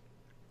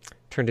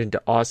 Turned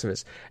into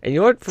awesomeness. And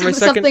you know what? For my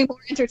second... Something more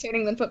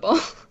entertaining than football.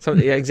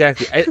 Yeah,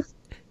 exactly.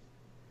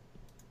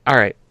 All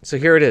right. So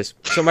here it is.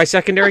 So my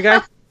secondary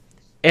guy,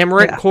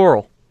 Amarant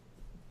Coral.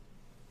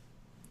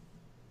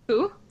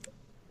 Who?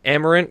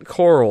 Amarant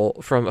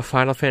Coral from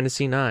Final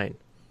Fantasy IX.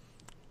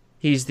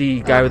 He's the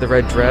guy with the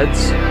red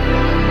dreads.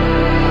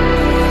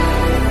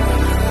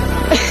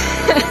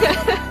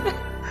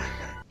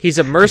 He's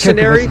a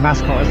mercenary.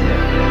 Mascot, isn't it?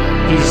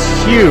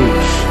 He's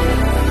huge.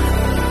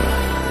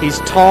 He's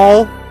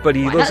tall, but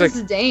he looks like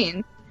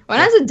Zidane. Why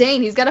not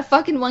Zidane? He's got a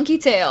fucking monkey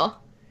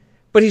tail.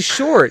 But he's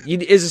short.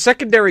 As a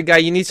secondary guy,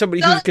 you need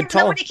somebody who can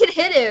tall. Nobody can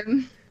hit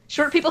him.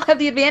 Short people have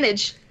the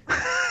advantage.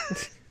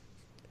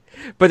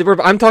 But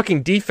I'm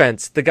talking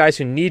defense. The guys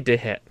who need to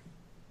hit.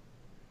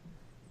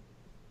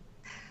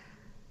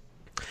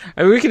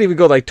 I mean, we can even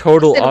go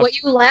total. What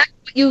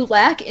you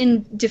lack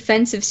in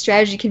defensive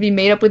strategy can be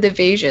made up with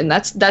evasion.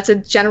 That's a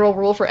general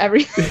rule for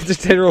everything. It's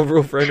a general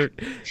rule for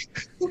everything.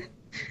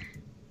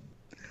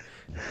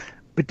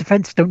 But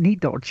defense don't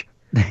need dodge.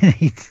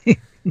 The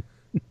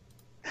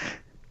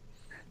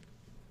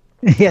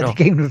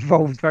game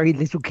involves very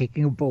little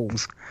kicking of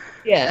balls.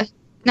 Yeah,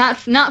 not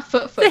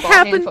football.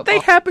 They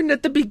happened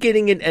at the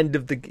beginning and end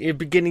of the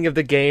beginning of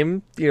the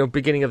game.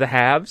 Beginning of the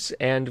halves,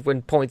 and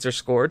when points are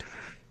scored.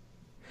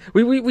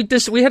 We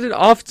had an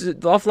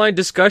offline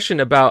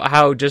discussion about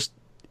how just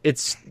it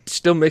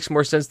still makes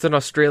more sense than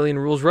Australian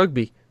rules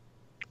rugby.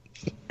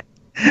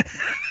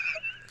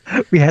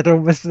 We had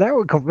almost an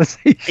hour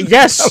conversation.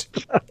 Yes,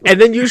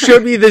 and then you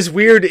showed me this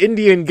weird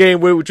Indian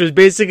game which was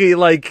basically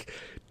like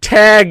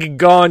tag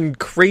gone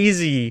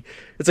crazy.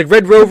 It's like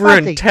Red Rover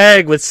and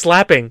tag with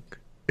slapping.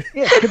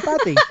 Yeah,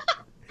 Kabaddi.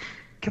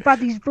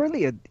 Kabaddi's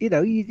brilliant.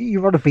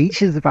 You're on a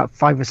beach, there's about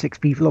 5 or 6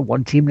 people on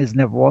one team, there's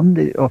never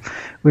one. Or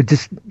we're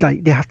just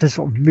they have to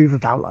sort of move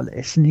about like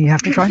this, and you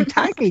have to try and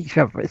tag each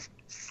other.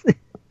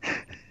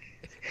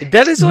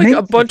 That is like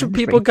a bunch of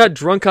people got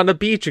drunk on a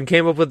beach and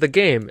came up with the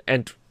game,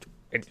 and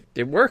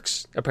it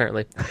works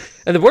apparently.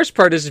 And the worst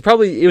part is it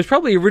was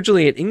probably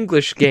originally an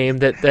English game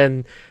that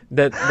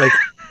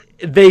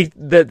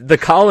the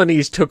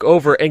colonies took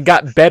over and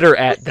got better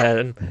at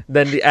than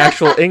the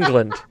actual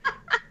England.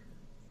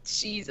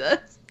 Jesus.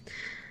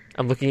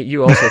 I'm looking at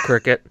you also,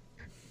 Cricket.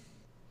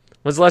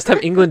 When's the last time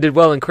England did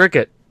well in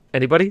cricket?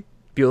 Anybody?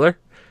 Bueller?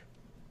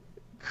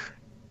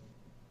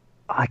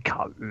 I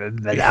can't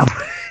remember now.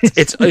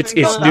 It's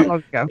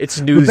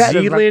New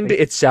Zealand,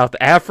 it's South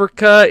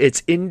Africa,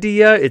 it's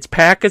India, it's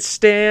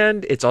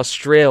Pakistan, it's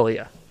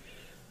Australia.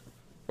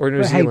 Or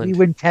New Zealand. Hey, we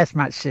win Test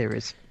match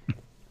series.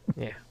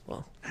 Yeah,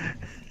 well.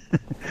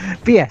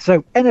 But yeah,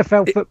 so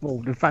NFL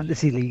football, the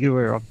fantasy league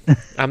we're on.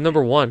 I'm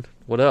number 1.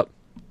 What up?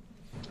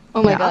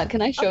 Oh my god,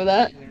 can I show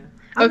that?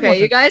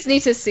 Okay, you guys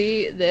need to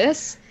see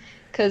this,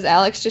 because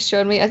Alex just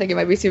showed me. I think it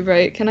might be too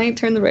bright. Can I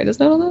turn the brightness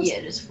down on this?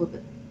 Yeah, just flip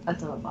it.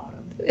 That's on the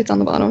bottom. It's on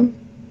the bottom.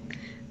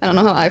 I don't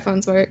know how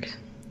iPhones work. I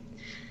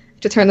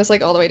have to turn this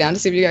all the way down to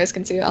see if you guys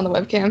can see it on the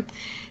webcam.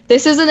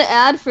 This is an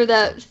ad for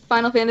that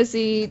Final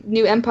Fantasy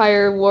New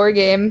Empire war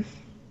game.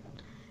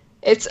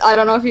 I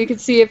don't know if you can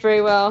see it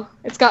very well.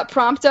 It's got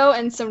Prompto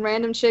and some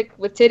random chick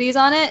with titties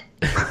on it.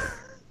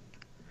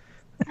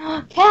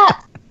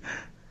 Cat!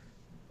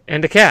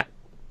 And a cat.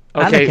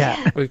 Okay, and a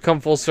cat. We've come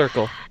full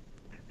circle.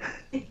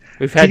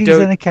 We've had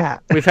and a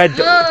cat. We've had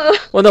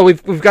well, no,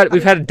 we've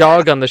had a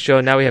dog on the show.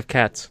 And now we have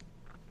cats.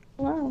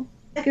 Wow.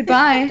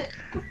 Goodbye.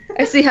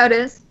 I see how it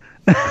is.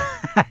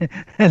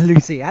 And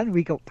Lucy, and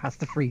we got past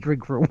the 3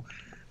 drink rule.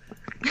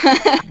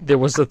 There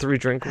was the 3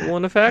 drink rule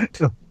in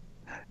effect.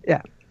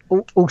 Yeah,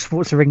 all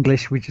sports are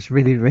English. We just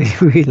really, really,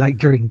 really like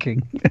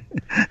drinking.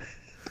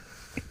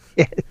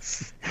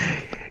 Yes.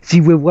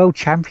 See, we're world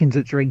champions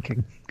at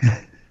drinking.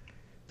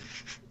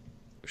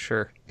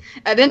 Sure.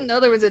 I didn't know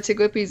there was a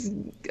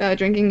Tigwhippies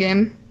drinking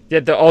game. Yeah,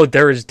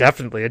 there is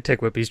definitely a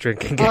Tigwhippies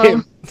drinking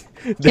game.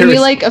 Can we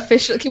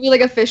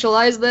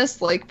officialize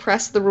this?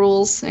 Press the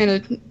rules in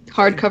a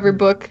hardcover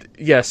book?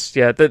 Yes,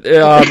 yeah.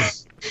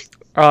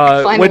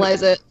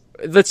 Finalize it.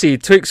 Let's see.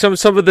 Take some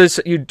of this.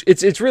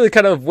 It's really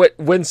kind of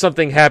when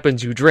something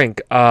happens, you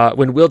drink.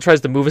 When Will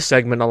tries to move a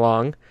segment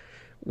along,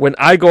 when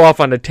I go off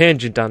on a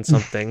tangent on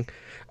something,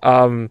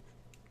 when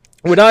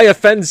I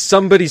offend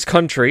somebody's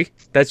country,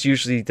 that's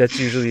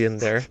usually in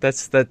there.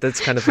 That's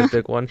kind of a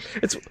big one.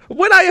 It's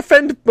when I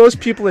offend most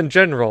people in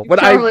general. You've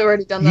probably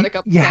already done that a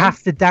couple times. You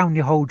have to down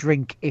your whole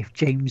drink if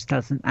James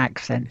does an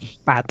accent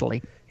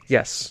badly.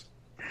 Yes.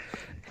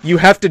 You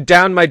have to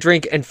down my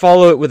drink and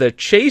follow it with a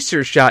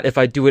chaser shot if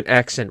I do an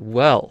accent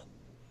well.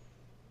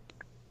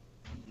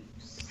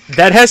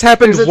 That has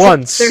happened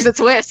once. There's a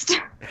twist.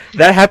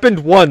 That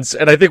happened once,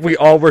 and I think we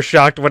all were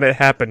shocked when it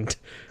happened.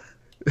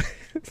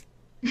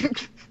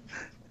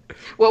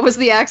 What was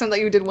the accent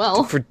that you did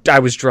well? I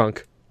was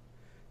drunk.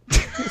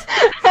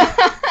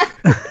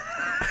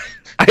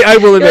 I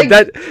will admit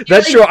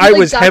that show I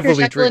was Dr. heavily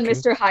Jekyll drinking. And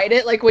Mr. Hyde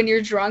it, like when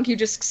you're drunk, you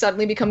just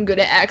suddenly become good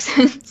at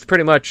accents.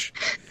 Pretty much.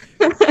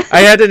 It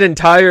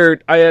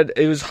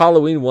was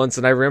Halloween once,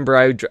 and I remember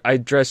I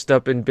dressed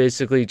up in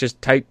basically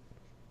just tight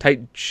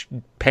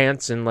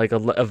pants and like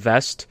a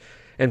vest,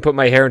 and put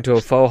my hair into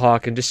a faux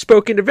hawk and just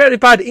spoke in a very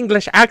bad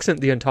English accent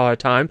the entire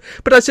time.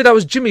 But I said I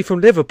was Jimmy from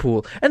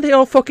Liverpool, and they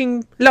all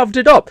fucking loved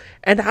it up.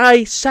 And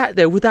I sat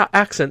there with that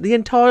accent the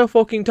entire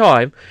fucking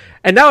time.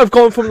 And now I've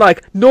gone from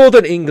like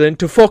Northern England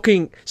to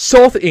fucking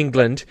South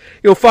England,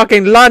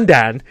 fucking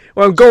London,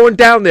 where I'm going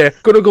down there,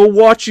 gonna go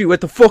watch you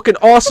at the fucking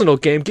Arsenal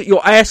game, get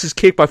your asses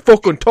kicked by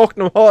fucking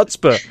Tottenham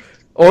Hotspur.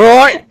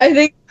 Alright?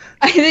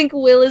 I think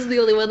Will is the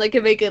only one that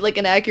can make it like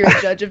an accurate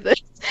judge of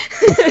this.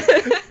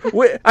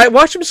 I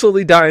watch him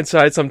slowly die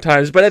inside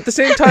sometimes, but at the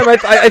same time,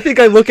 I think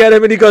I look at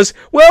him and he goes,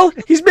 well,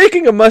 he's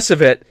making a muss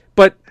of it,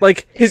 but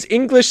like his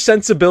English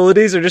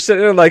sensibilities are just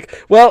sitting there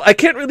like, well, I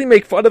can't really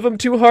make fun of him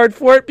too hard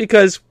for it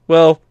because,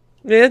 well,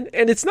 man,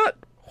 and it's not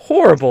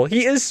horrible.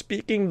 He is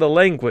speaking the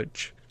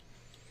language.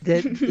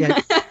 Yeah.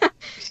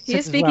 He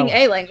is speaking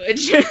a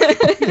language.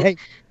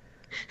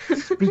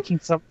 Speaking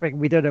something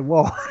we don't know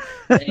what.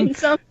 Saying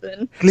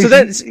something.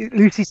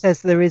 Lucy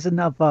says there is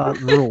another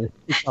rule.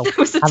 That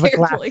was a have a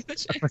terrible glass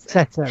English of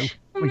Prosecco,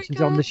 which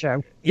is on the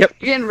show. Yep.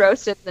 You're getting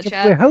roasted in the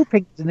chat. We're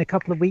hoping in a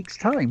couple of weeks'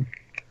 time.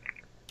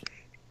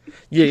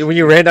 Yeah, when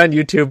you ran on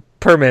YouTube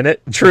per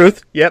minute,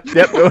 truth. Yep.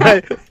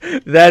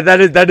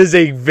 that is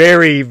a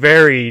very,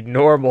 very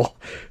normal.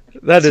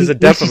 That is a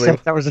definitely. Said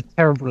that was a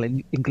terrible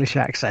English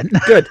accent.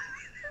 Good.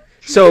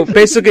 So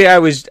basically,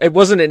 it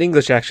wasn't an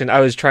English accent. I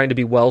was trying to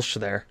be Welsh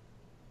there.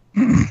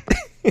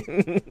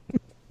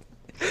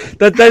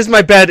 that is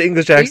my bad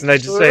English accent. I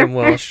just say I'm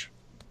Welsh.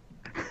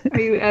 Are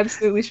you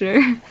absolutely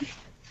sure? He's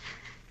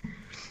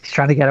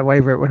trying to get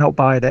away with it. We're not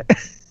buying it.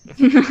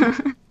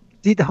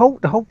 See, the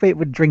whole bit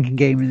with drinking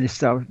game and this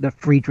stuff, the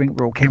free drink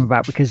rule came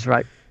about because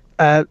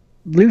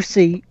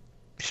Lucy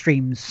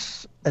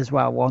streams as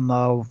well on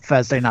the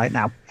Thursday night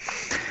now.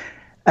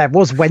 It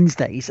was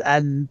Wednesdays,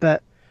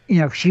 but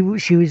she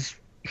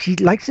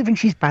likes to think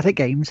she's bad at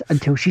games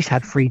until she's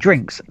had free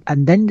drinks,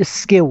 and then the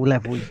skill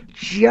level is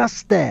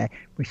just there,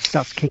 which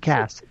starts to kick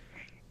ass.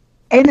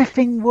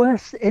 Anything more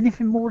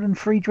than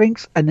free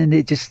drinks, and then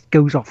it just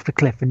goes off the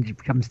cliff and it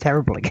becomes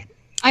terrible again.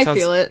 I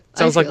feel it.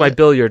 Sounds like my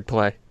billiard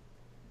play.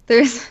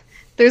 There's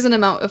an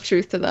amount of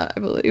truth to that, I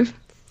believe.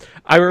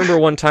 I remember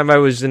one time I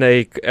was in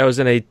a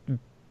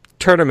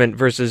tournament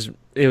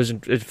it was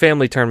a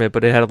family tournament,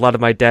 but it had a lot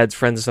of my dad's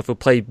friends and stuff who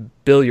play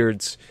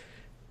billiards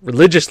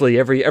religiously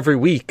every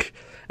week,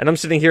 and I'm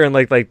sitting here in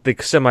like the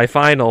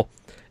semifinal,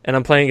 and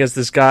I'm playing against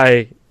this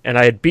guy, and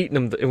I had beaten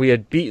him, and we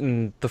had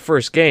beaten the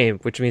first game,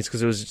 which means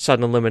because it was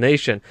sudden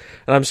elimination,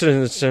 and I'm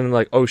sitting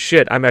like, oh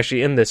shit, I'm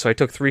actually in this. So I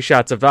took 3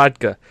 shots of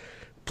vodka,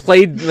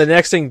 played the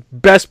next thing,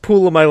 best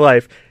pool of my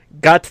life,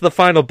 got to the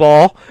final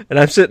ball, and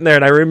I'm sitting there,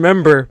 and I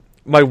remember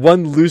my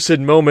one lucid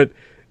moment,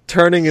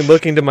 turning and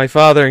looking to my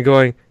father and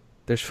going,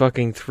 there's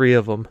fucking 3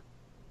 of them.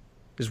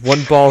 There's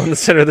 1 ball in the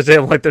center of the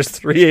table, like there's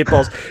 3 8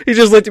 balls. He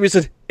just looked at me and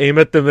said, aim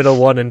at the middle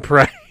one and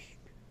pray.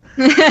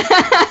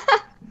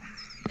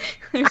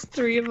 There's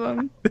 3 of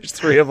them. There's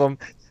 3 of them.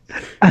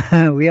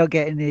 We are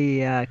getting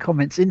the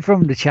comments in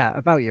from the chat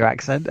about your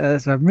accent.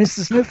 So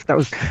Mr. Smith,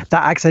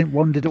 that accent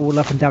wandered all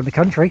up and down the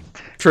country.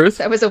 Truth.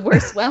 That was a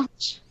worse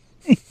Welsh.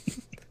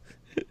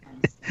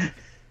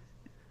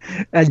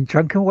 And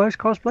drunken Welsh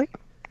cosplay?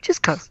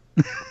 Just cuz.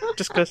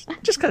 Just cuz.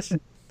 Just cuz.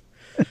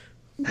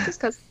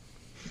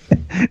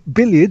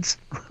 Billiards?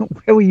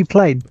 Where were you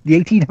playing?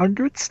 The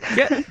 1800s?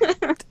 Yeah.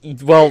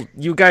 Well,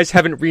 you guys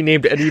haven't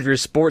renamed any of your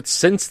sports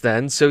since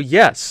then, so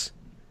yes.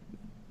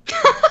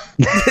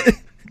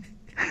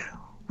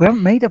 We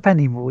haven't made up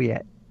any more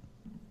yet.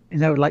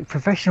 Like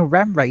professional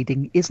ram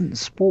raiding isn't a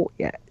sport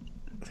yet.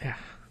 Yeah,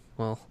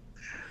 well,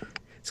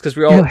 it's because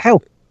we all...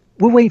 hell,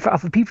 we're waiting for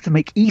other people to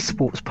make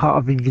esports part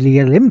of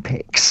the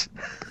Olympics.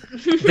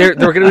 They're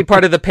going to be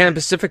part of the Pan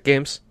Pacific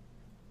Games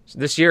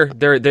this year.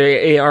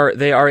 They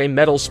are a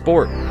medal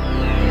sport.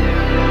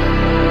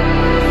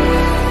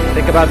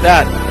 Think about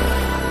that.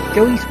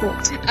 Go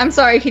esports. I'm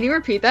sorry, can you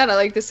repeat that? I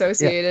like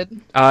dissociated.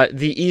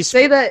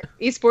 Say that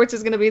esports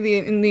is going to be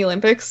in the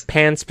Olympics.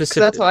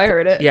 Pan-Pacific. That's how I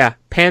heard it. Yeah,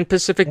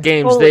 Pan-Pacific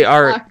Games. Holy They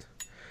are. fuck.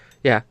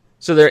 Yeah,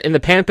 so they're in the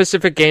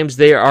Pan-Pacific Games.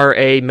 They are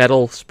a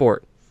medal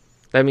sport.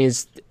 That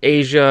means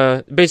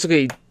Asia,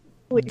 basically.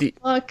 Holy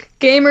fuck!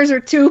 Gamers are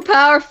too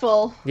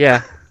powerful.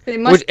 Yeah, they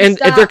must. And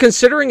they're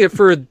considering it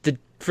for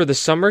the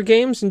Summer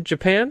Games in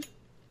Japan.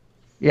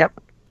 Yep.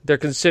 They're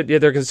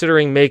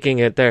considering making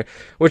it there.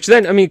 Which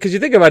then, I mean, because you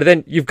think about it,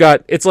 then you've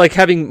got, it's like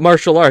having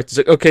martial arts. It's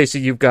like, okay, so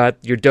you've got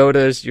your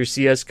Dotas, your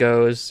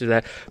CSGOs,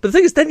 that. But the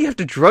thing is, then you have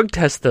to drug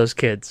test those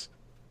kids.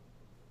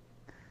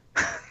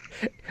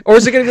 Or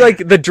is it going to be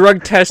like the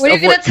drug test? What are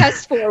you going to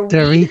test for?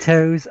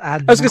 Doritos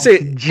and I was going to say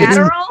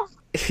Adderall.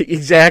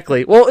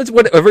 Exactly. Well, it's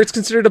whatever. It's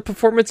considered a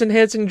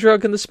performance-enhancing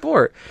drug in the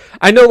sport.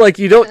 I know, like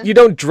you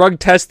don't drug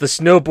test the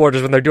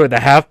snowboarders when they're doing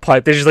the half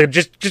pipe. They're just like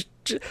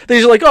they're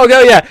just like, oh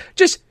no, yeah,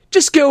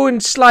 just go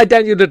and slide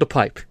down your little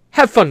pipe.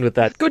 Have fun with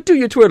that. Go do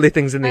your twirly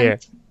things in the air.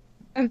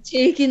 I'm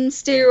taking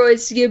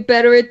steroids to get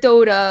better at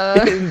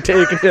Dota. I'm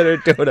taking better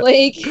at Dota.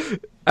 Like,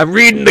 I'm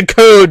reading the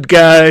code,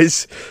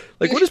 guys.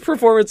 Like, what is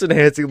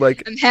performance-enhancing?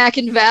 Like, I'm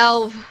hacking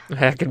Valve.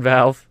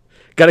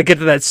 Gotta get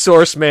to that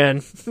source,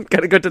 man.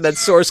 Gotta go to that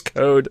source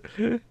code.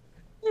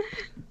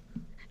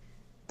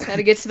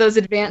 Gotta get to those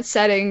advanced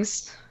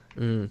settings.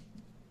 So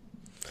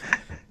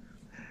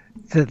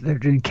they're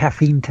doing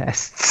caffeine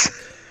tests.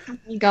 Oh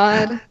my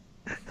God.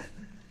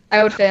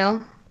 I would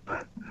fail.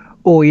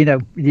 Or,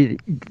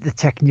 the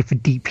checking you for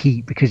deep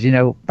heat because,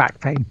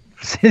 back pain.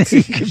 So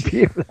you could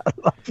be able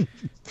to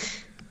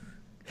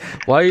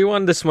Why are you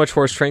on this much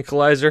horse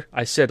tranquilizer?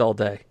 I sit all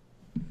day.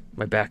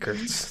 My back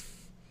hurts.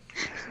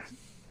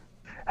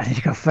 I need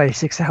to go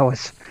 36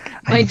 hours.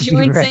 My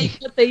joints ain't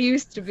what they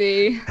used to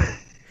be.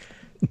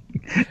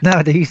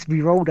 No, they used to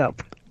be rolled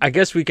up. I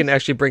guess we can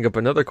actually bring up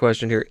another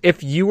question here.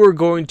 If you were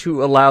going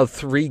to allow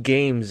 3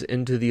 games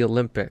into the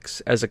Olympics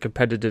as a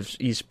competitive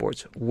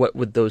esports, what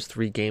would those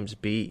 3 games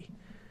be?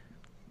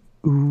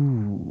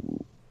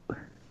 Ooh.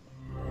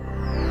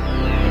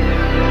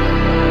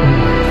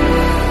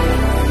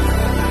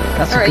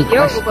 That's all right,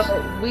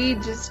 question. We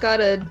just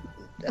got a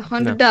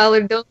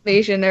 $100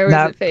 donation, or was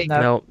it fake?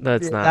 No,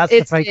 that's not. That's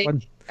the fake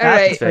one.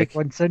 That's the fake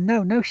one. So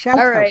no shout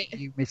out to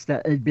you,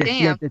 Mr.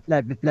 Damn.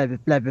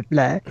 Blah, blah,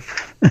 blah.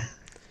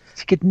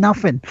 You get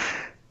nothing.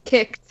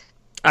 Kicked.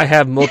 I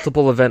have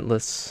multiple event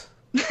lists.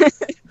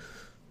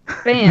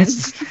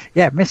 Fans.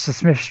 Mr.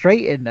 Smith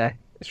straight in there.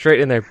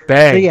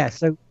 Bang.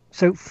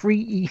 So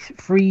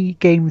free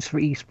games for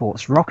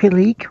esports. Rocket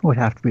League would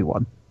have to be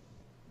one.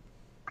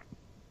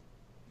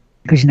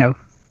 Because,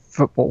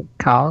 football,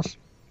 cars.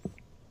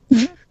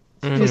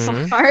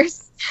 Mm-hmm.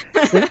 Cars.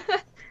 Get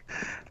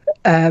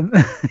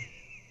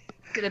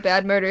a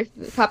bad murder.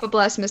 Papa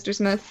bless Mr.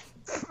 Smith.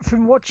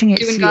 From watching it,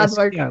 doing God's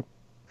work.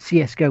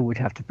 CSGO would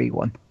have to be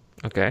one.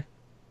 Okay.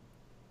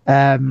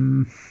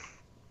 And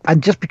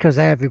just because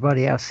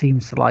everybody else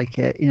seems to like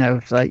it,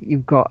 it's like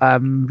you've got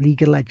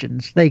League of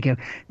Legends. There you go.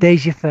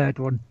 There's your third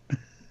one.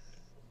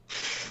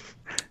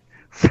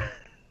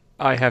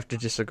 I have to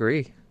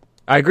disagree.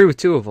 I agree with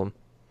 2 of them.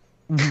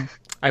 Mm-hmm.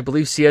 I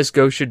believe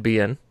CSGO should be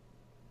in.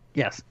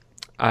 Yes.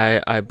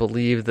 I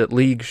believe that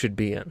League should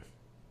be in.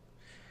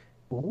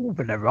 Oh,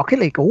 but the Rocket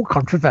League,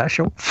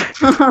 controversial.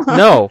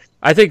 No,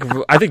 I think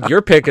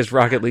your pick is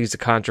Rocket League's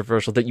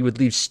controversial, that you would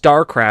leave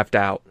StarCraft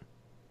out.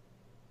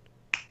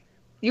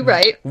 You're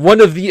right.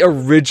 One of the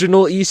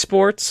original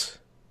esports.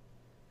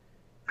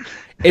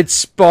 It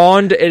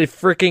spawned a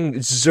freaking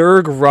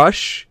Zerg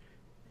rush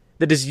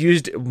that is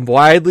used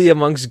widely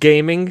amongst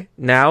gaming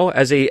now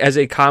as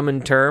a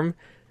common term.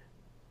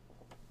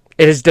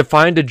 It has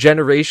defined a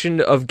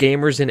generation of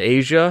gamers in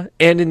Asia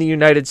and in the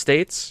United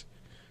States.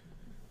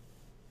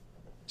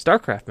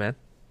 StarCraft, man.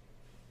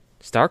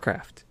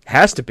 StarCraft.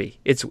 Has to be.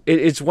 It's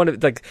one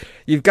of, like,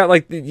 you've got,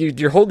 like,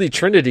 your holy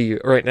trinity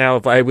right now,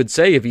 if I would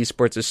say, of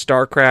esports is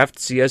StarCraft,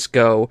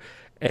 CSGO,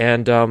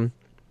 and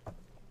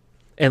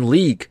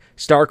League.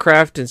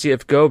 StarCraft and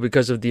CSGO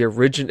because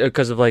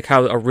of like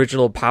how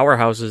original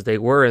powerhouses they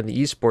were in the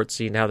esports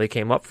scene, how they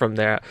came up from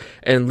there,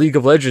 and League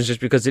of Legends just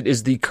because it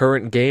is the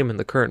current game and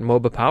the current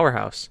MOBA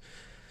powerhouse.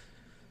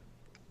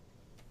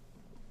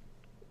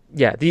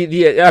 Yeah,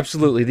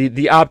 absolutely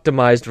the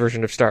optimized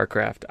version of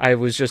StarCraft. I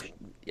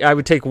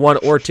would take 1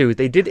 or 2.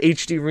 They did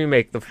HD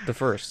remake the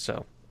first,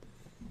 so.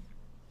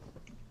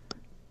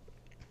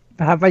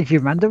 How about you,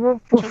 Amanda?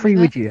 What 3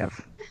 would you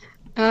have?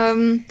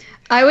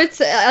 I would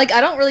say, like, I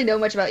don't really know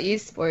much about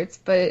esports,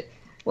 but,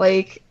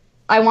 like,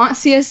 I want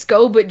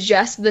CSGO, but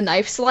just the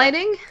knife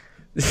sliding.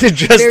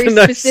 Very the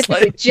knife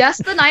sliding.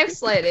 Just the knife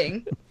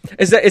sliding.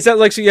 Is that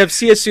like, so you have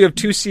you have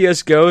 2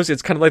 CSGOs,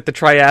 it's kind of like the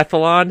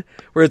triathlon,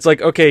 where it's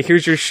like, okay,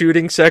 here's your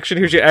shooting section,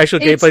 here's your actual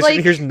gameplay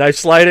section, here's knife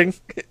sliding?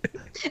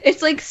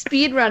 It's like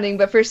speed running,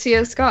 but for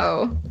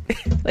CSGO.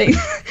 Like,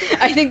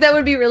 I think that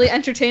would be really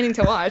entertaining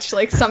to watch,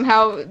 like,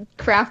 somehow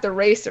craft a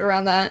race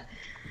around that.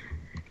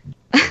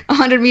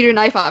 100-meter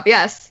knife hop,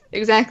 yes,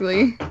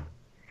 exactly.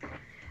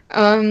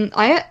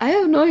 I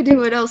have no idea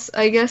what else.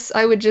 I guess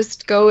I would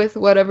just go with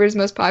whatever's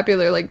most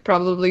popular, like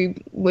probably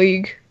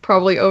League,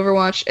 probably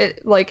Overwatch.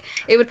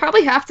 It would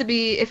probably have to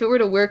be, if it were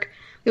to work,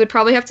 it would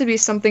probably have to be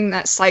something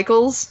that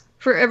cycles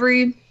for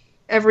every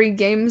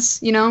games,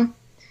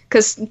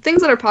 because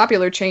things that are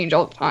popular change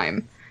all the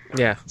time.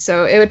 Yeah.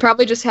 So it would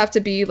probably just have to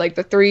be like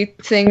the 3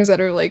 things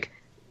that are like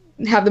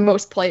have the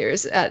most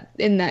players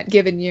in that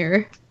given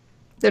year.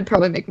 That'd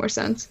probably make more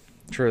sense.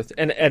 Truth.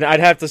 And I'd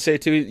have to say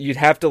too, you'd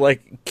have to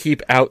like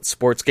keep out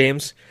sports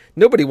games.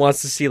 Nobody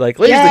wants to see like,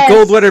 here's the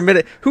gold winner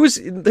minute. Who's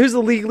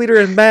the league leader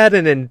in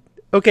Madden, and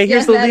okay,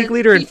 here's the league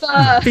leader in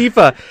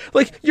FIFA.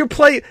 Like you're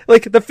playing,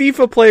 like the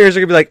FIFA players are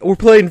gonna be like, we're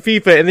playing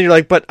FIFA, and then you're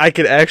like, but I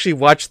could actually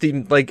watch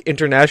the like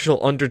international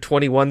under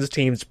 21s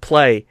teams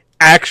play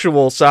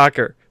actual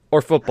soccer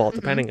or football,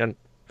 depending on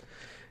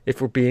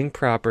if we're being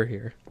proper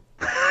here.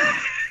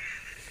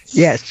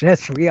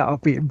 Yes, we are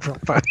being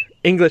proper.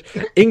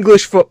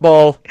 English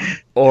football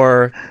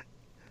or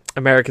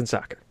American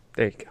soccer.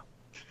 There you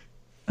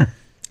go.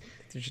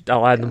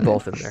 I'll add them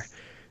both in there.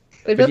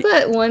 What about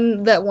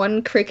that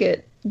one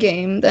cricket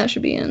game that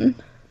should be in?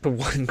 The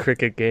one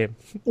cricket game.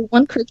 The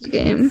one cricket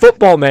game.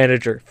 Football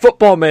Manager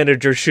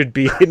should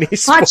be in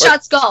esports. Hot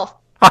Shots Golf.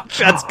 Hot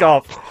Shots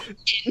Golf.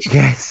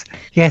 Yes.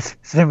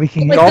 So then we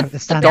can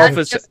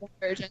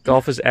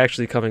golf is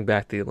actually coming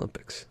back to the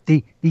Olympics.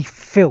 The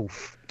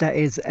filth that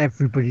is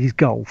everybody's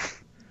golf.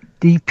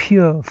 The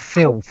pure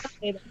filth.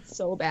 That's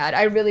so bad.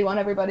 I really want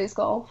everybody's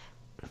golf.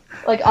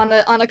 Like on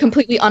a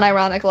completely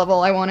unironic level,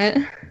 I want it.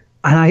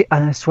 And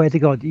I swear to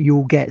God,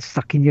 you'll get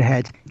stuck in your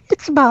head.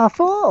 It's a par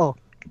 4.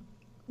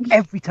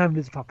 Every time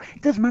there's a par.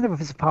 It doesn't matter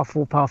if it's a par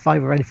 4, par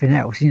 5, or anything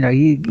else.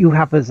 You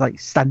have us like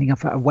standing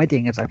up at a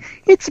wedding. It's like,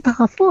 it's a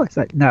par 4. It's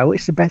like, no,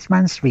 it's the best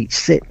man speech.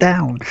 Sit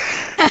down.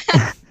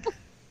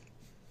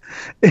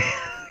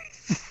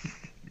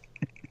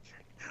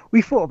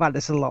 We thought about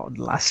this a lot on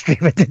the last stream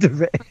I did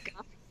of it.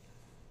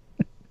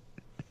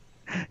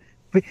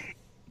 But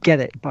get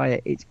it, buy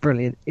it. It's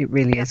brilliant. It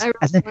really is.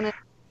 And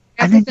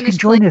then you can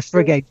join us for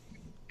a game.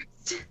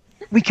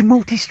 We can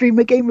multi-stream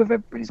a game of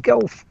everybody's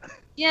golf.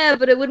 Yeah,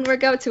 but it wouldn't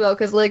work out too well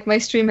because like my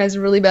stream has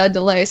a really bad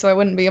delay, so I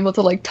wouldn't be able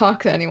to like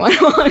talk to anyone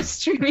while I'm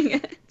streaming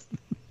it.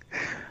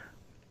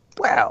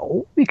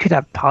 Well, we could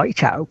have party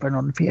chat open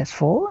on the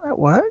PS4. That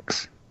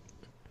works.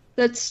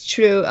 That's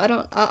true.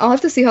 I'll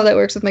have to see how that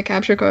works with my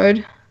capture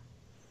card.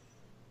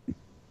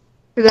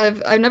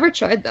 Because I've never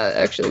tried that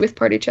actually with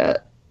party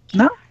chat.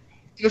 No.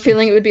 I have a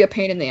feeling it would be a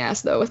pain in the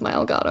ass though with my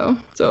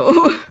Elgato.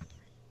 So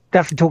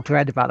definitely talk to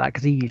Ed about that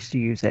because he used to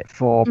use it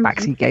for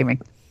backseat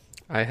gaming.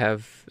 I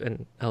have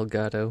an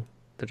Elgato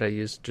that I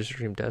use to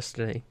stream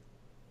Destiny.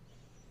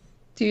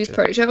 Do you use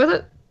party chat with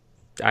it?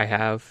 I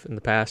have in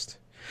the past.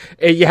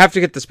 You have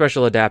to get the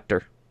special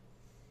adapter.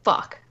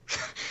 Fuck.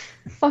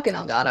 Fucking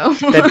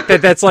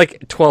Elgato. That's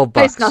like $12.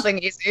 It's nothing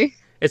easy.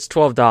 It's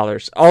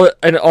 $12.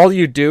 All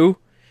you do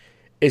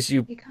is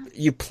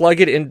you plug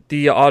it in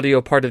the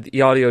audio part of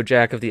the audio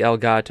jack of the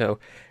Elgato,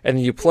 and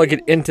then you plug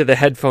it into the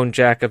headphone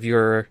jack of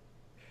your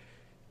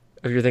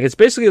thing. It's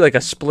basically like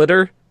a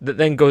splitter that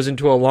then goes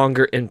into a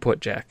longer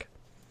input jack.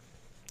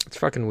 It's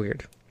fucking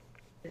weird.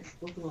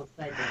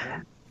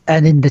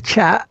 And in the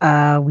chat,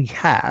 we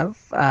have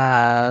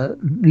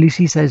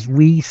Lucy says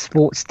Wii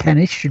Sports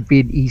Tennis should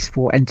be an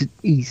esport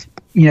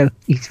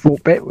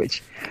esport bit,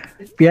 which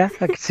yeah,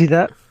 I can see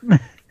that.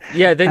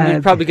 Yeah, then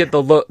you'd probably get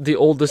the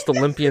oldest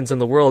Olympians in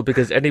the world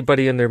because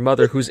anybody and their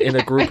mother who's in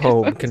a group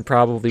home can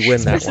probably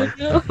win that one.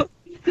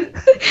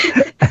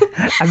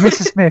 And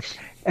Mrs. Smith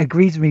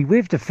agrees with me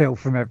with the Phil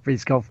from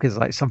Everybody's Golf because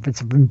like something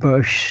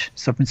bush,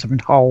 something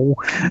hole,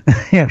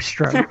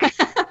 stroke.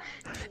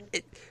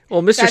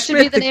 Well, Mr. That should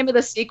be the name of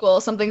the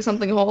sequel, something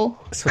hole.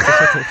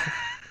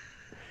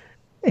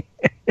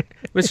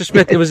 Mr.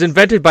 Smith, it was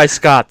invented by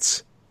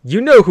Scots. You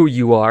know who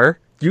you are.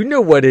 You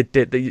know what it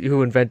did.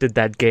 Who invented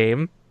that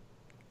game?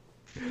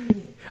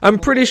 I'm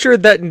pretty sure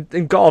that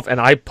in golf,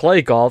 and I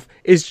play golf,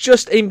 is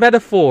just a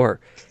metaphor.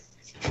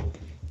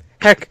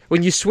 Heck,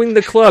 when you swing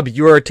the club,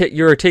 you are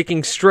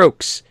taking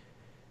strokes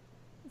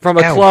from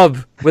a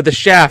club with a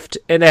shaft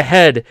and a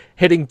head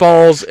hitting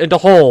balls into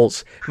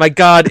holes. My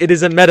God, it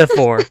is a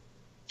metaphor.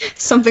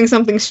 Something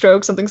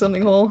stroke,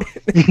 something hole.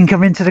 You can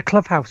come into the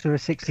clubhouse with a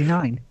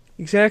 69.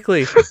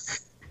 Exactly.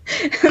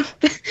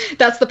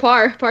 That's the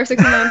par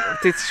 69.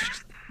 There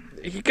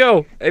you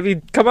go. I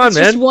mean, come on,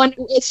 man.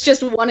 It's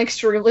just one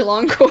extremely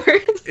long course.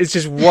 It's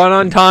just one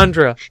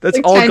entendre. That's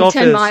like all golf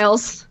 10 is.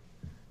 miles.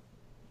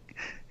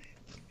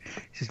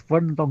 It's just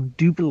one long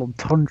double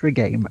entendre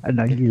game, and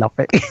I love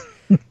it.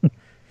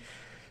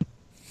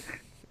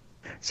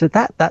 So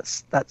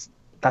that's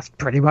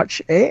pretty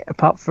much it.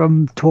 Apart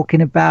from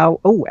talking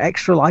about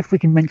Extra Life, we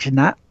can mention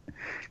that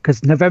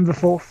because November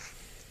 4th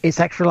is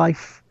Extra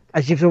Life,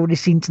 as you've already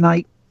seen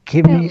tonight.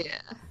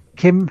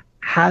 Kim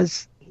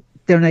has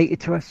donated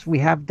to us. We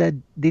have the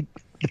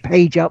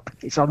page up.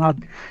 It's on our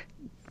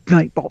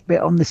Nightbot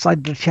bit on the side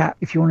of the chat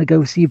if you want to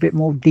go see a bit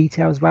more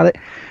details about it.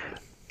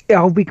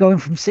 I'll be going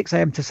from 6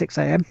 a.m. to 6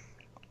 a.m.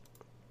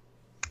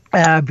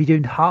 I'll be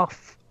doing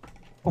half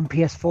on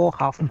PS4,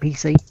 half on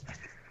PC.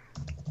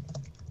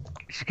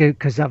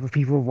 Because other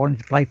people wanted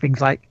to play things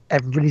like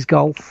Everybody's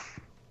Golf.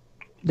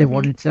 They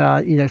wanted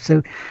to,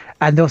 so,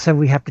 and also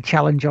we have the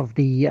challenge of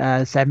the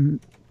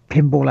Zen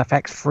Pinball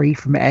FX free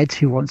from Ed,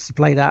 who wants to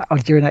play that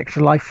during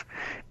Extra Life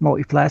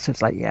multiplayer. So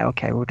it's like, yeah,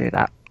 okay, we'll do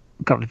that.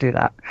 Got to do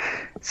that.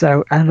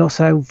 So, and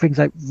also things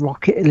like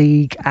Rocket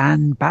League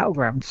and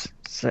Battlegrounds.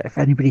 So if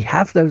anybody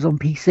have those on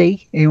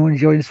PC and you want to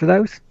join us for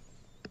those,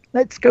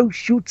 let's go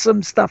shoot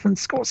some stuff and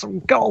score some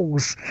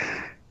goals.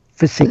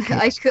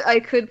 I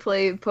could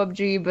play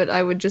PUBG, but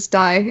I would just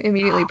die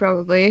immediately.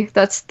 Probably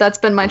that's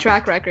been my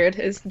track record,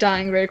 is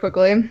dying very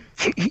quickly.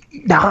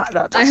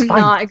 That's I'm fine.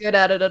 not good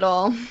at it at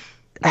all.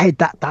 Hey,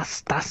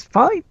 that's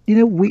fine.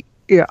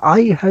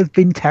 I have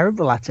been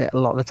terrible at it a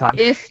lot of the time.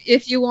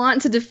 If you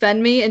want to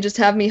defend me and just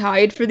have me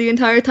hide for the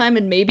entire time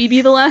and maybe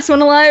be the last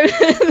one alive,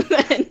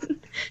 then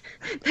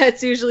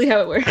that's usually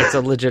how it works. It's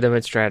a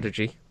legitimate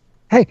strategy.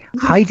 Hey,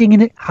 hiding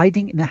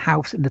in a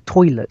house in the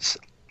toilets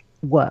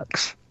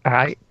works. All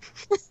right.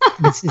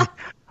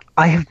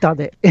 I have done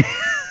it.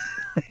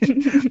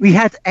 We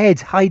had Ed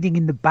hiding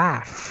in the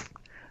bath.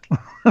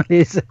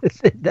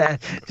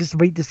 Just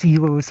wait to see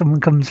whether someone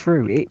comes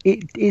through.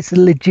 It's a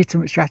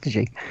legitimate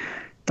strategy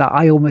that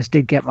I almost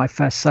did get my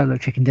first solo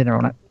chicken dinner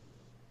on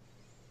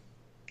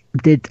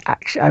it.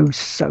 I was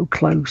so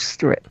close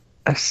to it.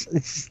 I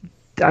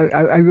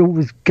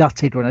was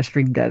gutted when I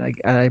streamed it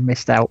and I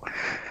missed out.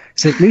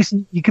 So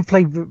Lucy, you could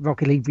play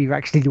Rocket League, but you're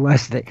actually the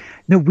worst at it.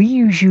 No, we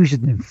use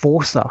an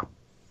enforcer.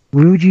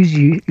 We would use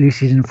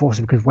Lucy as an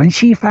enforcer because when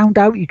she found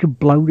out you could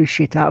blow the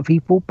shit out of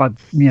people by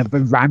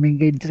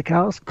ramming into the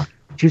cars,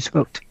 she was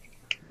hooked.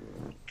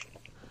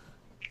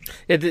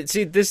 Yeah,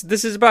 see, this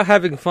is about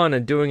having fun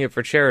and doing it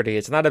for charity.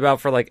 It's not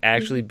about for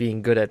actually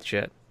being good at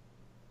shit.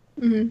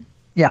 Mm-hmm.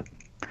 Yeah.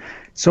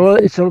 So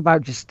it's all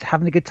about just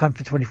having a good time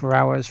for 24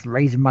 hours,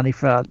 raising money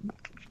for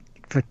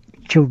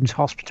children's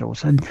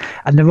hospitals, and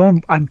the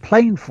one I'm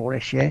playing for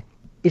this year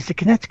is the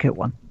Connecticut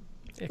one.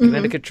 Yeah,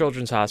 Connecticut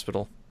Children's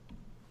Hospital.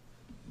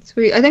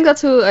 Sweet. I think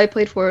that's who I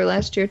played for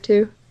last year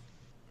too.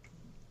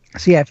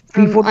 So yeah,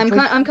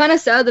 I'm kind of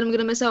sad that I'm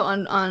gonna miss out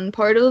on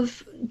part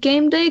of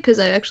game day because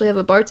I actually have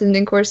a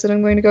bartending course that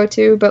I'm going to go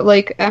to. But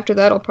after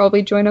that, I'll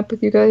probably join up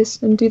with you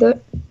guys and do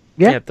that.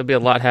 Yeah, there'll be a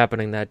lot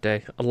happening that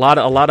day. A lot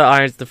of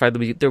irons to fight.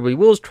 There will be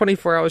Will's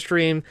 24-hour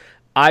stream.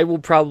 I will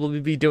probably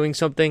be doing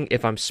something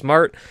if I'm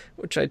smart,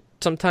 which I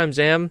sometimes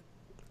am.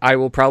 I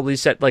will probably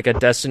set a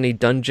Destiny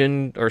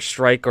dungeon or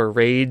strike or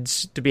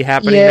raids to be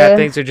happening that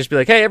thing. So just be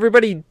like, hey,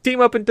 everybody team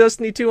up in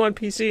Destiny 2 on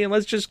PC and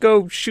let's just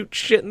go shoot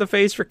shit in the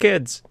face for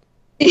kids.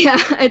 Yeah,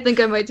 I think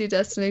I might do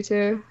Destiny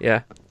 2.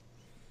 Yeah.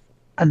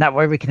 And that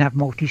way we can have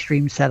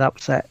multi-stream set up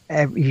so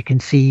you can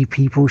see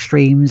people's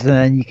streams, and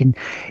then you can,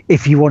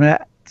 if you want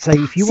to, say,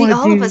 if you want to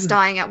all of us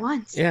dying at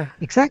once. Yeah.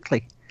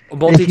 Exactly. And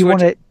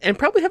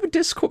probably have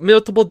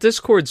multiple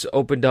Discords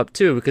opened up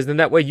too, because then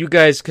that way you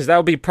guys, because that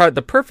would be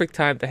the perfect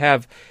time to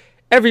have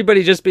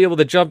everybody just be able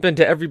to jump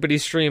into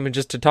everybody's stream and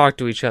just to talk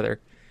to each other.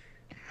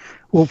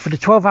 Well, for the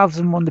 12 hours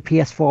and on the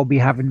PS4, we'll be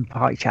having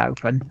party chat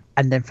open,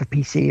 and then for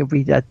PC, it'll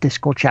be the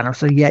Discord channel.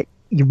 So yeah,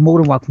 you're more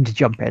than welcome to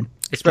jump in.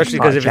 Especially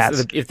because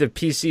if the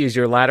PC is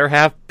your latter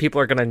half, people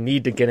are going to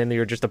need to get in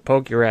there just to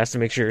poke your ass to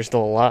make sure you're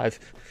still alive.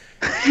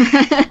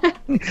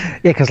 Yeah,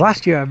 because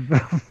last year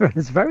I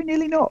was very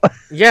nearly not.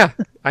 Yeah,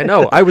 I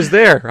know. I was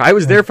there. I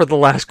was there for the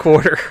last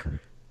quarter.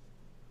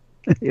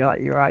 Yeah,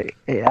 you're right.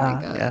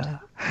 Yeah.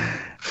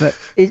 But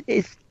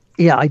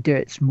I do.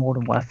 It's more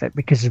than worth it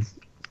because of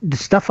the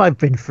stuff I've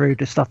been through,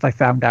 the stuff I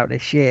found out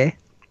this year,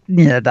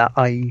 that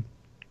I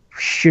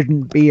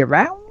shouldn't be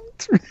around.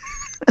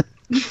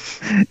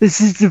 This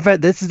is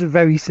a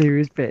very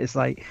serious bit. It's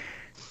like,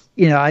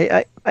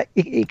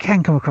 it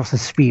can come across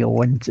as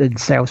spiel and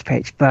sales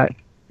pitch, but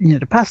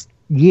the past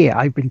year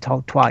I've been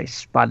told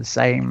twice by the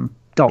same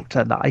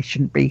doctor that I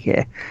shouldn't be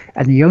here,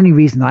 and the only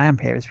reason I am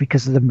here is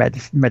because of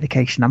the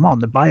medication I'm on,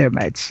 the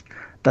biomeds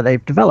that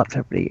they've developed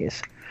over the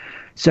years.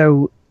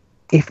 So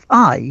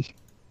I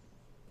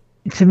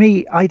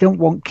don't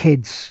want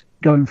kids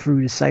going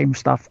through the same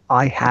stuff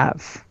I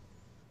have,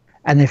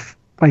 and if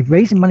by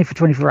raising money for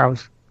 24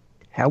 hours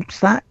helps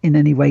that in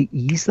any way,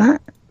 ease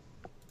that,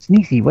 it's an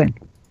easy win.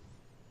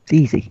 It's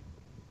easy.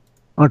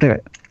 I'll do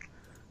it.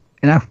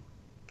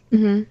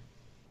 Mm-hmm.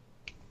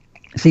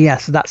 So yeah,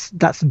 so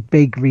that's a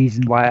big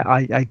reason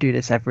why I do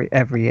this every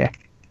year,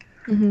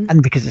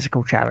 and because it's a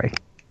cool charity.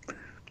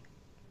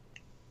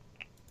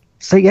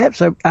 So yeah,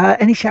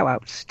 any shout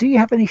outs? Do you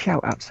have any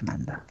shout outs,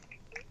 Amanda?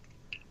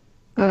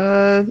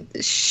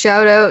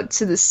 Shout out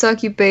to the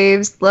Sucky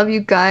Babes. Love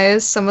you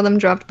guys. Some of them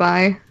dropped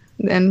by,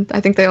 and I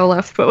think they all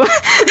left, but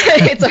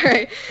it's all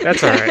right.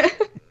 That's all right.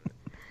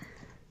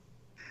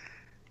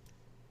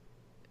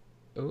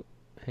 Oh,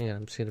 hang on,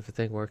 I'm seeing if the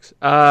thing works.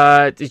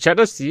 Shout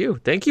outs to you.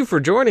 Thank you for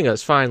joining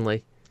us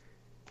finally.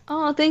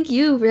 Oh, thank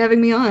you for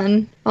having me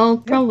on. I'll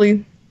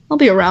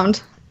be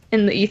around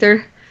in the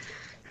ether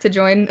to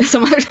join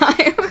some other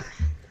time.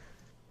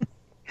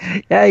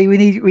 Yeah, we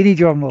need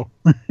you on more.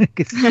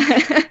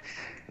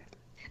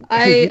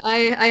 I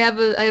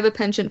have a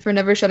penchant for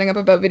never shutting up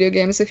about video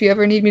games. If you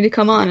ever need me to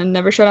come on and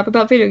never shut up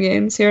about video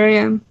games, here I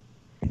am.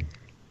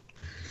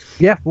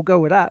 Yeah, we'll go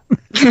with that.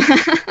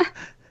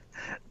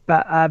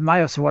 But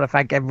I also want to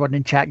thank everyone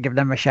in chat, give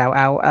them a shout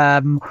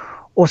out.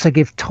 Also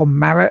give Tom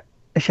Marrett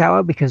a shout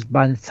out because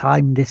by the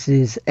time this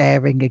is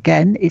airing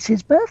again, it's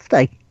his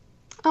birthday.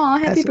 Oh,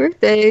 happy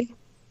birthday.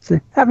 So,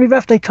 happy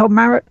birthday, Tom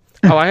Marrett.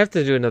 Oh, I have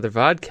to do another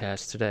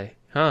vodcast today,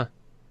 huh?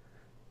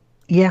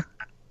 Yeah.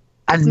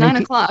 It's 9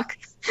 o'clock.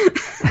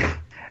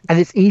 And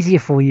it's easier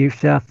for you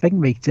to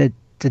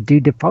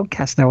do the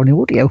podcast now on the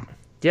audio.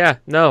 Yeah,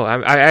 no,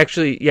 I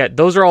actually,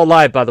 those are all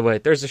live, by the way.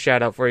 There's a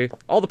shout out for you.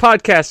 All the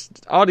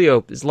podcast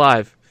audio is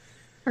live.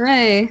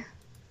 Hooray.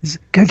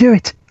 Go do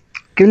it.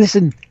 Go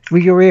listen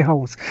with your ear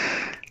holes.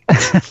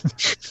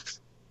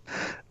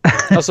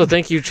 Also,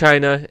 thank you,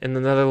 China and the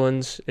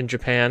Netherlands and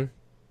Japan.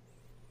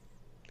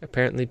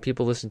 Apparently,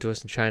 people listen to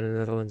us in China,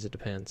 Netherlands, and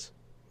Japan.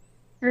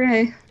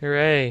 Hooray.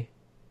 Hooray.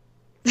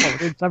 Oh,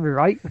 did something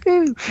right.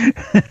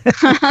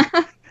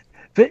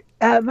 But,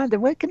 Amanda,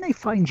 where can they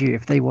find you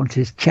if they want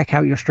to check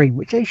out your stream,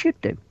 which they should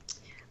do?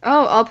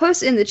 Oh, I'll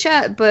post in the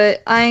chat,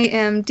 but I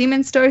am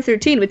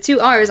DemonStar13 with 2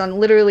 R's on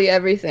literally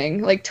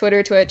everything. Like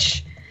Twitter,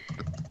 Twitch,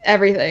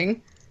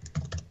 everything.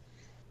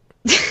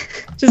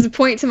 Just a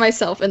point to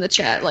myself in the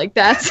chat. Like,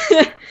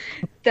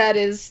 that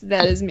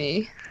is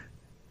me.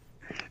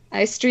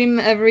 I stream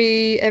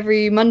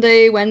every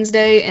Monday,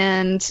 Wednesday,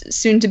 and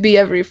soon to be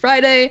every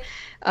Friday.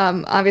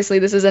 Obviously,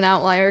 this is an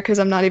outlier because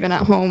I'm not even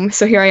at home,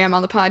 so here I am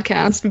on the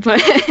podcast.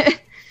 But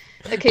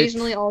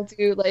occasionally, I'll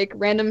do like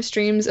random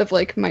streams of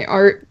like my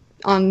art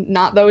on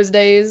not those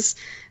days.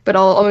 But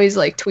I'll always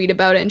like tweet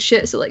about it and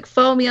shit. So like,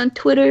 follow me on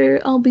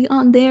Twitter. I'll be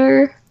on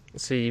there.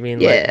 So you mean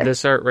like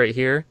this art right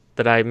here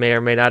that I may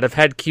or may not have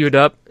had queued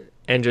up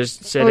and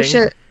just sitting? Oh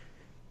shit!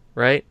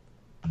 Right?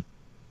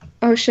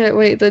 Oh shit!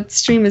 Wait, the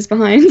stream is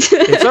behind.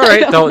 It's all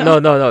right.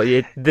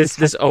 No.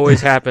 This always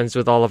happens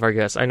with all of our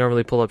guests. I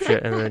normally pull up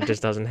shit and then it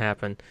just doesn't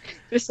happen.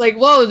 Just like,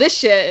 whoa, this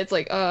shit. It's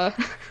like,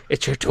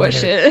 it's your Twitter. What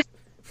shit?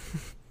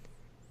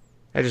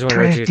 I just want to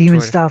write you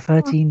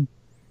DemonStar13.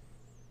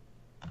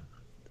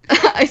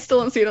 I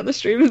still don't see it on the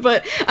stream,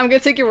 but I'm gonna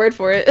take your word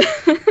for it.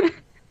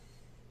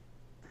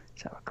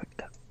 So quick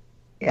look.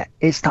 Yeah,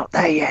 it's not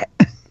there yet.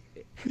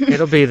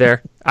 It'll be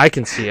there. I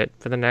can see it,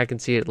 but then I can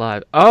see it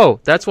live. Oh,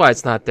 that's why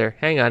it's not there.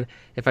 Hang on.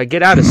 If I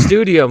get out of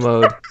studio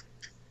mode...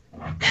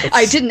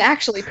 I didn't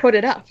actually put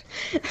it up.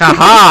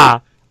 Haha!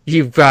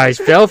 You guys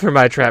fell for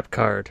my trap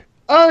card.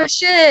 Oh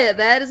shit,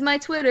 that is my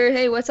Twitter.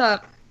 Hey, what's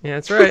up? Yeah,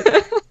 that's right.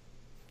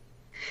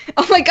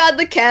 Oh my god,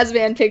 the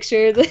Kazman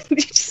picture that you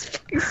just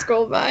fucking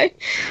scrolled by.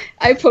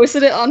 I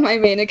posted it on my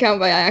main account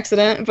by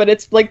accident, but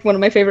it's like one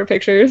of my favorite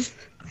pictures.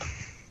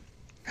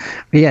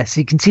 But yeah,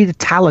 so you can see the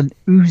talent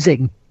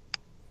oozing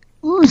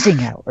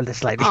out of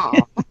this lady.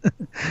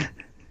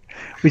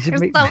 Which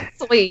is so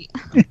sweet.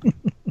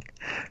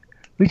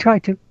 We try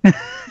to.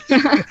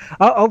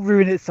 I'll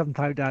ruin it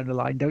sometime down the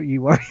line, don't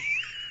you worry.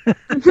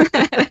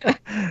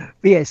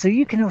 But yeah, so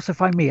you can also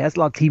find me as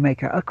Lord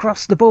Teamaker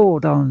across the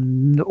board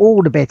on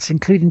all the bits,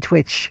 including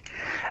Twitch.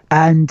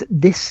 And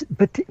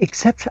but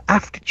except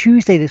after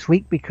Tuesday this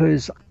week,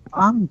 because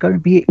I'm going to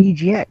be at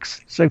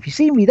EGX. So if you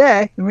see me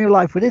there in real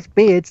life with this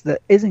beard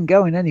that isn't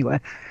going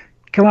anywhere,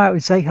 come out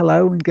and say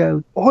hello and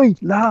go, oi,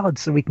 lad,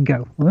 so we can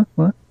go,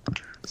 what?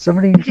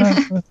 Somebody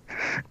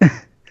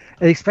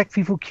and expect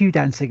people queue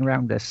dancing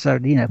around us. So,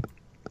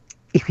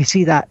 if you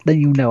see that,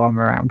 then you'll know I'm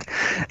around.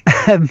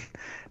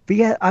 But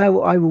yeah,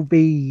 I'll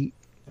be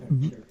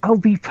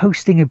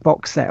posting a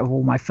box set of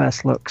all my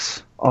first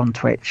looks on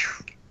Twitch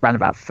around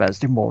about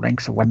Thursday morning.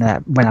 So when I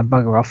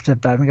bugger off to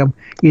Birmingham,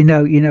 you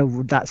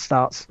know that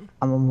starts.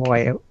 I'm on my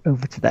way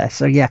over to there.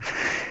 So yeah.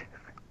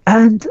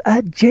 And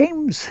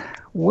James,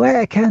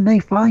 where can they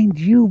find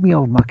you, me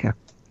old mucker?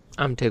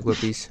 I'm Tig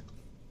Whippies.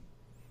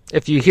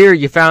 If you hear,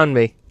 you found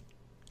me.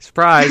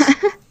 Surprise.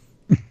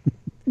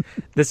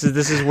 This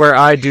is where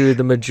I do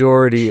the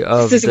majority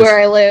of this. Is where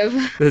I live.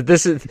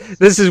 This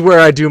is where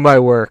I do my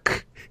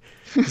work.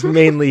 It's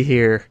mainly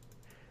here.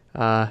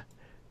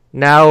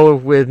 Now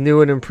with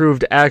new and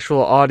improved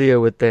actual audio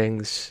with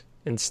things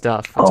and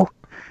stuff. Oh,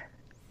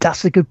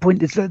 that's a good point.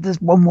 There's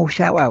one more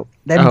shout out.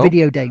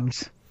 Video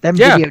games.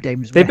 Video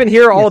games. They've been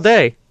here all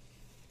day.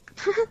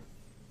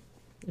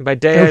 By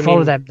day, I mean,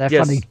 follow them. They're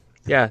funny.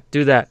 Yeah,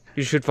 do that.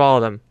 You should follow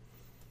them.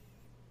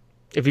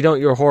 If you don't,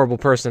 you're a horrible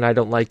person. I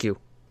don't like you.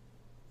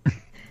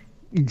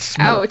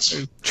 Ouch.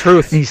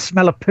 Truth. You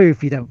smell a poo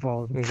if you don't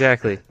follow them.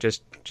 Exactly.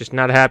 Just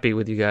not happy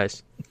with you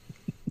guys.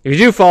 If you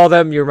do follow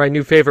them, you're my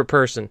new favorite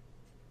person.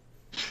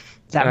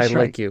 That's and I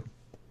like you.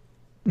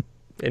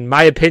 In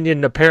my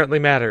opinion, apparently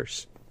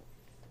matters.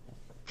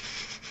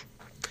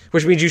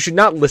 Which means you should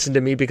not listen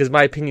to me because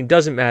my opinion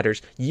doesn't matter.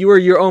 You are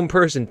your own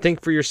person.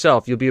 Think for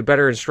yourself. You'll be a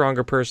better and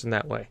stronger person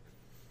that way.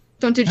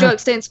 Don't do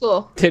drugs. Stay in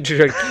school.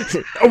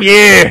 Oh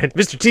yeah,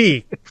 Mr.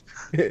 T.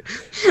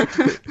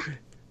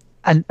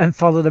 and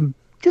follow them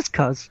just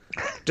cause.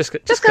 Just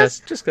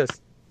cause.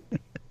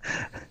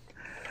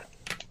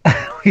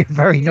 You're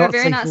very not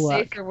safe for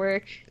work. For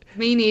work.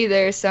 Me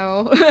neither.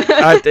 So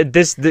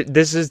this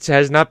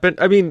has not been.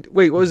 I mean,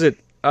 wait, what was it?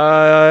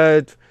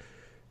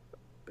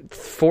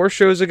 4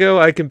 shows ago,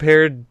 I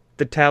compared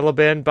the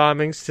Taliban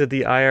bombings to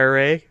the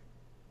IRA.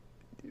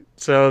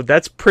 So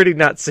that's pretty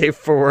not safe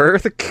for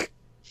work.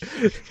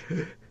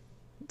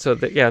 So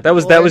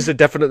that was a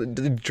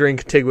definite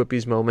drink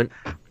Tigwhippies moment.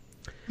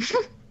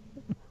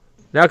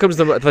 Now comes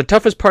the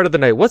toughest part of the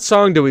night. What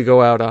song do we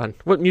go out on?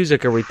 What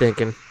music are we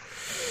thinking?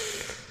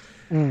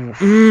 Well,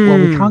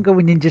 we can't go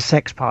with Ninja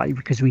Sex Party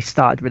because we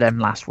started with them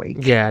last week.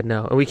 Yeah,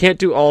 no. And we can't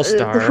do All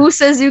Star. Who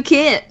says you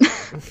can't?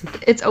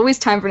 It's always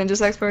time for Ninja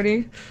Sex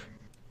Party.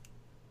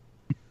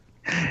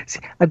 See,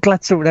 I'm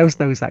glad someone else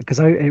knows that because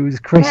it was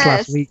Chris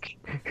last week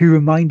who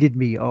reminded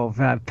me of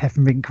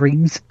Peppermint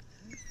Creams.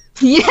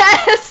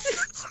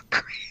 Yes!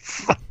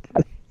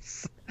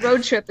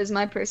 Road Trip is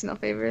my personal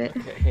favorite.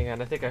 Okay, hang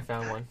on. I think I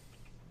found one.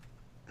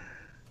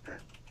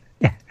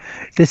 Yeah,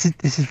 this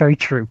is very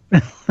true.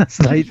 It's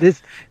like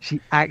this.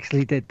 She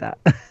actually did that.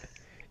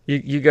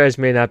 You guys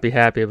may not be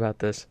happy about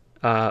this,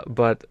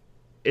 but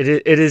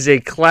it is a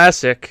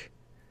classic.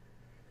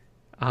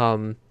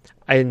 And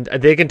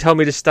they can tell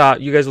me to stop.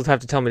 You guys will have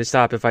to tell me to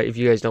stop if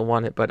you guys don't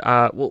want it. But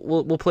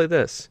we'll play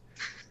this.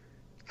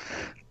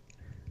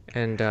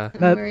 And I'm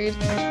worried.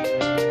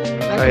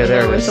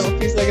 There it is. A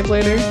few seconds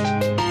later.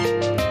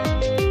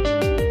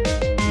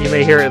 You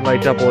may hear it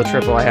like double or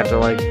triple. I have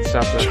to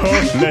stop that.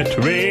 Chocolate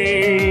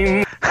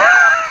rain.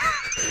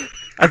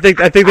 I think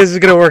this is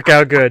gonna work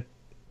out good.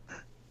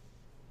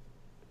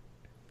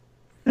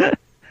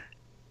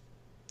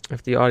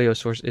 If the audio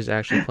source is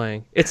actually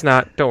playing, it's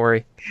not. Don't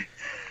worry.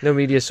 No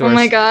media source. Oh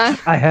my god!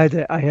 I heard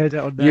it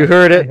on there. You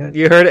heard it.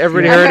 You heard it.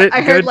 Everybody heard it. I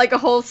heard like a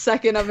whole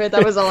second of it.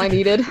 That was all I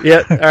needed.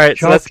 Yeah. All right.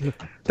 So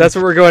that's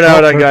what we're going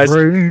out on, guys.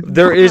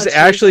 There is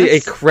actually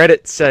a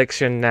credit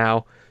section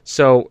now.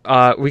 So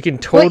we can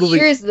totally.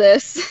 What year is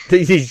this?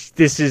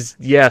 This is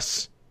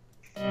yes.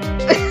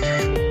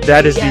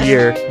 That is the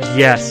year.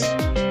 Yes.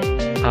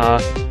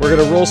 We're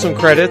gonna roll some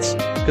credits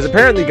because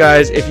apparently,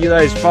 guys, if you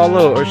guys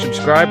follow or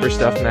subscribe or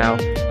stuff now,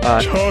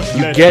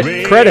 you get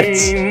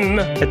credits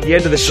at the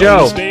end of the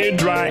show.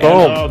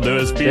 Boom.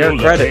 There are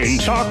credits.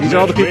 These are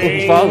all the people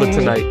who followed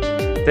tonight.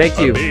 Thank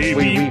you.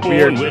 We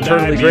are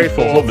eternally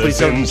grateful. Hopefully,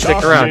 some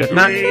stick around. If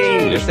not,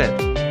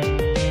 understand.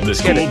 The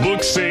school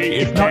books say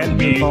it can't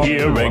be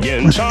here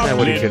again.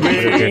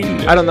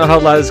 I don't know how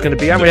loud it's going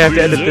to be. I'm going to have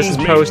to edit this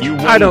in post.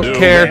 I don't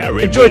care.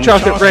 Enjoy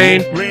Chocolate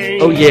Rain.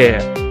 Oh yeah.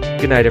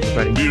 Good night,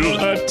 everybody.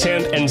 Build a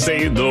tent and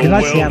say the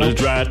world is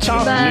dry.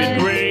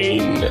 Chocolate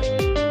rain.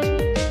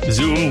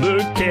 Zoom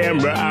the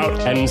camera out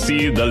and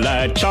see the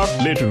light.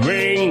 Chocolate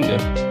rain.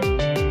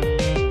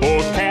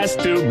 Forecast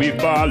to be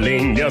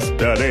falling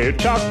yesterday.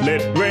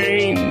 Chocolate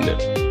rain.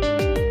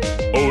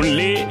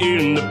 Only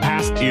in the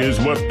past is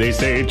what they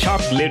say.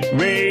 Chocolate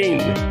rain.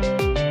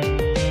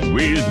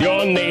 Raise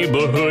your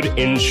neighborhood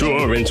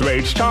insurance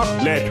rates.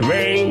 Chocolate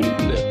rain.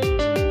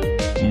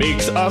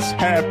 Makes us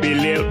happy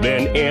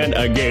living in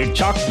a gay.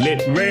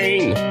 Chocolate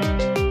rain.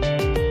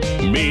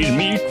 Made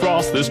me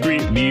cross the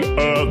street the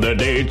other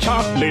day.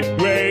 Chocolate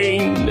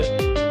rain.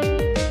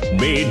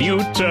 Made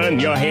you turn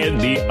your head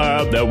the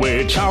other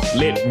way.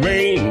 Chocolate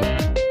rain.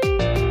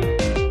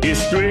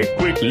 History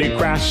quickly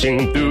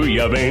crashing through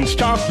your veins.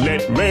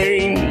 Chocolate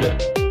rain.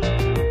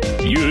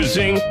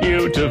 Using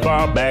you to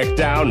fall back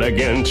down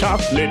again.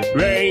 Chocolate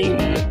rain.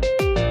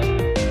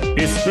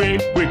 History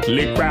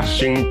quickly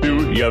crashing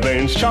through your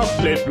veins.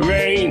 Chocolate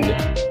rain.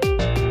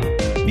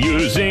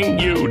 Using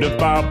you to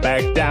fall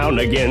back down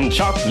again.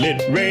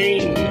 Chocolate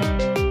rain.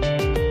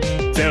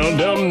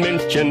 Seldom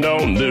mentioned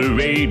on the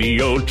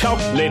radio.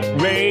 Chocolate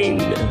rain.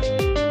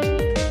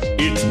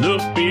 It's the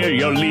fear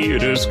your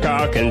leaders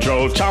car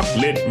control.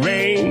 Chocolate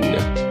rain.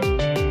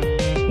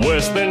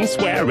 Worse than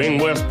swearing,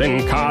 worse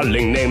than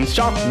calling names.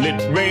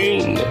 Chocolate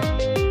rain.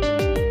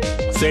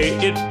 Say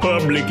it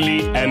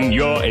publicly and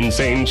you're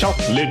insane.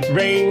 Chocolate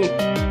rain.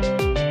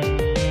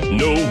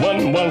 No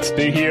one wants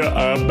to hear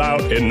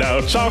about it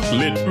now.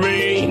 Chocolate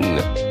rain.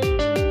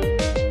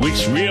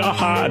 Which real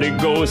hard it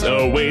goes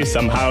away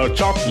somehow.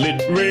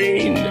 Chocolate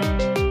rain.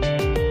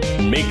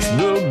 Makes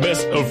the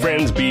best of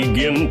friends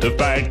begin to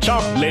fight.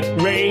 Chocolate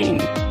rain.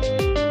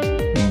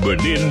 But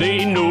did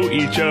they know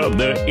each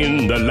other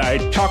in the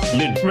light?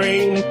 Chocolate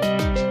rain.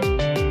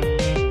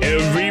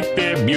 Every February